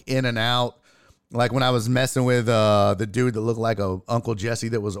joke in and out. Like when I was messing with the dude that looked like a Uncle Jesse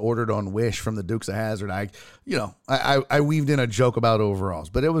that was ordered on Wish from the Dukes of Hazzard, I weaved in a joke about overalls,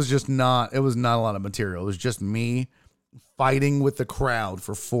 but it was not a lot of material. It was just me fighting with the crowd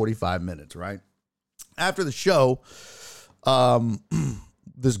for 45 minutes, right? After the show,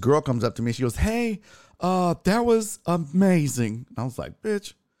 this girl comes up to me. She goes, hey, that was amazing. I was like,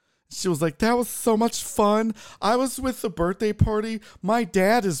 bitch. She was like, that was so much fun. I was with the birthday party. My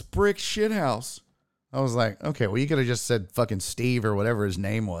dad is Brick Shithouse. I was like, okay, well, you could have just said fucking Steve or whatever his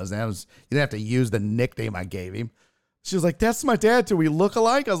name was. You didn't have to use the nickname I gave him. She was like, that's my dad. Do we look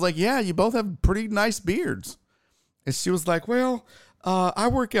alike? I was like, yeah, you both have pretty nice beards. And she was like, well, I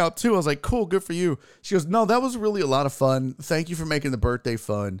work out too. I was like, cool, good for you. She goes, no, that was really a lot of fun. Thank you for making the birthday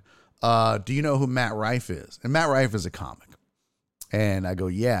fun. Do you know who Matt Rife is? And Matt Rife is a comic. And I go,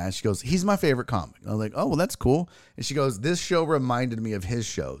 yeah. And she goes, he's my favorite comic. And I was like, oh, well, that's cool. And she goes, this show reminded me of his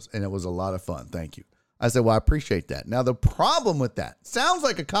shows, and it was a lot of fun. Thank you. I said, well, I appreciate that. Now, the problem with that sounds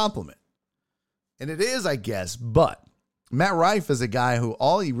like a compliment. And it is, I guess. But Matt Rife is a guy who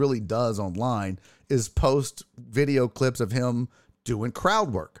all he really does online is post video clips of him doing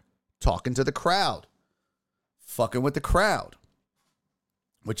crowd work, talking to the crowd, fucking with the crowd.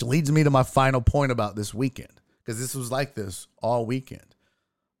 Which leads me to my final point about this weekend. Because this was like this all weekend.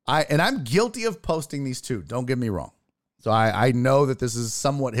 I'm guilty of posting these too. Don't get me wrong. So I know that this is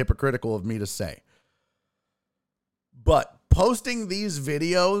somewhat hypocritical of me to say. But posting these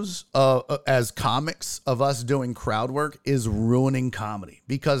videos as comics of us doing crowd work is ruining comedy.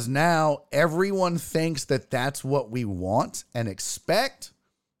 Because now everyone thinks that that's what we want and expect.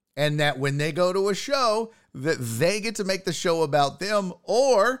 And that when they go to a show, that they get to make the show about them,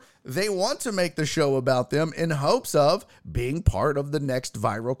 or they want to make the show about them in hopes of being part of the next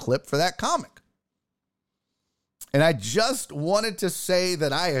viral clip for that comic. And I just wanted to say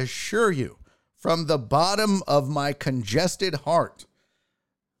that I assure you, from the bottom of my congested heart,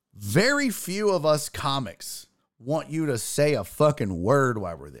 very few of us comics want you to say a fucking word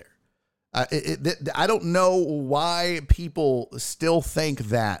while we're there. I don't know why people still think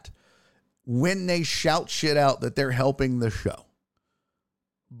that when they shout shit out that they're helping the show.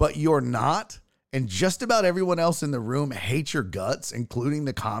 But you're not. And just about everyone else in the room hates your guts, including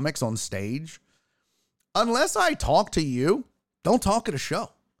the comics on stage. Unless I talk to you, don't talk at a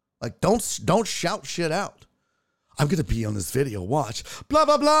show. Like, don't shout shit out. I'm going to be on this video. Watch. Blah,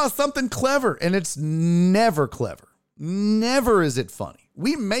 blah, blah. Something clever. And it's never clever. Never is it funny.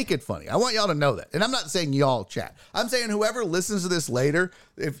 We make it funny. I want y'all to know that. And I'm not saying y'all chat. I'm saying whoever listens to this later,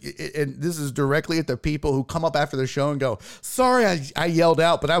 and this is directly at the people who come up after the show and go, sorry, I yelled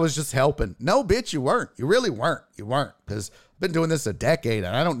out, but I was just helping. No, bitch, you weren't. You really weren't. You weren't. Because I've been doing this a decade,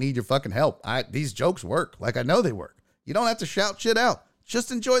 and I don't need your fucking help. These jokes work. Like, I know they work. You don't have to shout shit out. Just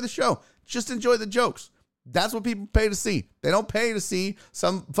enjoy the show. Just enjoy the jokes. That's what people pay to see. They don't pay to see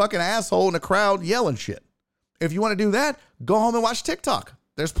some fucking asshole in a crowd yelling shit. If you want to do that, go home and watch TikTok.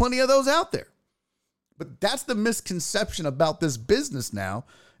 There's plenty of those out there. But that's the misconception about this business now.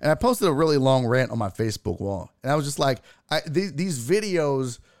 And I posted a really long rant on my Facebook wall. And I was just like, these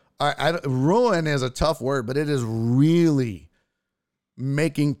videos, ruin is a tough word, but it is really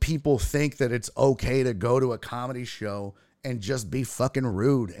making people think that it's okay to go to a comedy show and just be fucking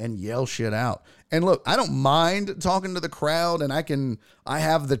rude and yell shit out. And look, I don't mind talking to the crowd, and I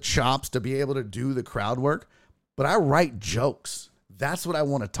have the chops to be able to do the crowd work. But I write jokes. That's what I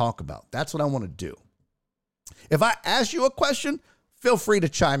want to talk about. That's what I want to do. If I ask you a question, feel free to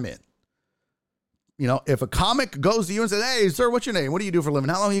chime in. You know, if a comic goes to you and says, hey, sir, what's your name? What do you do for a living?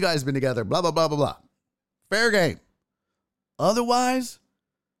 How long have you guys been together? Blah, blah, blah, blah, blah. Fair game. Otherwise,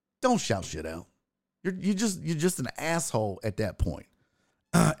 don't shout shit out. You're just an asshole at that point.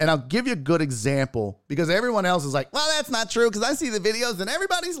 And I'll give you a good example because everyone else is like, well, that's not true because I see the videos and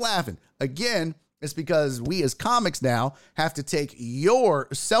everybody's laughing. Again, it's because we as comics now have to take your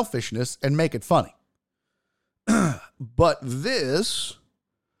selfishness and make it funny. But this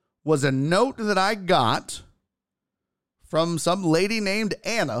was a note that I got from some lady named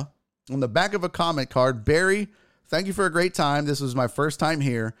Anna on the back of a comment card. Barry, thank you for a great time. This was my first time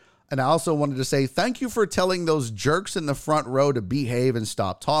here. And I also wanted to say thank you for telling those jerks in the front row to behave and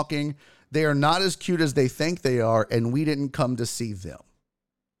stop talking. They are not as cute as they think they are, and we didn't come to see them.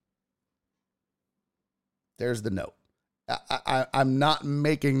 There's the note. I'm not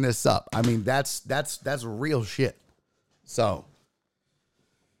making this up. I mean, that's real shit. So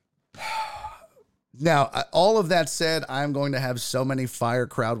now, all of that said, I'm going to have so many fire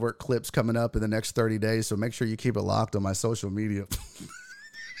crowd work clips coming up in the next 30 days. So make sure you keep it locked on my social media.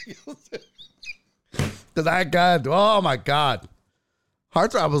 Because oh my God.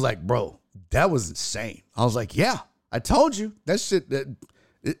 Heartthrob was like, bro, that was insane. I was like, yeah, I told you that shit.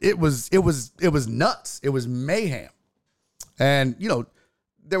 It was nuts. It was mayhem. And,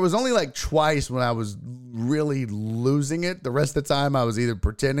 there was only like twice when I was really losing it. The rest of the time I was either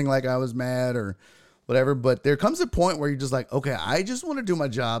pretending like I was mad or whatever. But there comes a point where you're just like, okay, I just want to do my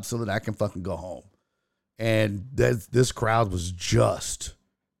job so that I can fucking go home. And this crowd was just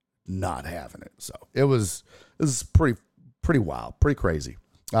not having it. So this is pretty wild, pretty crazy.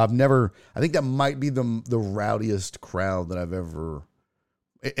 I think that might be the rowdiest crowd that I've ever,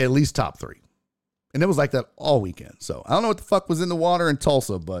 at least top 3. And it was like that all weekend. So I don't know what the fuck was in the water in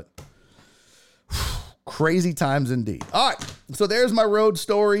Tulsa, but crazy times indeed. All right. So there's my road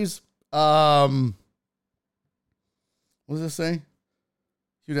stories. What does it say?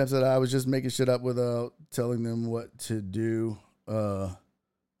 You'd have said I was just making shit up without telling them what to do. I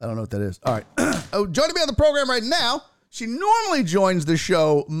don't know what that is. All right. Joining me on the program right now, she normally joins the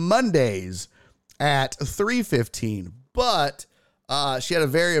show Mondays at 3:15, but she had a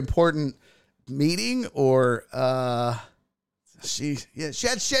very important meeting or she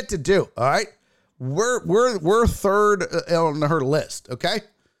had shit to do. All right. We're third on her list. Okay.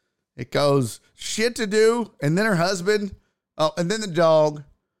 It goes shit to do, and then her husband, and then the dog,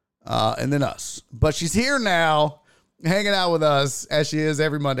 and then us. But she's here now, hanging out with us as she is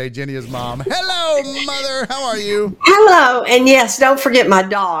every Monday. Jenny is mom. Hello, mother. How are you? Hello. And yes, don't forget my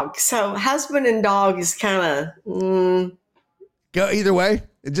dog. So husband and dog is kind of... Go either way.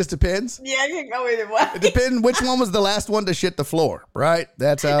 It just depends. Yeah, you can go either way. It depends which one was the last one to shit the floor, right?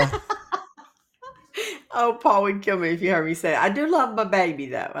 That's how. Oh, Paul would kill me if you heard me say it. I do love my baby,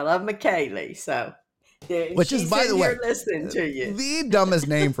 though. I love my Kaylee. So, which is, by the way, listening to you. The dumbest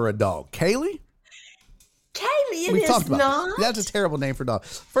name for a dog. Kaylee? Kaylee, it is not. That's a terrible name for a dog.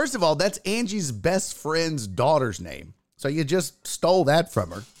 First of all, that's Angie's best friend's daughter's name. So you just stole that from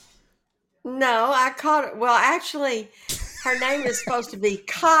her. No, I caught it. Well, actually, her name is supposed to be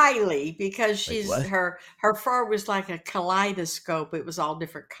Kylie because her fur was like a kaleidoscope. It was all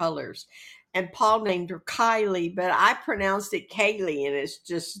different colors. And Paul named her Kylie, but I pronounced it Kaylee, and it's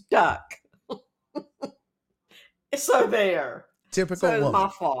just stuck. So there. Typical woman. It's my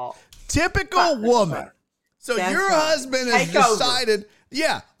fault. Typical woman. So That's your right. husband has decided,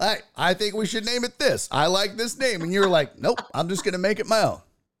 yeah, I think we should name it this. I like this name. And you're like, nope, I'm just going to make it my own.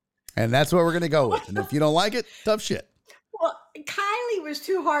 And that's what we're going to go with. And if you don't like it, tough shit. Well, Kylie was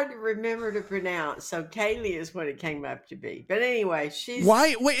too hard to remember to pronounce, so Kaylee is what it came up to be. But anyway, she's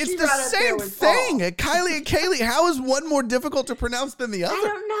why? Wait, it's the right same thing. Kylie and Kaylee. How is one more difficult to pronounce than the other? I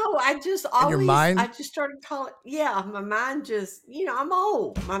don't know. I just always, your mind? I just started calling. Yeah, my mind just, I'm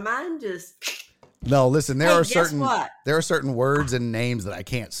old. My mind just. No, listen. There are certain words and names that I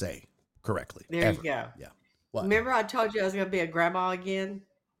can't say correctly. There ever. You go. Yeah. What? Remember, I told you I was going to be a grandma again.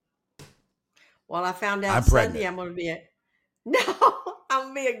 Well, I found out I'm Sunday pregnant. I'm going to be I'm going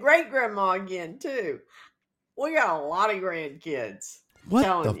to be a great grandma again too. We got a lot of grandkids. What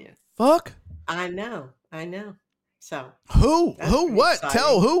telling the you. fuck? I know. So who? What? Exciting.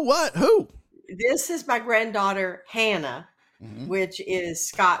 Tell who? What? Who? This is my granddaughter Hannah, which is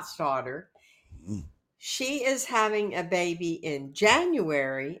Scott's daughter. Mm-hmm. She is having a baby in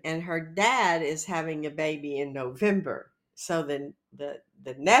January, and her dad is having a baby in November. So the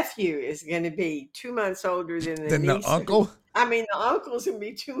nephew is going to be 2 months older than the niece. The uncle? I mean, the uncle's going to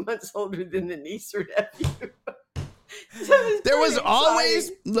be 2 months older than the niece or nephew. So there was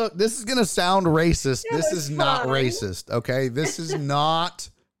always, look, this is going to sound racist. Yeah, this is not racist, okay? This is not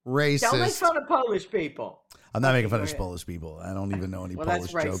racist. Don't make fun of Polish people. I'm not making fun go of ahead. Polish people. I don't even know any Well,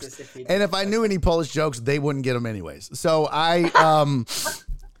 Polish that's jokes. racist if you And do. if I knew any Polish jokes, they wouldn't get them anyways. So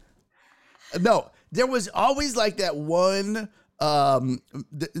no, there was always like that one.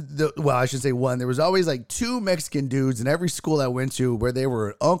 Well, I should say one. There was always like two Mexican dudes in every school I went to where they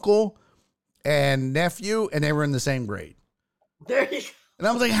were uncle and nephew, and they were in the same grade. There you go. And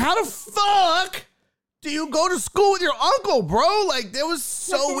I was like, how the fuck do you go to school with your uncle, bro? Like, that was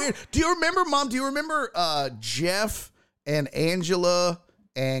so weird. Do you remember, Mom? Do you remember Jeff and Angela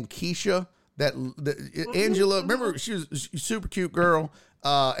and Keisha? Angela, remember, she was a super cute girl.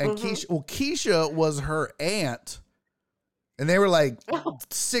 And Keisha was her aunt. And they were like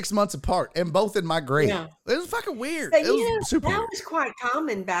 6 months apart and both in my grade. Yeah. It was fucking weird. But, It was super that weird. was quite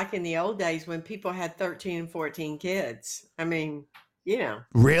common back in the old days when people had 13 and 14 kids. I mean,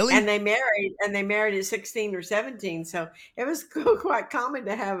 Really? and they married at 16 or 17. So it was quite common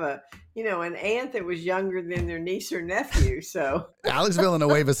to have an aunt that was younger than their niece or nephew. So Alex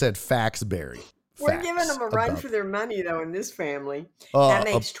Villanueva said facts, Barry. we're Facts giving them a run about- for their money, though, in this family. Uh, That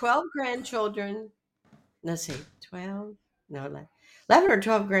makes 12 grandchildren. Let's see, 12? No, 11 or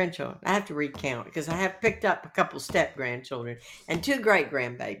 12 grandchildren. I have to recount because I have picked up a couple step grandchildren and 2 great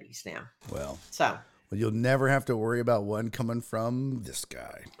grandbabies now. Well, So you'll never have to worry about one coming from this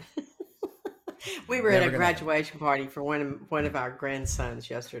guy. we were Never at a gonna graduation party for one of our grandsons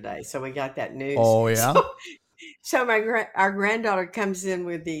yesterday. So we got that news. Oh, yeah? So our granddaughter comes in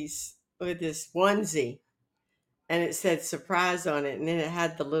with this onesie, and it said surprise on it, and then it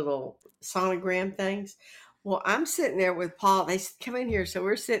had the little sonogram things. Well, I'm sitting there with Paul. They said, come in here. So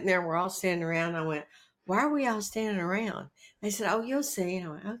we're sitting there. We're all standing around. I went, why are we all standing around? They said, oh, you'll see. And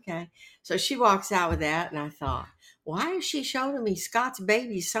I went, okay. So she walks out with that, and I thought, why is she showing me Scott's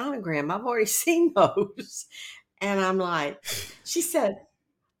baby sonogram? I've already seen those. And I'm like, she said,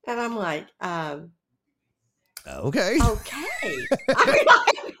 and I'm like, Okay. okay. I mean,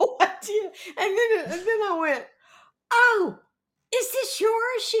 I had no idea. And then I went, oh, is this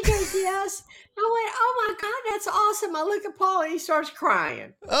yours? She goes, yes. I went, oh my God, that's awesome. I look at Paul and he starts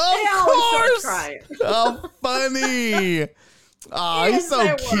crying. Of They always start course. crying. Oh, funny. Oh, He he's doesn't so say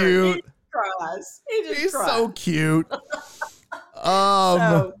a word. cute. He cries. He just He's cries. so cute.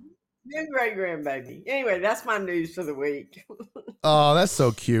 So, new great grandbaby. Anyway, that's my news for the week. Oh, that's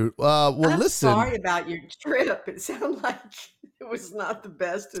so cute. Well, I'm listen, sorry about your trip. It sounded like it was not the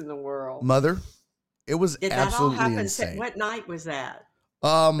best in the world. Mother, it was Did that all absolutely happen? insane. What night was that?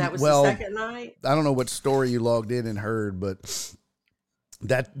 That was well, the second night? I don't know what story you logged in and heard, but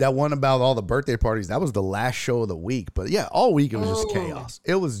that one about all the birthday parties, that was the last show of the week. But yeah, all week it was just chaos.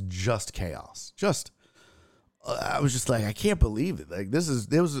 It was just chaos. I was just like, I can't believe it. Like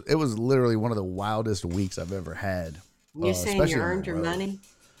it was literally one of the wildest weeks I've ever had. You're saying especially you on the earned your road. money?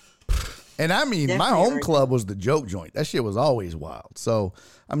 And I mean, my Definitely home earned club was the joke joint. That shit was always wild. So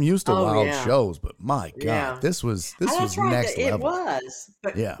I'm used to wild yeah. shows, but my God, Yeah. this was Oh, that's right. next It level. was,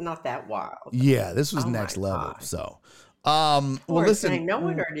 but Yeah. not that wild. Yeah, this was Oh my next level. God. So, well, Poor listen, thing. No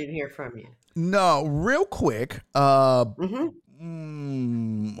wonder I didn't hear from you. no, real quick. Mm-hmm.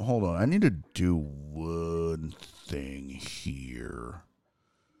 Hold on, I need to do one thing here.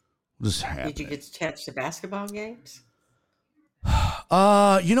 What's happening? Did you get to catch the basketball games?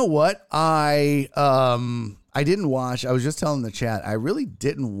 You know what? I didn't watch. I was just telling the chat. I really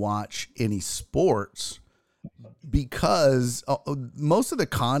didn't watch any sports because most of the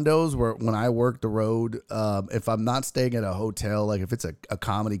condos where when I work the road, if I'm not staying at a hotel, like if it's a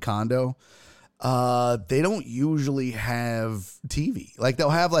comedy condo, they don't usually have TV. Like they'll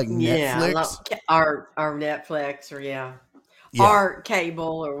have like Netflix. Our Netflix or Yeah. or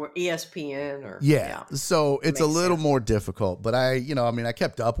cable or ESPN or Yeah. So it's a Makes little sense. more difficult, but I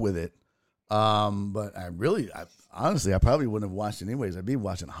kept up with it. But I honestly, I probably wouldn't have watched it anyways. I'd be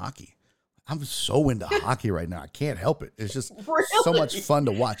watching hockey. I'm so into hockey right now. I can't help it. It's just so much Really? fun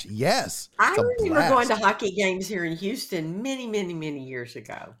to watch. Yes. I it's a remember blast. going to hockey games here in Houston many, many, many years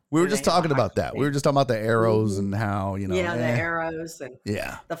ago. We were when just they had talking about hockey that. We team. were just talking about the arrows and how, the arrows and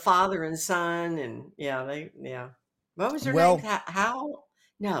Yeah. the father and son and What was their Well- name? How?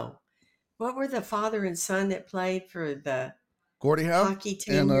 No. What were the father and son that played for the Gordie Howe? hockey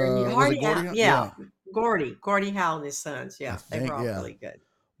team And, here? was it Hardy Gordie Howe? Howe? Yeah. Gordie Howe and his sons. Yeah. They think, were all yeah. really good.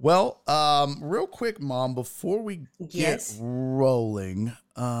 Well, real quick, Mom, before we get Yes. rolling,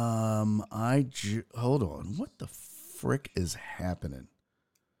 hold on. What the frick is happening?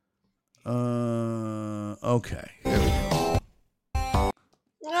 Okay. There we go.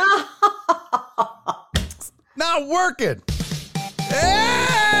 Not working. Hey!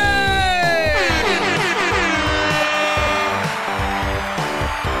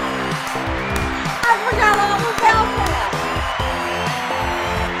 I forgot all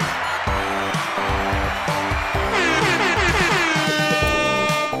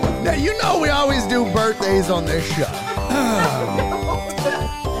Now, you know we always do birthdays on this show.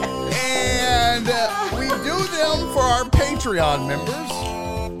 And we do them for our Patreon members.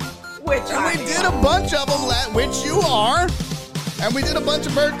 Which And we did a bunch of them, which you are. And we did a bunch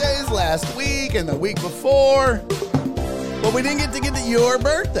of birthdays last week and the week before. But we didn't get to your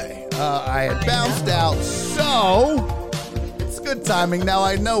birthday. I had bounced out, so it's good timing. Now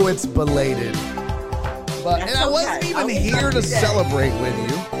I know it's belated. And I wasn't even here to celebrate with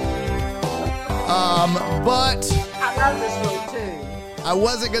you. But I love this one too. I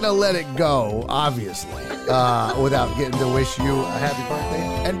wasn't going to let it go, obviously, without getting to wish you a happy birthday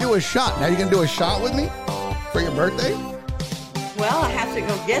and do a shot. Now you can do a shot with me for your birthday? Well, I have to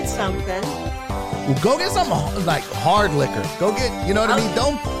go get something. Well, go get some like hard liquor. Go get, you know what I mean?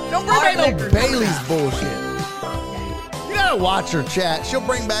 Don't bring back no liquor, Bailey's bullshit. You gotta watch her chat. She'll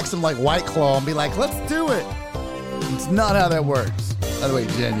bring back some like White Claw and be like, let's do it. It's not how that works. By the way,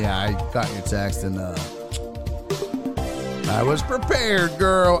 Jen, yeah, I got your text and I was prepared,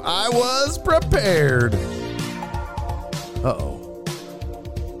 girl. I was prepared. Uh-oh.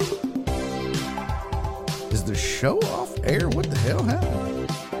 Is the show off air? What the hell happened?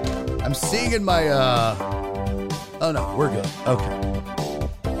 I'm seeing in my, oh no, we're good. Okay.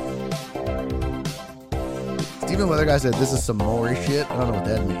 Stephen Weather Guy said this is some more shit. I don't know what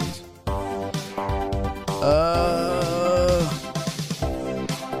that means.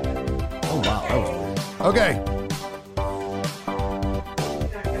 Oh wow, that was weird. Okay.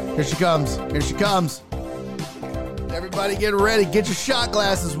 Here she comes. Here she comes. Everybody get ready. Get your shot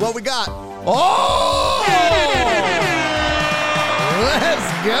glasses. What we got? Oh!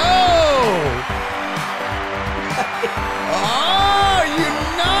 Let's go! Oh, you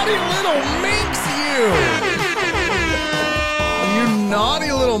naughty little minx, you! You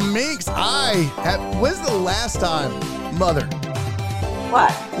naughty little minx. When's the last time, Mother?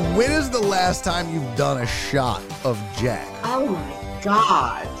 What? When is the last time you've done a shot of Jack? Oh my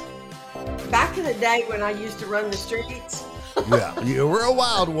God. Back in the day when I used to run the streets. Yeah, you were a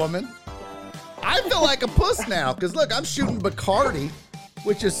wild woman. I feel like a puss now, because look, I'm shooting Bacardi,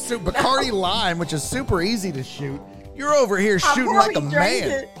 which is Bacardi Lime, which is super easy to shoot. You're over here shooting like a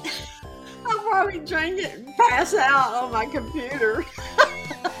man. I'll probably drink it and pass out on my computer.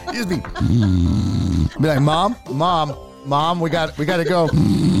 You just be like, Mom, we got to go.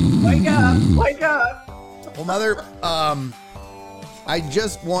 Wake up. Well, Mother, I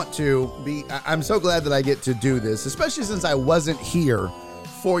just want to I'm so glad that I get to do this, especially since I wasn't here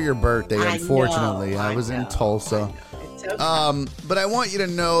for your birthday, unfortunately. I was in Tulsa. It's okay. But I want you to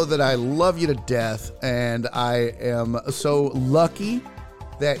know that I love you to death, and I am so lucky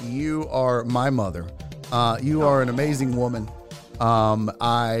that you are my mother. You are an amazing woman.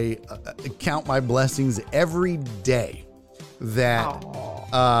 I count my blessings every day that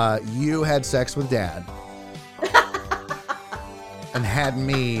you had sex with Dad and had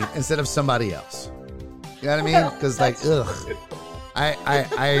me instead of somebody else. You know what I mean? Because like, ugh.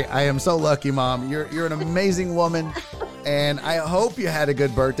 I am so lucky, Mom. You're an amazing woman, and I hope you had a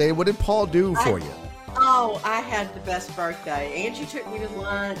good birthday. What did Paul do for you? Oh, I had the best birthday. Angie took me to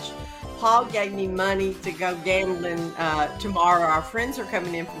lunch. Paul gave me money to go gambling tomorrow. Our friends are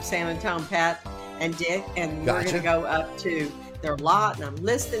coming in from San Antonio, Pat and Dick, and we're going to go up to their lot, and I'm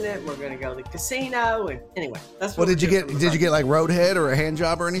listing it. We're going to go to the casino, and anyway, that's what. Well, did you get? Did you get like roadhead or a hand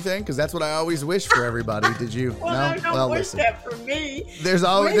job or anything? Because that's what I always wish for everybody. Did you? Well, no. Don't Well, wish listen. that for me. There's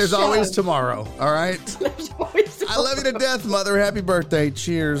always tomorrow. All right. There's always I love you to death, Mother. Happy birthday.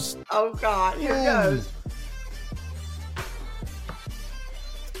 Cheers. Oh God, here goes.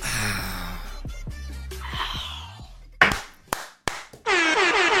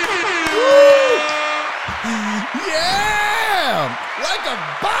 Yeah, like a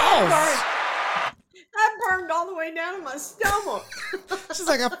boss. That burned all the way down to my stomach. She's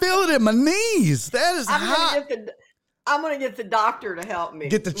like, I feel it in my knees. That is hot. I'm gonna get the doctor to help me.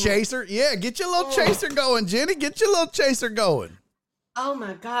 Get the chaser? Yeah, get your little chaser going, Jenny. Get your little chaser going. Oh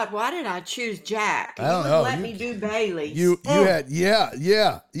my God, why did I choose Jack? I don't know. Let me do Bailey. You had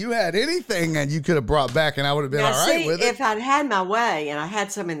you had anything and you could have brought back and I would have been now, all right see, with it. if I'd had my way and I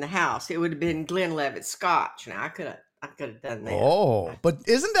had some in the house, it would have been Glenlivet Scotch. Now I could have done that. Oh, but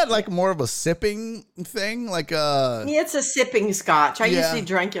isn't that like more of a sipping thing? Like Yeah, it's a sipping Scotch. I Yeah. usually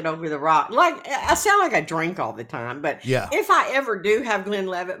drink it over the rock. Like I sound like I drink all the time, but Yeah. if I ever do have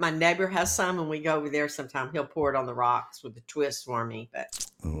Glenlivet, my neighbor has some, and we go over there sometime. He'll pour it on the rocks with a twist for me. But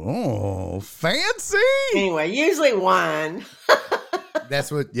oh, fancy. anyway, usually wine. That's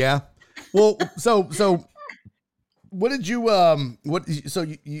what. Yeah. Well, so. What did you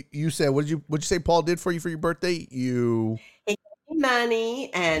you said what did you say Paul did for you for your birthday? You He gave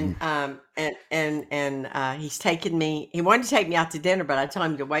money, and he's taken me. He wanted to take me out to dinner, but I told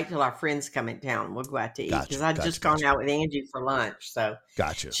him to wait till our friends come in town. We'll go out to eat Gotcha, because I'd gotcha, just gone gotcha. out with Angie for lunch. So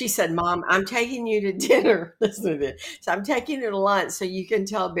Gotcha. she said, "Mom, I'm taking you to dinner." Listen to this. So I'm taking you to lunch so you can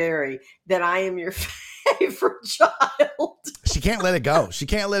tell Barry that I am your favorite child. She can't let it go. She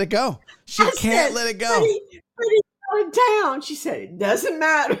can't let it go. She I can't said, let it But go. he's out of town. She said, "It doesn't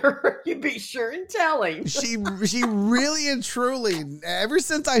matter. You be sure and tell him." She really and truly, ever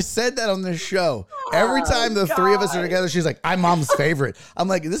since I said that on this show, every time the three of us are God. together, she's like, "I'm Mom's favorite." I'm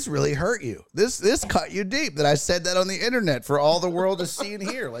like, this really hurt you. This cut you deep that I said that on the internet for all the world to see and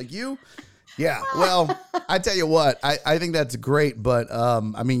hear. Like you. Yeah. Well, I tell you what, I think that's great, but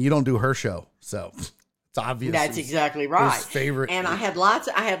I mean, you don't do her show, so it's obvious. That's exactly right. Favorite. And I had lots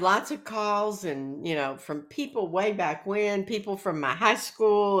of calls, and from people way back when, people from my high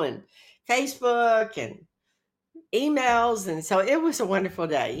school and Facebook and emails, and so it was a wonderful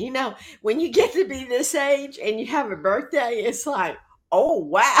day. When you get to be this age and you have a birthday, it's like, oh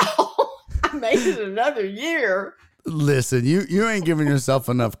wow, I made it another year. Listen, you ain't giving yourself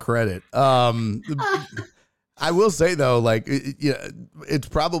enough credit. I will say though, like, it's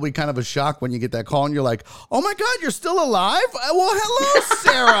probably kind of a shock when you get that call and you're like, "Oh my God, you're still alive? Well, hello,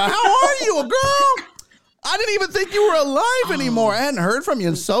 Sarah. How are you, girl? I didn't even think you were alive anymore. I hadn't heard from you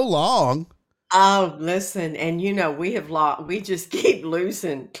in so long." Oh, listen, and we just keep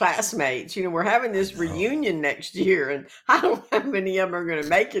losing classmates. We're having this reunion next year, and I don't know how many of them are going to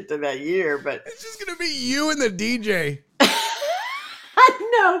make it to that year, but It's just gonna be you and the DJ. I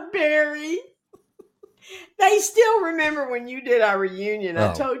know, Barry. They still remember when you did our reunion.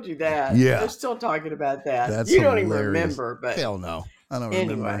 I Oh, told you that. yeah. They're still talking about that. That's You don't even hilarious. remember, but Hell no, I don't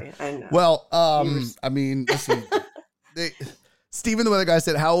remember. anyway, I know. Well, I mean, listen, Steven, the weather guy,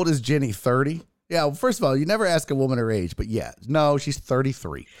 said, "How old is Jenny? 30?" Yeah. Well, first of all, you never ask a woman her age, but yeah, no, she's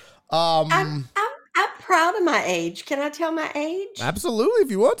 33. I'm proud of my age. Can I tell my age? Absolutely,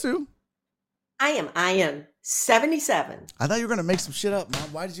 if you want to. I am 77. I thought you were gonna make some shit up, Mom.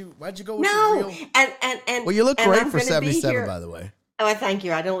 Why'd you go with the No, real? and Well, you look and great I'm for gonna be 77, here- by the way. Oh, thank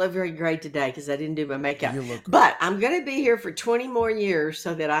you. I don't look very great today because I didn't do my makeup. You look great. But I'm going to be here for 20 more years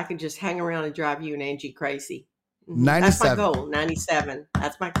so that I can just hang around and drive you and Angie crazy. That's my 97. goal. 97.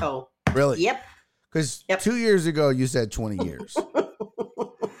 That's my goal. Really? Yep. Because Yep. 2 years ago you said 20 years.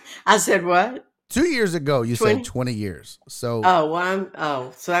 I said what? 2 years ago you 20? said 20 years. So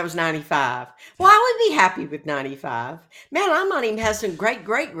So that was 95. Well, I would be happy with 95. Man, I might even have some great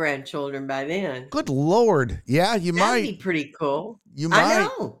grandchildren by then. good Lord, yeah, you That'd be might. pretty cool. You I might.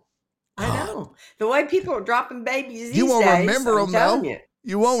 know. I know. The way people are dropping babies these You won't days, remember I'm them telling though. you.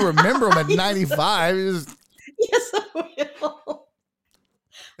 You won't remember them at 95. Yes, I will.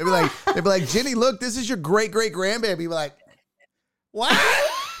 They'd be like, "Jenny, look, this is your great grandbaby." Be like, "What?"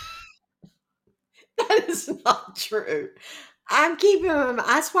 That is not true. I'm keeping them.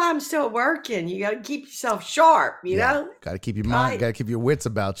 That's why I'm still working. You got to keep yourself sharp, you know? Got to keep your mind, Right. got to keep your wits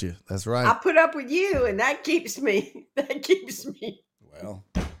about you. That's right. I put up with you, and that keeps me. Well,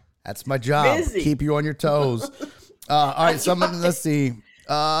 that's my job. Busy. Keep you on your toes. All right, let's see.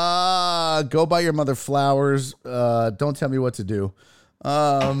 Go buy your mother flowers. Don't tell me what to do.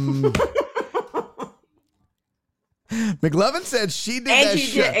 McLovin said she did that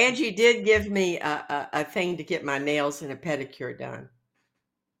shit. Angie did give me a thing to get my nails and a pedicure done.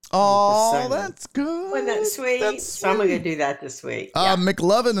 Oh, saying. that's good. Wasn't that sweet? That's So I'm going to sweet. do that this week. Yeah.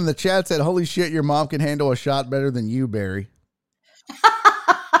 McLovin in the chat said, "Holy shit, your mom can handle a shot better than you, Barry."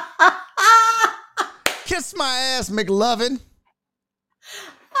 Kiss my ass, McLovin.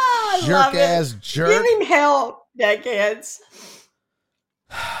 Oh, I Jerk love it. ass jerk. Give him help, deckheads.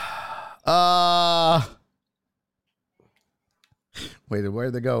 Wait,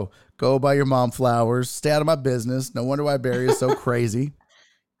 where'd they go? Go buy your mom flowers. Stay out of my business. No wonder why Barry is so crazy.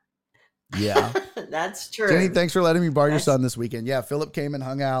 Yeah. That's true. Jenny, thanks for letting me borrow your That's- son this weekend. Yeah, Philip came and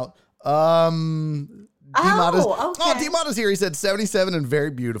hung out. okay. D-Mata's here. He said 77 and very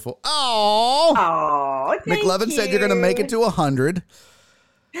beautiful. Oh, Oh, thank McLovin said you're going to make it to 100.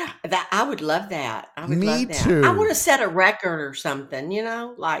 That I would love that. I would Me love that. too. I want to set a record or something.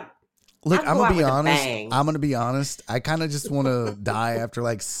 Like Look, I'll I'm go going to out be with a honest. bang. I'm going to be honest. I kind of just want to die after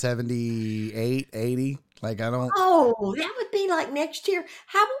like 78, 80. Like, I don't. Oh, that would be like next year.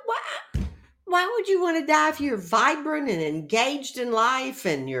 Why would you want to die if you're vibrant and engaged in life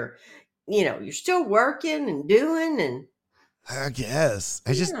and you're still working and doing and I guess.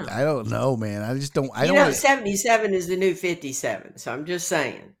 Yeah. I don't know, man. I just don't. I don't want 77 is the new 57. So I'm just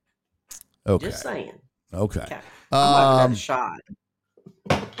saying. Okay. Just saying. Okay. Okay. I might have had a shot.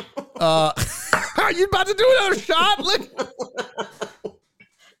 Are you about to do another shot? Look.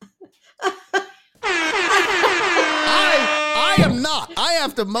 I am not. I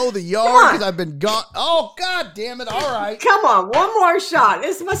have to mow the yard because I've been gone. Oh, God damn it. All right. Come on, one more shot.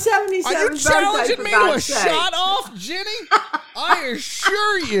 This is my 77th Are you birthday, challenging for me to God's a sake. shot off, Jenny? I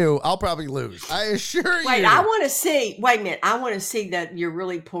assure you, I'll probably lose. I assure you. Wait, I want to see. Wait a minute. I want to see that you're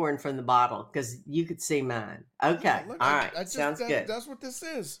really pouring from the bottle because you could see mine. Okay. Look, All right. Sounds good. That's what this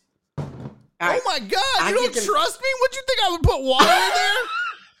is. All right. Oh, my God. I You don't get to- trust me? What you think I would put water in there?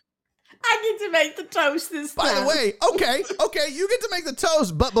 I get to make the toast this time. By the way, okay, you get to make the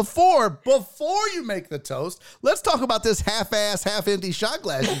toast, but before you make the toast, let's talk about this half-ass, half-empty shot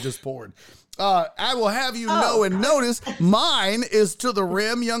glass you just poured. I will have you know and notice mine is to the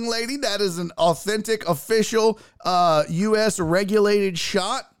rim, young lady. That is an authentic, official, U.S. regulated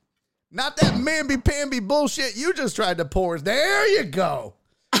shot. Not that mamby-pamby bullshit you just tried to pour. There you go.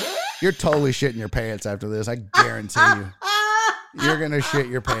 You're totally shitting your pants after this. I guarantee you. You're going to shit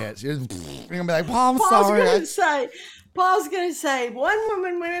your pants. You're going to be like, Paul, I'm sorry. Paul's going to say, one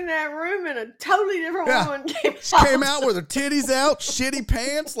woman went in that room and a totally different woman came She out. came out with her titties out, shitty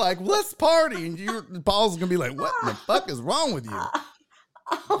pants, like, let's party. And Paul's going to be like, what the fuck is wrong with you?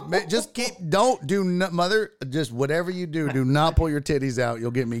 Just mother, just whatever you do not pull your titties out.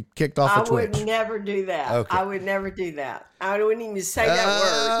 You'll get me kicked off of Twitch. I would never do that. Okay. I would never do that. I wouldn't even say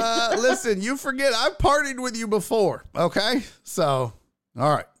that word. Listen, you forget I've partied with you before, okay? So,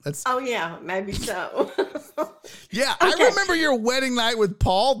 all right. Oh, yeah, maybe so. Yeah, Okay. I remember your wedding night with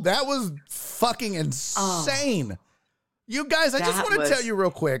Paul. That was fucking insane. You guys, I just want to tell you real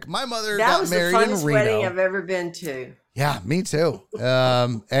quick. My mother That got was the married in funnest Reno. wedding I've ever been to. Yeah, me too.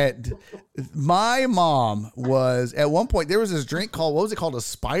 My mom was at one point. There was this drink called, what was it called, a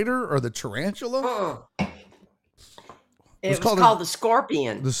spider or the tarantula? It was called the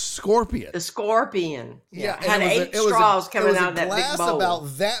Scorpion. The Scorpion. The Scorpion. Yeah, It had and eight straws coming out of that big glass bowl.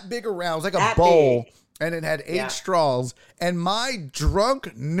 about that big around. It was like a That bowl, big. and it had 8 Yeah. straws. And my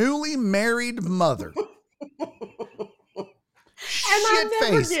drunk, newly married mother, And I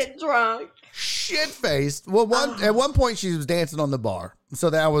never get drunk. shit-faced. Well, at one point she was dancing on the bar, so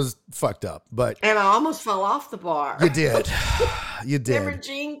that was fucked up. But And I almost fell off the bar. you did, you did. Remember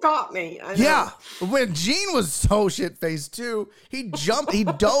Gene caught me. I know. Yeah, when Gene was so shit-faced too, he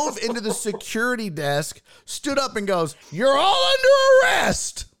dove into the security desk, stood up and goes, "You're all under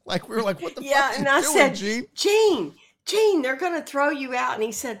arrest." Like, we were like, what the fuck and you I doing, said, Gene? Gene, they're going to throw you out. And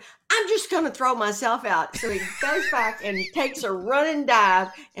he said, I'm just going to throw myself out. So he goes back and takes a running dive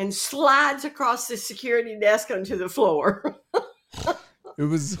and slides across the security desk onto the floor. It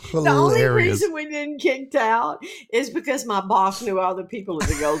was The only hilarious. reason we didn't kicked out is because my boss knew all the people at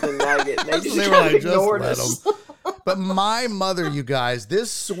the Golden Nugget. They just They were kind of like, just ignored let us. 'em. But my mother, you guys, this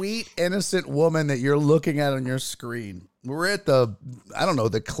sweet, innocent woman that you're looking at on your screen, we're at the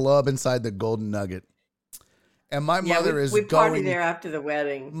club inside the Golden Nugget. And my mother is we going partied there after the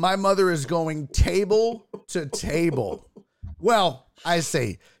wedding. My mother is going table to table. Well, I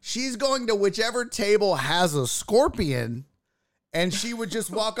say she's going to whichever table has a scorpion, and she would just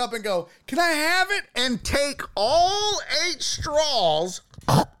walk up and go, "Can I have it?" and take all 8 straws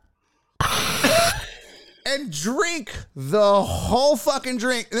and drink the whole fucking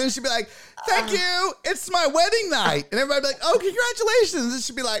drink. And then she'd be like, "Thank you. It's my wedding night." And everybody'd be like, "Oh, congratulations." And then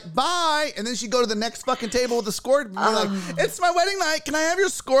she'd be like, "Bye." And then she'd go to the next fucking table with the scorpion and be like, "It's my wedding night. Can I have your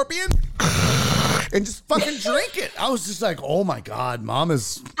scorpion?" And just fucking drink it. I was just like, oh my God, Mom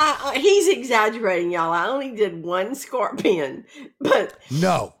is... He's exaggerating, y'all. I only did 1 scorpion, but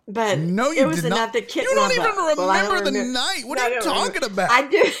No, you it was did enough not. to kick You don't my even butt. Well, I remember don't the night. What No, are I you don't talking remember. about?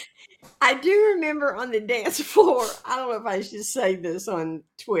 I do remember on the dance floor. I don't know if I should say this on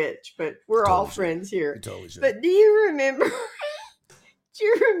Twitch, but we're all friends here. You totally should. But do you remember? Do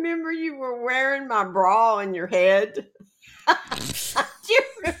you remember you were wearing my bra on your head? Do you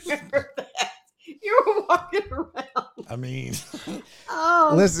remember that? You were walking around. I mean,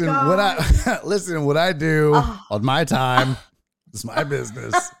 Oh, listen, God. what I do on my time is my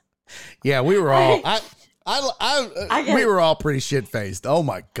business. Yeah, we were all we were all pretty shit faced. Oh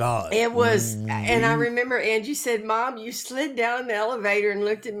my God. It was, and I remember Angie said, "Mom, you slid down the elevator and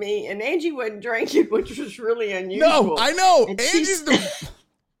looked at me," and Angie wasn't drinking, which was really unusual. No, I know. And Angie's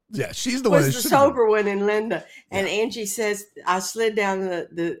she's the one that was the should sober one in Linda. And Angie says, I slid down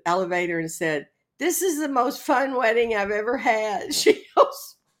the elevator and said, "This is the most fun wedding I've ever had." She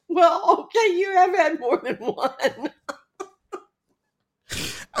goes, "Well, okay, you have had more than one."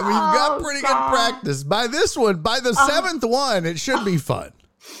 I mean, you've got pretty good practice. By the 7th one, it should be fun.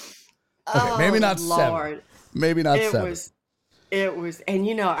 Okay, maybe not 7. Maybe not 7. It was, and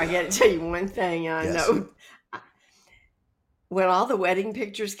I got to tell you one thing. I Yes. know when all the wedding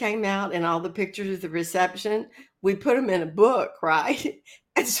pictures came out and all the pictures of the reception, we put them in a book, right?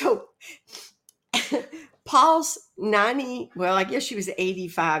 And so Paul's 90, well, I guess she was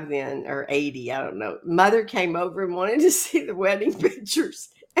 85 then, or 80, I don't know. Mother came over and wanted to see the wedding pictures.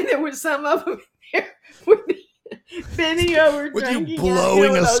 And there were some of them there with me bending over, With you drinking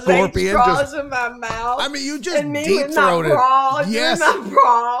blowing a those scorpion, straws just- in my mouth. I mean, you just and me deep with my throated. bra, Yes. doing my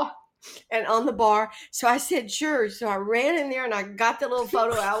bra, and on the bar. So I said, sure. So I ran in there and I got the little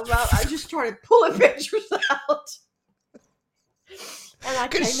photo album out. I just started pulling pictures out. And I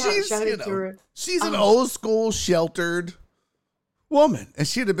came Because out and she's, showed it to her. she's an old school sheltered woman. And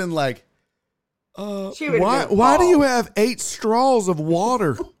she'd have been like, She would have been why do you Paul. have 8 straws of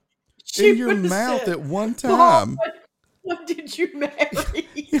water She in your would have mouth said, at one Paul, time? what did you marry?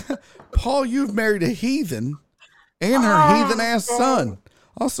 Paul, you've married a heathen and her Oh, heathen ass God. son.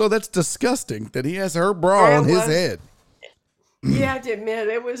 Also, that's disgusting that he has her bra It on his was. head. You have to admit,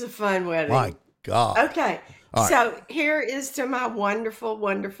 it was a fun wedding. My God. Okay. All right. So here is to my wonderful,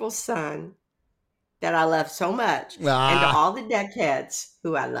 wonderful son that I love so much. And to Ah. all the deckheads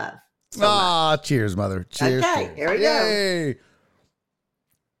who I love so much. Cheers, mother. Cheers. Okay, cheers. here we go. Yay.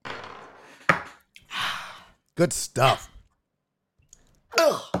 Good stuff.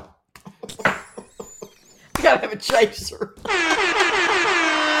 Ugh. You gotta have a chaser. All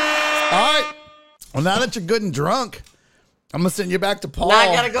right. Well, now that you're good and drunk, I'm going to send you back to Paul. Now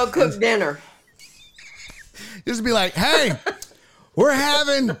I gotta go cook dinner. Just be like, hey, we're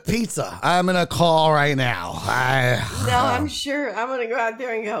having pizza. I'm going to call right now. No, I'm sure I'm gonna go out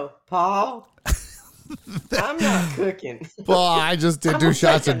there and go, Paul. I'm not cooking. Well, I just did I'm 2 gonna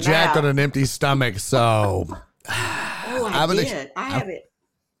shots take of a Jack nap. on an empty stomach, so Oh, I I'm gonna- did. I have it.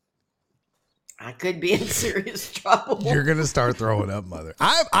 I could be in serious trouble. you're gonna start throwing up, mother.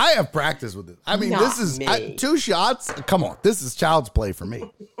 I have practice with this. I mean, Not this is me. 2 shots. Come on, this is child's play for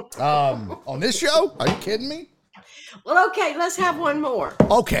me. On this show, are you kidding me? Well, okay, let's have one more.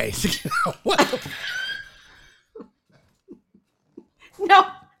 Okay, what the- No,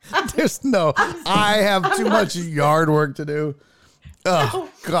 there's no. I have too much yard work to do. Oh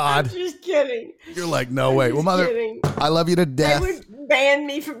I'm God, just kidding. you're like no way. Well, Just mother, kidding. I love you to They death. would ban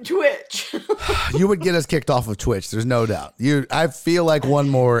me from Twitch. You would get us kicked off of Twitch. There's no doubt. I feel like one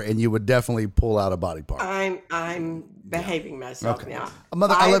more, and you would definitely pull out a body part. I'm behaving myself now.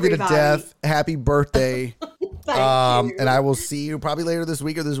 Mother, I Bye, love you to everybody. death. Happy birthday. Thank you. And I will see you probably later this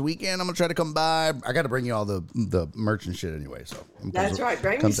week or this weekend. I'm gonna try to come by. I got to bring you all the merch and shit anyway. So That's right.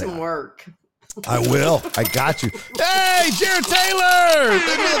 Bring me come say some hi. work. I will. I got you. Hey, Jared Taylor!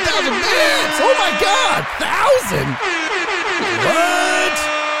 Thank you for the 1,000 bits. Oh my God, 1,000!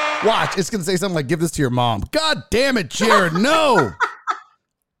 What? Watch. It's gonna say something like, "Give this to your mom." God damn it, Jared! No.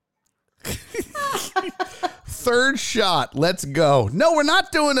 Third shot. Let's go. No, we're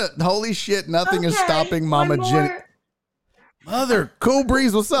not doing it. Holy shit! Nothing is Okay, stopping Mama one Jenny. more. Mother, Cool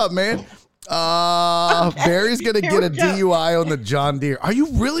Breeze, what's up, man? Barry's gonna here get a we go. DUI on the John Deere. Are you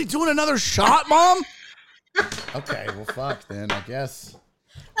really doing another shot, Mom? Okay, well, fuck then, I guess.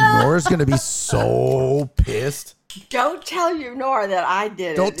 Nora's gonna be so pissed. Don't tell your Nora that I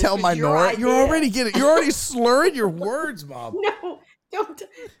did it. Don't This tell was my your Nora. idea. You're already slurring your words, Mom. No,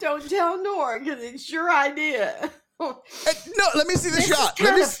 don't tell Nora because it's your idea. No, let me see the This shot. is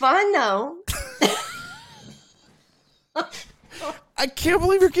kind of fun though. I can't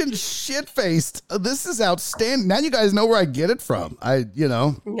believe you're getting shit faced. This is outstanding. Now you guys know where I get it from.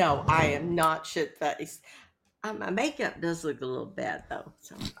 No, I am not shit faced. My makeup does look a little bad though.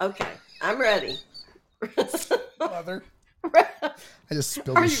 So okay, I'm ready. Mother. I just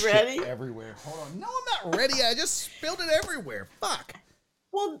spilled Are this you shit ready? everywhere. Hold on. No, I'm not ready. I just spilled it everywhere. Fuck.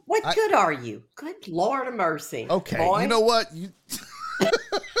 Well, what good are you? Good Lord of mercy. Okay. boy. You know what?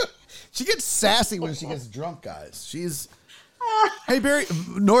 She gets sassy when she gets drunk, guys. Hey, Barry.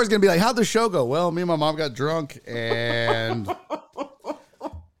 Nora's going to be like, how'd the show go? Well, me and my mom got drunk and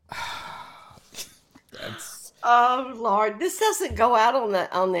Oh Lord, this doesn't go out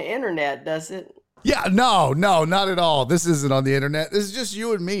on the internet, does it? yeah, no, not at all. This isn't on the internet. This is just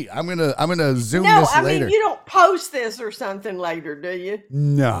you and me. I'm gonna zoom No, this I later. mean you don't post this or something later, do you?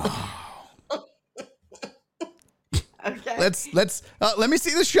 No. Okay. Let me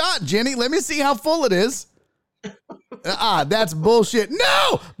see the shot, Jenny. Let me see how full it is. That's bullshit.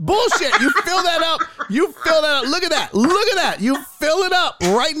 No, bullshit. You fill that up. You fill that up. Look at that. Look at that. You fill it up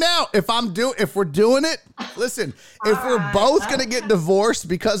right now. If we're doing it, listen. If we're both gonna get divorced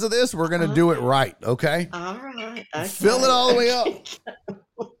because of this, we're gonna do it right. Okay. All right. Okay. Fill it all the way up.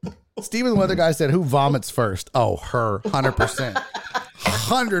 Steven the Weather Guy said, who vomits first? Oh, her. 100%.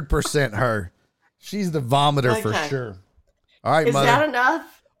 100% her. She's the vomiter for sure. All right, Is mother. that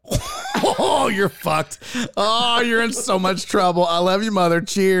enough? Oh, you're fucked. Oh, you're in so much trouble. I love you, mother.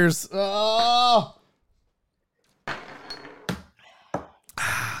 Cheers. Oh.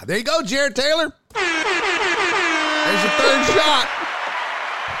 There you go, Jared Taylor. There's your third shot.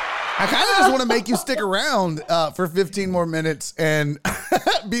 I kind of just want to make you stick around for 15 more minutes and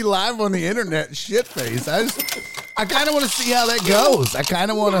be live on the internet, shit face. I kind of want to see how that goes. I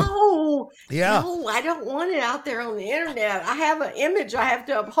kind of want to. No, Yeah. no, I don't want it out there on the internet. I have an image I have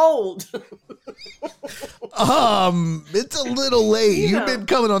to uphold. It's a little late. You You've know. been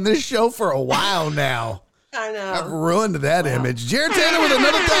coming on this show for a while now. I know. I've ruined that image. Jared Taylor with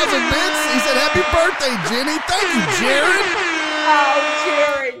another 1,000 bits. He said, happy birthday, Jenny. Thank you, Jared. Oh,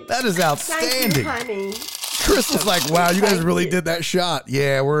 Jerry. That is Thank you, outstanding. honey. Crystal's like, wow, you guys Thank really you. did that shot.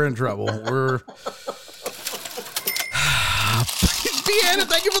 Yeah, we're in trouble. We're. Deanna,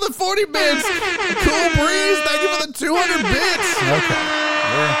 thank you for the 40 bits. Cool Breeze, thank you for the 200 bits. Okay.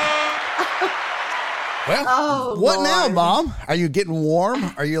 Well, Oh, what Lord. now, Mom? Are you getting warm?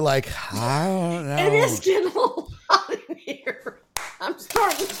 Are you like, I don't know. It is getting a little hot in here. I'm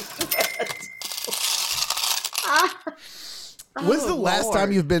starting to sweat. When's the Oh, last Lord.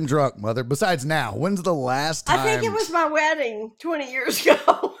 time you've been drunk, Mother? Besides now, when's the last time? I think it was my wedding 20 years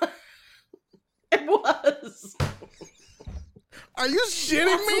ago. It was. Are you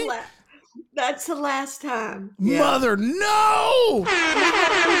shitting me? That's the last time. Mother, no!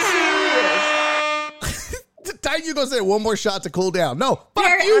 I'm serious. Titan Hugo said one more shot to cool down. No, fuck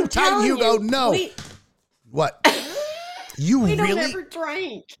Barry, you, I'm Titan telling Hugo. you, No. What? You We really? don't ever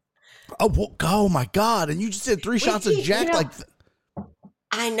drink. Oh my God! And you just said 3 shots of keep- Jack. you know- Like,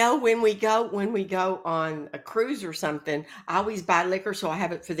 I know when we go on a cruise or something, I always buy liquor, so I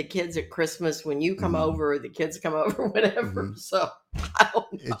have it for the kids at Christmas when you come over, or the kids come over, whatever. So I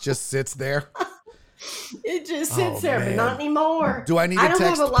don't know. it just sits there. It just sits Oh, there, but man. not anymore. Do I need to I don't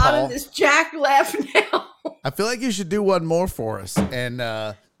text have a lot Paul? of this Jack left now. I feel like you should do one more for us. And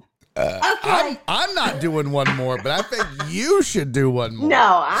Okay. I'm not doing one more, but I think you should do one more.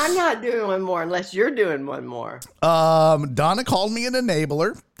 No, I'm not doing one more unless you're doing one more. Donna called me an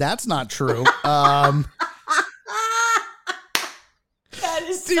enabler. That's not true. That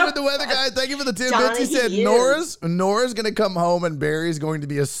is Steven so the Weather funny. Guy, thank you for the 10 Donna, bits. He said he Nora's going to come home and Barry's going to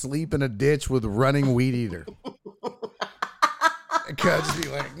be asleep in a ditch with running weed eater. I could just be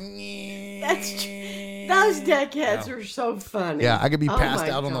like, Those deckheads are so funny. yeah, I could be Oh passed my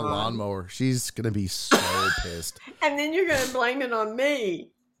out on the God. lawnmower. She's going to be so pissed. And then you're going to blame it on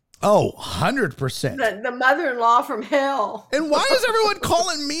me, Oh, 100%. the mother-in-law from hell. And why is everyone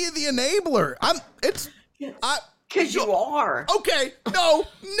calling me the enabler? Because you are. Okay, no.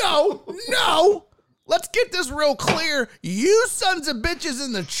 Let's get this real clear. You sons of bitches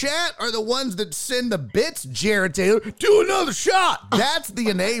in the chat are the ones that send the bits, Jared Taylor. Do another shot. That's the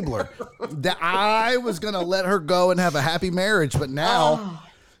enabler. That I was going to let her go and have a happy marriage, but now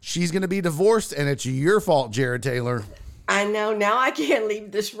she's going to be divorced, and it's your fault, Jared Taylor. I know. Now I can't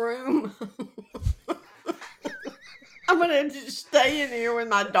leave this room. I'm going to just stay in here with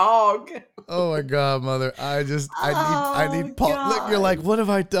my dog. Oh my God, Mother. I need Oh, Paul. Look, you're God. like, what have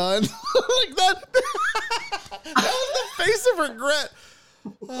I done? Like that. That was the face of regret.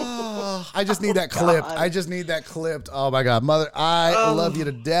 Oh, I just need that clipped. God. I just need that clipped. Oh my God, Mother, I love you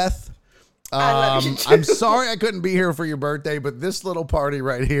to death. I love you too. I'm sorry I couldn't be here for your birthday, but this little party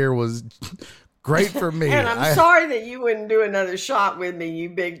right here was great for me. And I'm sorry that you wouldn't do another shot with me, you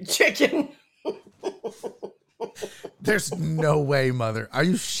big chicken. There's no way, Mother. Are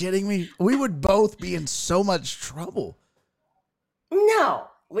you shitting me? We would both be in so much trouble. No.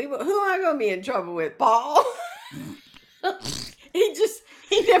 Who am I going to be in trouble with, Paul?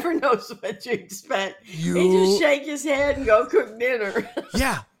 He never knows what to expect. He just shake his head and go cook dinner.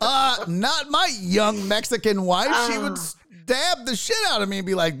 Yeah. Not my young Mexican wife. She would stab the shit out of me and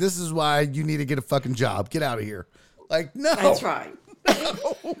be like, this is why you need to get a fucking job. Get out of here. Like, no. That's right.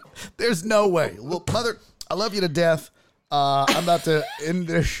 No. There's no way. Well, Mother, I love you to death. I'm about to end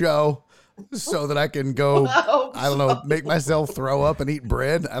this show so that I can go, I don't know, make myself throw up and eat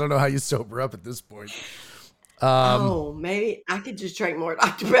bread. I don't know how you sober up at this point. Maybe I could just drink more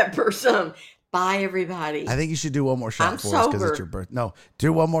Dr. Pepper or some. Bye, everybody. I think you should do one more shot I'm for us because sober. it's your birthday. No,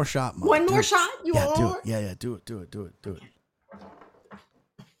 do one more shot, Mother. One Do more it. shot? You Yeah, want do more? it. Yeah, do it. Here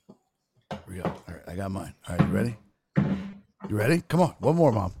we go. All right, I got mine. All right, you ready? You ready? Come on, one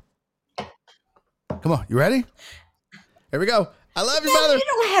more, Mom. Come on, you ready? Here we go. I love you, No, Mother. you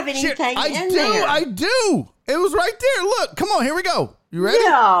don't have anything Shit, I in do. there. I do. It was right there. Look, come on, here we go. You ready?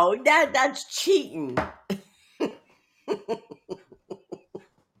 No, that's cheating.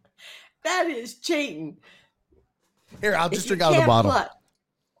 That is cheating. Here, I'll just If you drink out of the can't bottle. pl-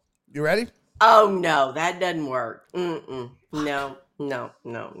 You ready? Oh no, that doesn't work. No.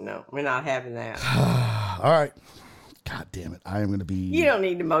 We're not having that. All right. God damn it. I am going to be... You don't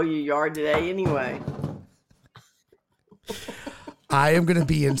need to mow your yard today anyway. I am going to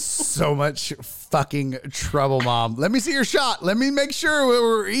be in so much fucking trouble, Mom. Let me see your shot. Let me make sure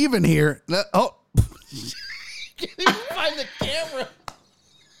we're even here. Oh. Can't even find the camera.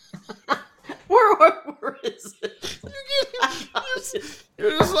 Where is it?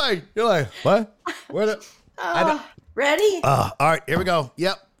 You're just like, what? Where the... Ready? all right, here we go.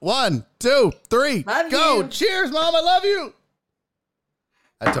 Yep. 1, 2, 3, Love go. you. Cheers, Mom. I love you.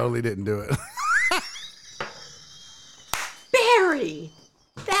 I totally didn't do it. Barry,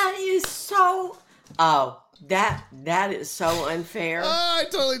 that is so... Oh, that is so unfair. I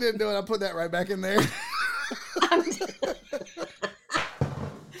totally didn't do it. I'll put that right back in there.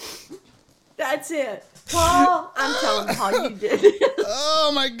 That's it. Paul, I'm telling Paul you did it.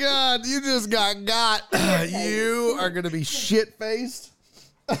 Oh, my God. You just got. You are going to be shit-faced.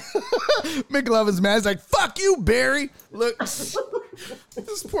 McLovin's mad. He's like, fuck you, Barry. Look, this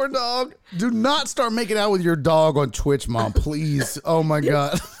poor dog. Do not start making out with your dog on Twitch, Mom, please. Oh, my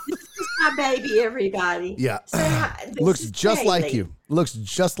God. This is my baby, everybody. Yeah. Say hi. This Looks is just like Haley. you. Looks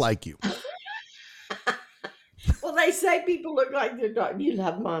just like you. Well, they say people look like their dog. You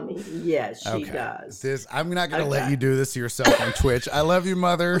love mommy. Yes, she does. I'm not going to let you do this to yourself on Twitch. I love you,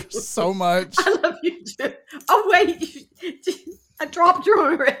 Mother, so much. I love you too. Oh, wait. I dropped her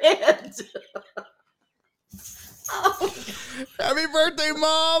on her head. Oh. Happy birthday,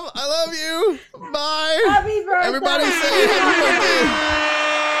 Mom. I love you. Bye. Happy birthday. Everybody say happy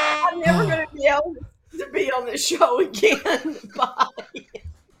birthday. I'm never going to be able to be on the show again. Bye.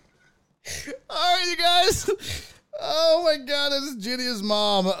 All right, you guys. Oh, my God. This is Jenny's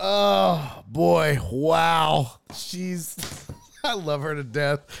mom. Oh, boy. Wow. I love her to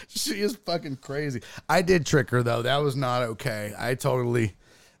death. She is fucking crazy. I did trick her, though. That was not okay. I totally...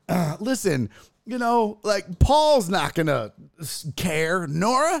 listen, like, Paul's not going to care.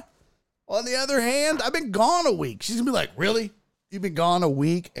 Nora, on the other hand, I've been gone a week. She's going to be like, really? You've been gone a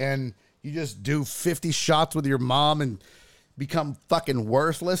week and you just do 50 shots with your mom and become fucking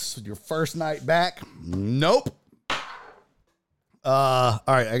worthless your first night back? Nope. All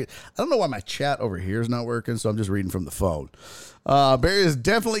right. I don't know why my chat over here is not working, so I'm just reading from the phone. Barry is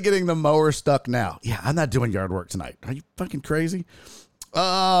definitely getting the mower stuck now. Yeah, I'm not doing yard work tonight. Are you fucking crazy?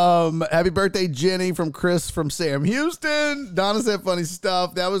 Happy birthday, Jenny, from Chris from Sam Houston. Donna said funny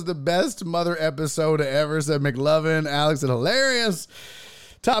stuff. That was the best mother episode ever, said McLovin. Alex said hilarious.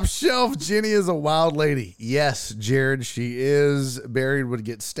 Top shelf, Jenny is a wild lady. Yes, Jared, she is. Barry would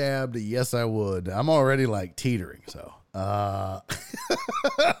get stabbed. Yes, I would. I'm already like teetering, so. I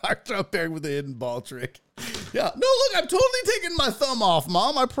dropped Barry with the hidden ball trick. Yeah. No, look, I'm totally taking my thumb off,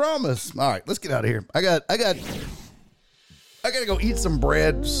 Mom. I promise. All right, let's get out of here. I gotta go eat some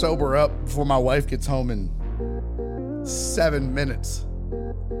bread, sober up before my wife gets home in 7 minutes.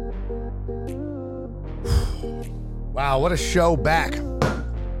 Wow, what a show back.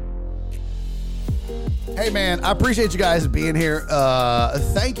 Hey, man, I appreciate you guys being here.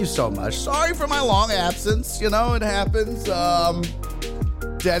 Thank you so much. Sorry for my long absence. It happens.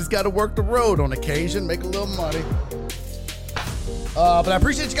 Dad's got to work the road on occasion, make a little money. But I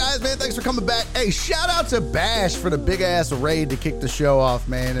appreciate you guys, man. Thanks for coming back. Hey, shout out to Bash for the big-ass raid to kick the show off,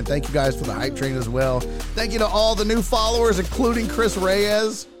 man. And thank you guys for the hype train as well. Thank you to all the new followers, including Chris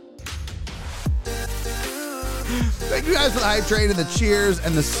Reyes. Thank you guys for the hype train and the cheers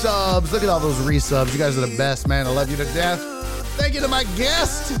and the subs. Look at all those resubs. You guys are the best, man. I love you to death. Thank you to my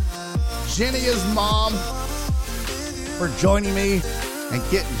guest, Jenny's mom, for joining me and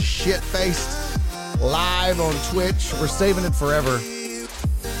getting shit-faced live on Twitch. We're saving it forever.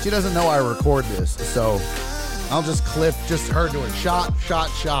 She doesn't know I record this, so I'll just clip just her doing shot.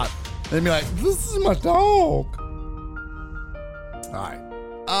 And then be like, this is my dog. All right.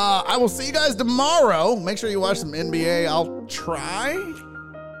 I will see you guys tomorrow. Make sure you watch some NBA. I'll try.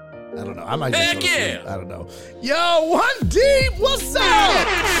 I don't know. I might just Heck go to sleep. yeah. I don't know. Yo, One Deep, what's up?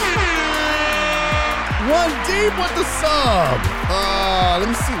 One Deep with the sub. Let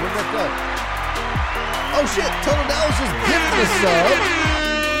me see. Where'd that go? Oh, shit. Total Dallas just gifted a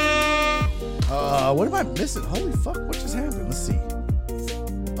sub. What am I missing? Holy fuck. What just happened? Let's see.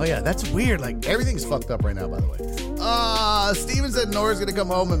 Oh, yeah, that's weird. Like, everything's fucked up right now, by the way. Steven said Nora's going to come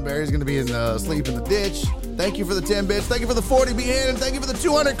home and Barry's going to be asleep in the ditch. Thank you for the 10 bits. Thank you for the 40 B Hannon. Thank you for the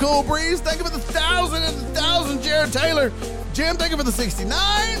 200 Cool Breeze. Thank you for the 1,000 and the 1,000 Jared Taylor. Jim, thank you for the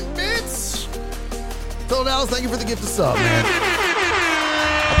 69 bits. Phil Dallas, thank you for the gift of sub, man.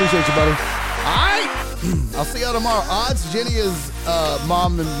 I appreciate you, buddy. All right. I'll see y'all tomorrow. Odds Jenny is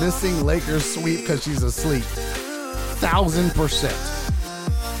mom the missing Lakers sweep because she's asleep. 1,000%.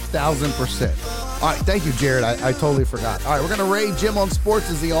 1,000%. All right, thank you, Jared. I totally forgot. All right, we're going to raid Jim on sports.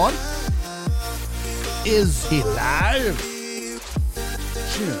 Is he on? Is he live?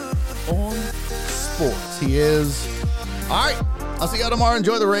 Jim on sports. He is. All right, I'll see y'all tomorrow.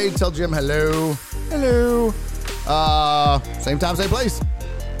 Enjoy the raid. Tell Jim hello. Hello. Same time, same place.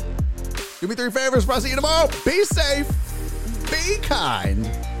 Do me 3 favors before I see you tomorrow. Be safe. Be kind.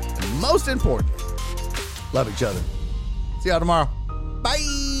 And most important, love each other. See y'all tomorrow.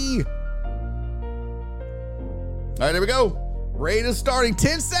 Bye. All right, there we go. Raid is starting.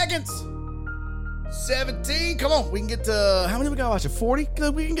 10 seconds. 17. Come on. We can get to, how many we got watching? 40?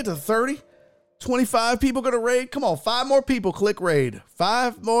 We can get to 30. 25 people going to raid. Come on. 5 more people. Click raid.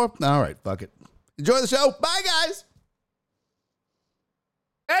 5 more. All right. Fuck it. Enjoy the show. Bye, guys.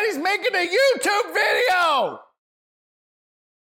 And he's making a YouTube video.